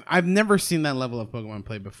I've never seen that level of Pokemon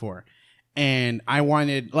play before. And I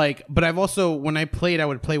wanted but I've also, when I played, I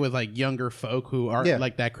would play with like younger folk who aren't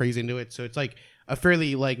like that crazy into it. So it's like a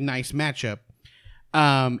fairly like nice matchup.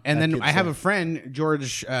 And then I have a friend,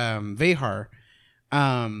 George Vehar.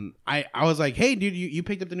 I was like, hey dude, you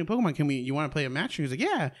picked up the new Pokemon. You want to play a match? And he was like,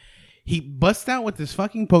 yeah. He busts out with this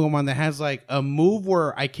fucking Pokemon that has like a move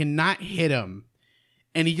where I cannot hit him.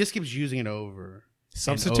 And he just keeps using it over.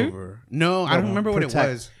 Substitute? And over. No, I don't remember what it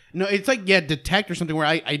was. No, it's like, detect or something where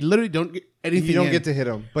I literally don't get anything. You don't get to hit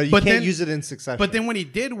him, but you can't use it in succession. But then what he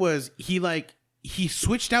did was he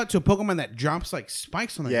switched out to a Pokemon that drops like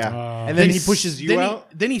spikes on the ground. And then he pushes you out.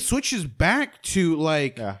 Then he switches back to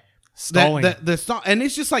like stalling. The stall, and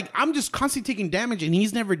it's just like I'm just constantly taking damage, and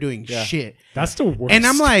he's never doing shit. That's the worst. And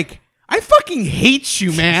I'm like, I fucking hate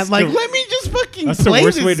you, man. Like, let me just fucking that's play the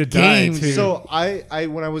worst this way to game. die, too. So I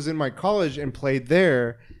when I was in my college and played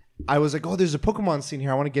there, I was like, oh, there's a Pokemon scene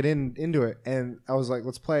here. I want to get into it. And I was like,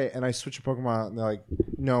 let's play. And I switch a Pokemon out. And they're like,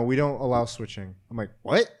 no, we don't allow switching. I'm like,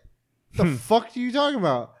 what? The fuck are you talking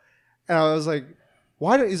about? And I was like,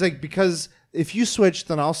 why don't... He's like, because if you switch,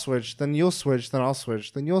 then I'll switch. Then you'll switch. Then I'll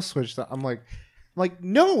switch. Then you'll switch. I'm like,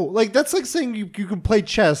 no. Like, that's like saying you can play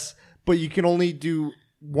chess, but you can only do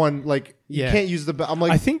one. Like, you can't use the... I'm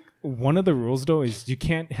like... I think one of the rules, though, is you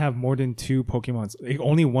can't have more than two Pokemon. Like,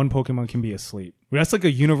 only one Pokemon can be asleep. That's like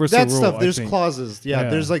a universal rule. That stuff, there's I think. clauses. Yeah,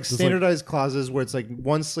 there's like standardized clauses where it's like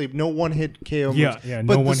one sleep, no one hit KO moves. Yeah, but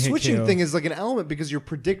no the one hit switching KO. thing is like an element because you're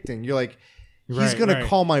predicting. You're like, he's Right, going to right.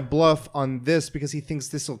 call my bluff on this because he thinks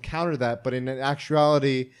this will counter that, but in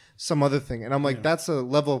actuality, some other thing. And I'm like, that's a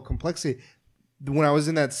level of complexity. When I was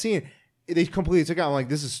in that scene, they completely took out. I'm like,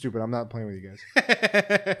 this is stupid. I'm not playing with you guys.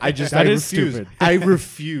 I That is refused. stupid. I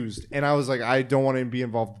refused, and I was like, I don't want to be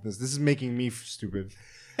involved in this. This is making me stupid.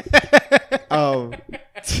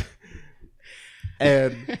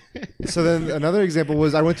 And so then another example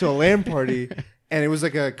was I went to a LAN party, and it was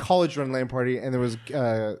like a college run LAN party, and there was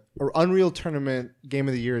an Unreal Tournament Game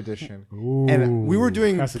of the Year edition. And we were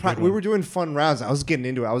doing that's a good one. we were doing fun rounds. I was getting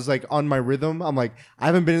into it. I was like on my rhythm. I'm like, I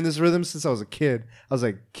haven't been in this rhythm since I was a kid. I was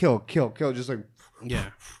like, kill, just like, Yeah.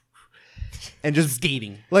 and just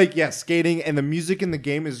Skating. like, skating, and the music in the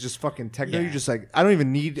game is just fucking techno. Yeah. You're just like, I don't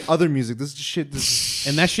even need other music. This is shit.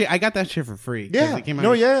 And that shit, I got that shit for free. 'cause Yeah. it came out-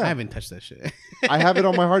 No, yeah. I haven't touched that shit. I have it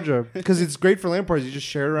on my hard drive because it's great for LAN parties. You just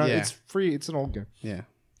share it around. Yeah. It's free. It's an old game. Yeah.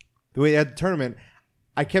 The way at the tournament,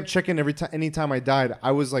 I kept checking anytime I died.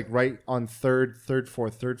 I was like right on third,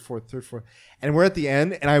 fourth, and we're at the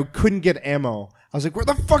end, and I couldn't get ammo. I was like, "Where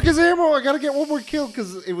the fuck is ammo? I gotta get one more kill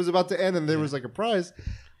because it was about to end, and there was like a prize."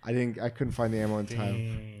 I couldn't find the ammo in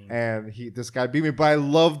time, and this guy beat me. But I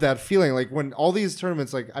love that feeling, like when all these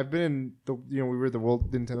tournaments, like I've been in we were at the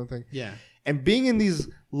World Nintendo thing, Yeah. and being in these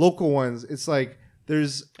local ones, it's like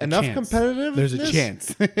there's enough chance. competitiveness. There's a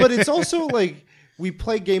chance. But it's also like we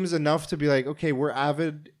play games enough to be like, okay, we're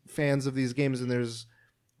avid fans of these games, and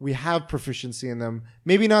we have proficiency in them.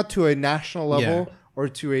 Maybe not to a national level or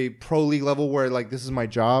to a pro league level where like this is my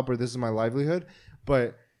job or this is my livelihood,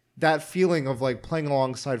 but that feeling of like playing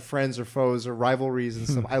alongside friends or foes or rivalries and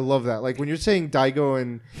stuff. I love that. Like when you're saying Daigo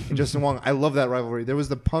and Justin Wong, I love that rivalry. There was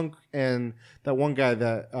the Punk and that one guy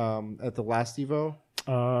that at the last Evo.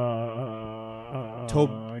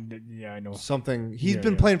 Yeah, I know. Something. He's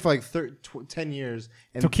been playing for like 10 years.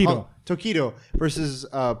 And Tokido versus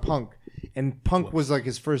Punk. And Punk was like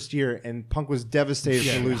his first year, and Punk was devastated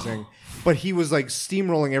for losing. But he was like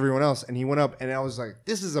steamrolling everyone else, and he went up, and I was like,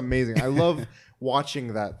 this is amazing. I love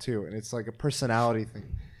watching that too, and it's like a personality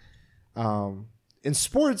thing. In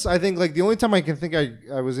sports, I think like the only time I can think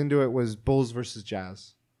I was into it was Bulls versus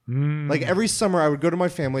Jazz. Like every summer, I would go to my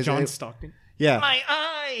family's. John Stockton. Yeah. My eye.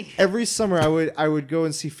 Every summer I would go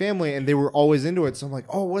and see family, and they were always into it. So I'm like,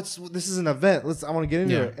 oh, this is an event. I want to get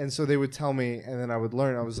into it. And so they would tell me, and then I would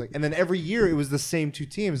learn. I was like, and then every year it was the same two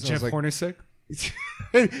teams. And Jeff I was like,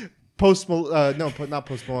 Hornacek. Not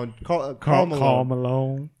Post Malone. Carl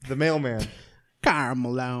Malone. The mailman.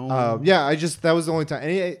 Carmelo. Yeah, that was the only time.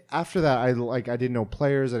 And after that, I didn't know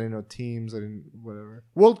players, I didn't know teams, I didn't whatever.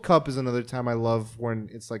 World Cup is another time I love when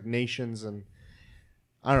it's like nations and.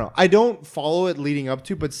 I don't know. I don't follow it leading up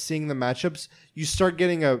to, but seeing the matchups, you start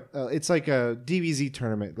getting it's like a DBZ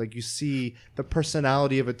tournament. Like you see the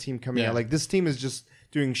personality of a team coming out. Like this team is just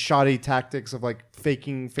doing shoddy tactics of like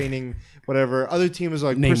feigning, whatever. Other teams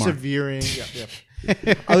are like persevering.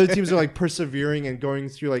 Other teams are like persevering and going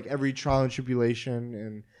through like every trial and tribulation.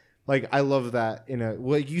 And like, I love that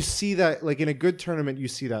you see that like in a good tournament, you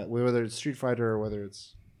see that whether it's Street Fighter or whether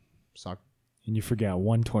it's soccer. And you forget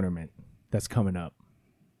one tournament that's coming up.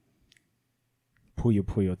 Puyo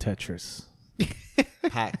Puyo Tetris.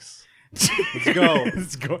 PAX. Let's go.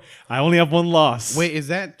 Let's go. I only have one loss. Wait, is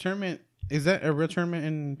that a real tournament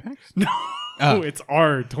in PAX? No. It's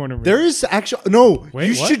our tournament. There is actually no.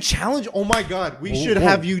 Wait, you what? should challenge. Oh my god, we should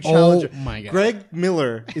have you challenge. Oh my god, Greg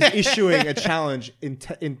Miller is issuing a challenge in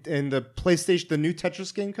the PlayStation, the new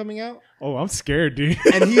Tetris game coming out. Oh, I'm scared, dude.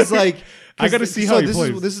 And he's like, I gotta see how he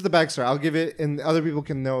plays. This is the backstory. I'll give it, and other people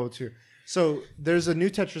can know too. So there's a new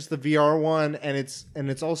Tetris, the VR one, and it's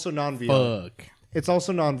also non-VR. Fuck. It's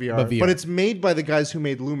also non-VR, but it's made by the guys who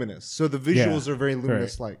made Luminous. So the visuals are very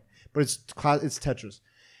Luminous-like, but it's Tetris.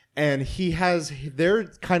 And he has their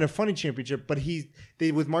Kind of Funny championship, but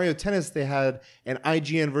they with Mario Tennis they had an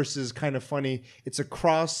IGN versus Kind of Funny. It's a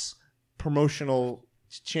cross promotional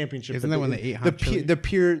championship. Isn't that when they ate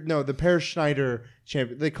the Per Schneider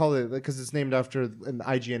champion? They call it because it's named after an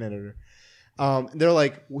IGN editor. They're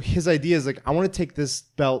like, his idea is like, I want to take this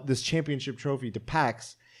belt, this championship trophy to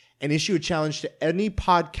PAX and issue a challenge to any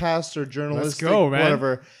podcast or journalist,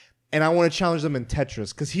 whatever. And I want to challenge them in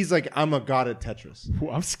Tetris because he's like, I'm a god at Tetris. Ooh,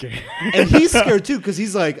 I'm scared. And he's scared too because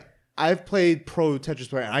he's like, I've played pro Tetris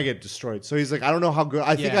player and I get destroyed. So he's like, I don't know how good.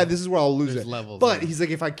 I think this is where I'll lose it. But he's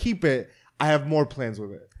like, if I keep it, I have more plans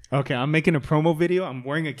with it. Okay, I'm making a promo video. I'm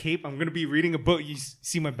wearing a cape. I'm gonna be reading a book. You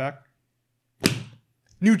see my back.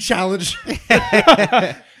 New challenge.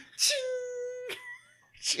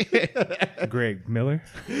 Greg Miller.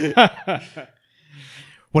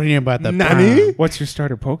 What do you know about that? Nani? What's your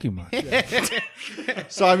starter Pokemon?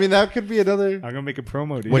 So I mean, that could be another. I'm gonna make a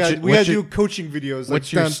promo, dude. We gotta do coaching videos.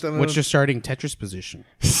 What's your starting Tetris position?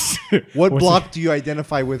 What block do you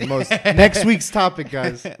identify with most? Next week's topic,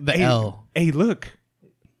 guys. The L. Hey, look.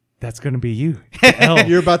 That's gonna be you. The L.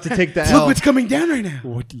 You're about to take the L. Look what's coming down right now.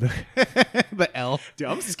 What, look. The L. Dude,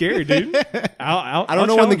 I'm scared, dude. I don't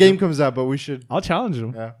know when the game comes out, but we should. I'll challenge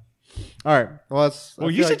him. Yeah. All right.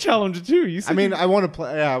 Well, you should challenge it too. I mean, I want to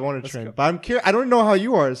play. Yeah, I want to train, but I'm curious. I don't know how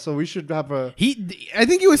you are, so we should have a. I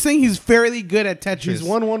think he was saying he's fairly good at Tetris. He's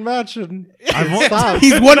won one match and stop.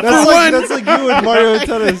 He's 1 for 1. That's like you and Mario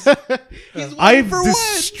Tennis. I've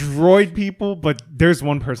destroyed people, but there's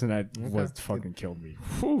one person that was fucking killed me.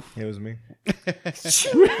 Whew. It was me.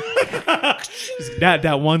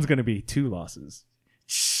 That one's gonna be 2 losses.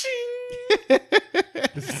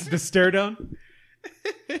 The stare down.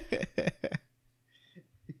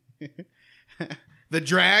 The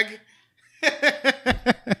drag.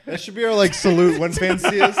 That should be our like salute when fans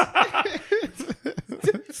see us.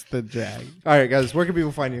 It's the drag. All right, guys. Where can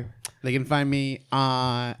people find you? They can find me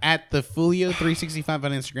at the Fulio365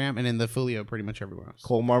 on Instagram and in the Fulio pretty much everywhere else.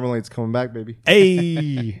 Cole Marmalade's coming back, baby.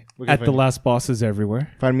 Hey, We can at find the you. Last Bosses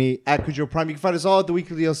everywhere. Find me at Cujo Prime. You can find us all at the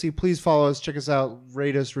Weekly DLC. Please follow us, check us out,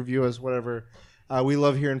 rate us, review us, whatever. We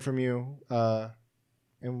love hearing from you.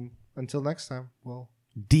 And until next time, well,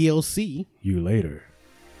 DLC. You later.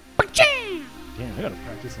 Damn, I gotta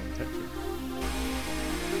practice on texture.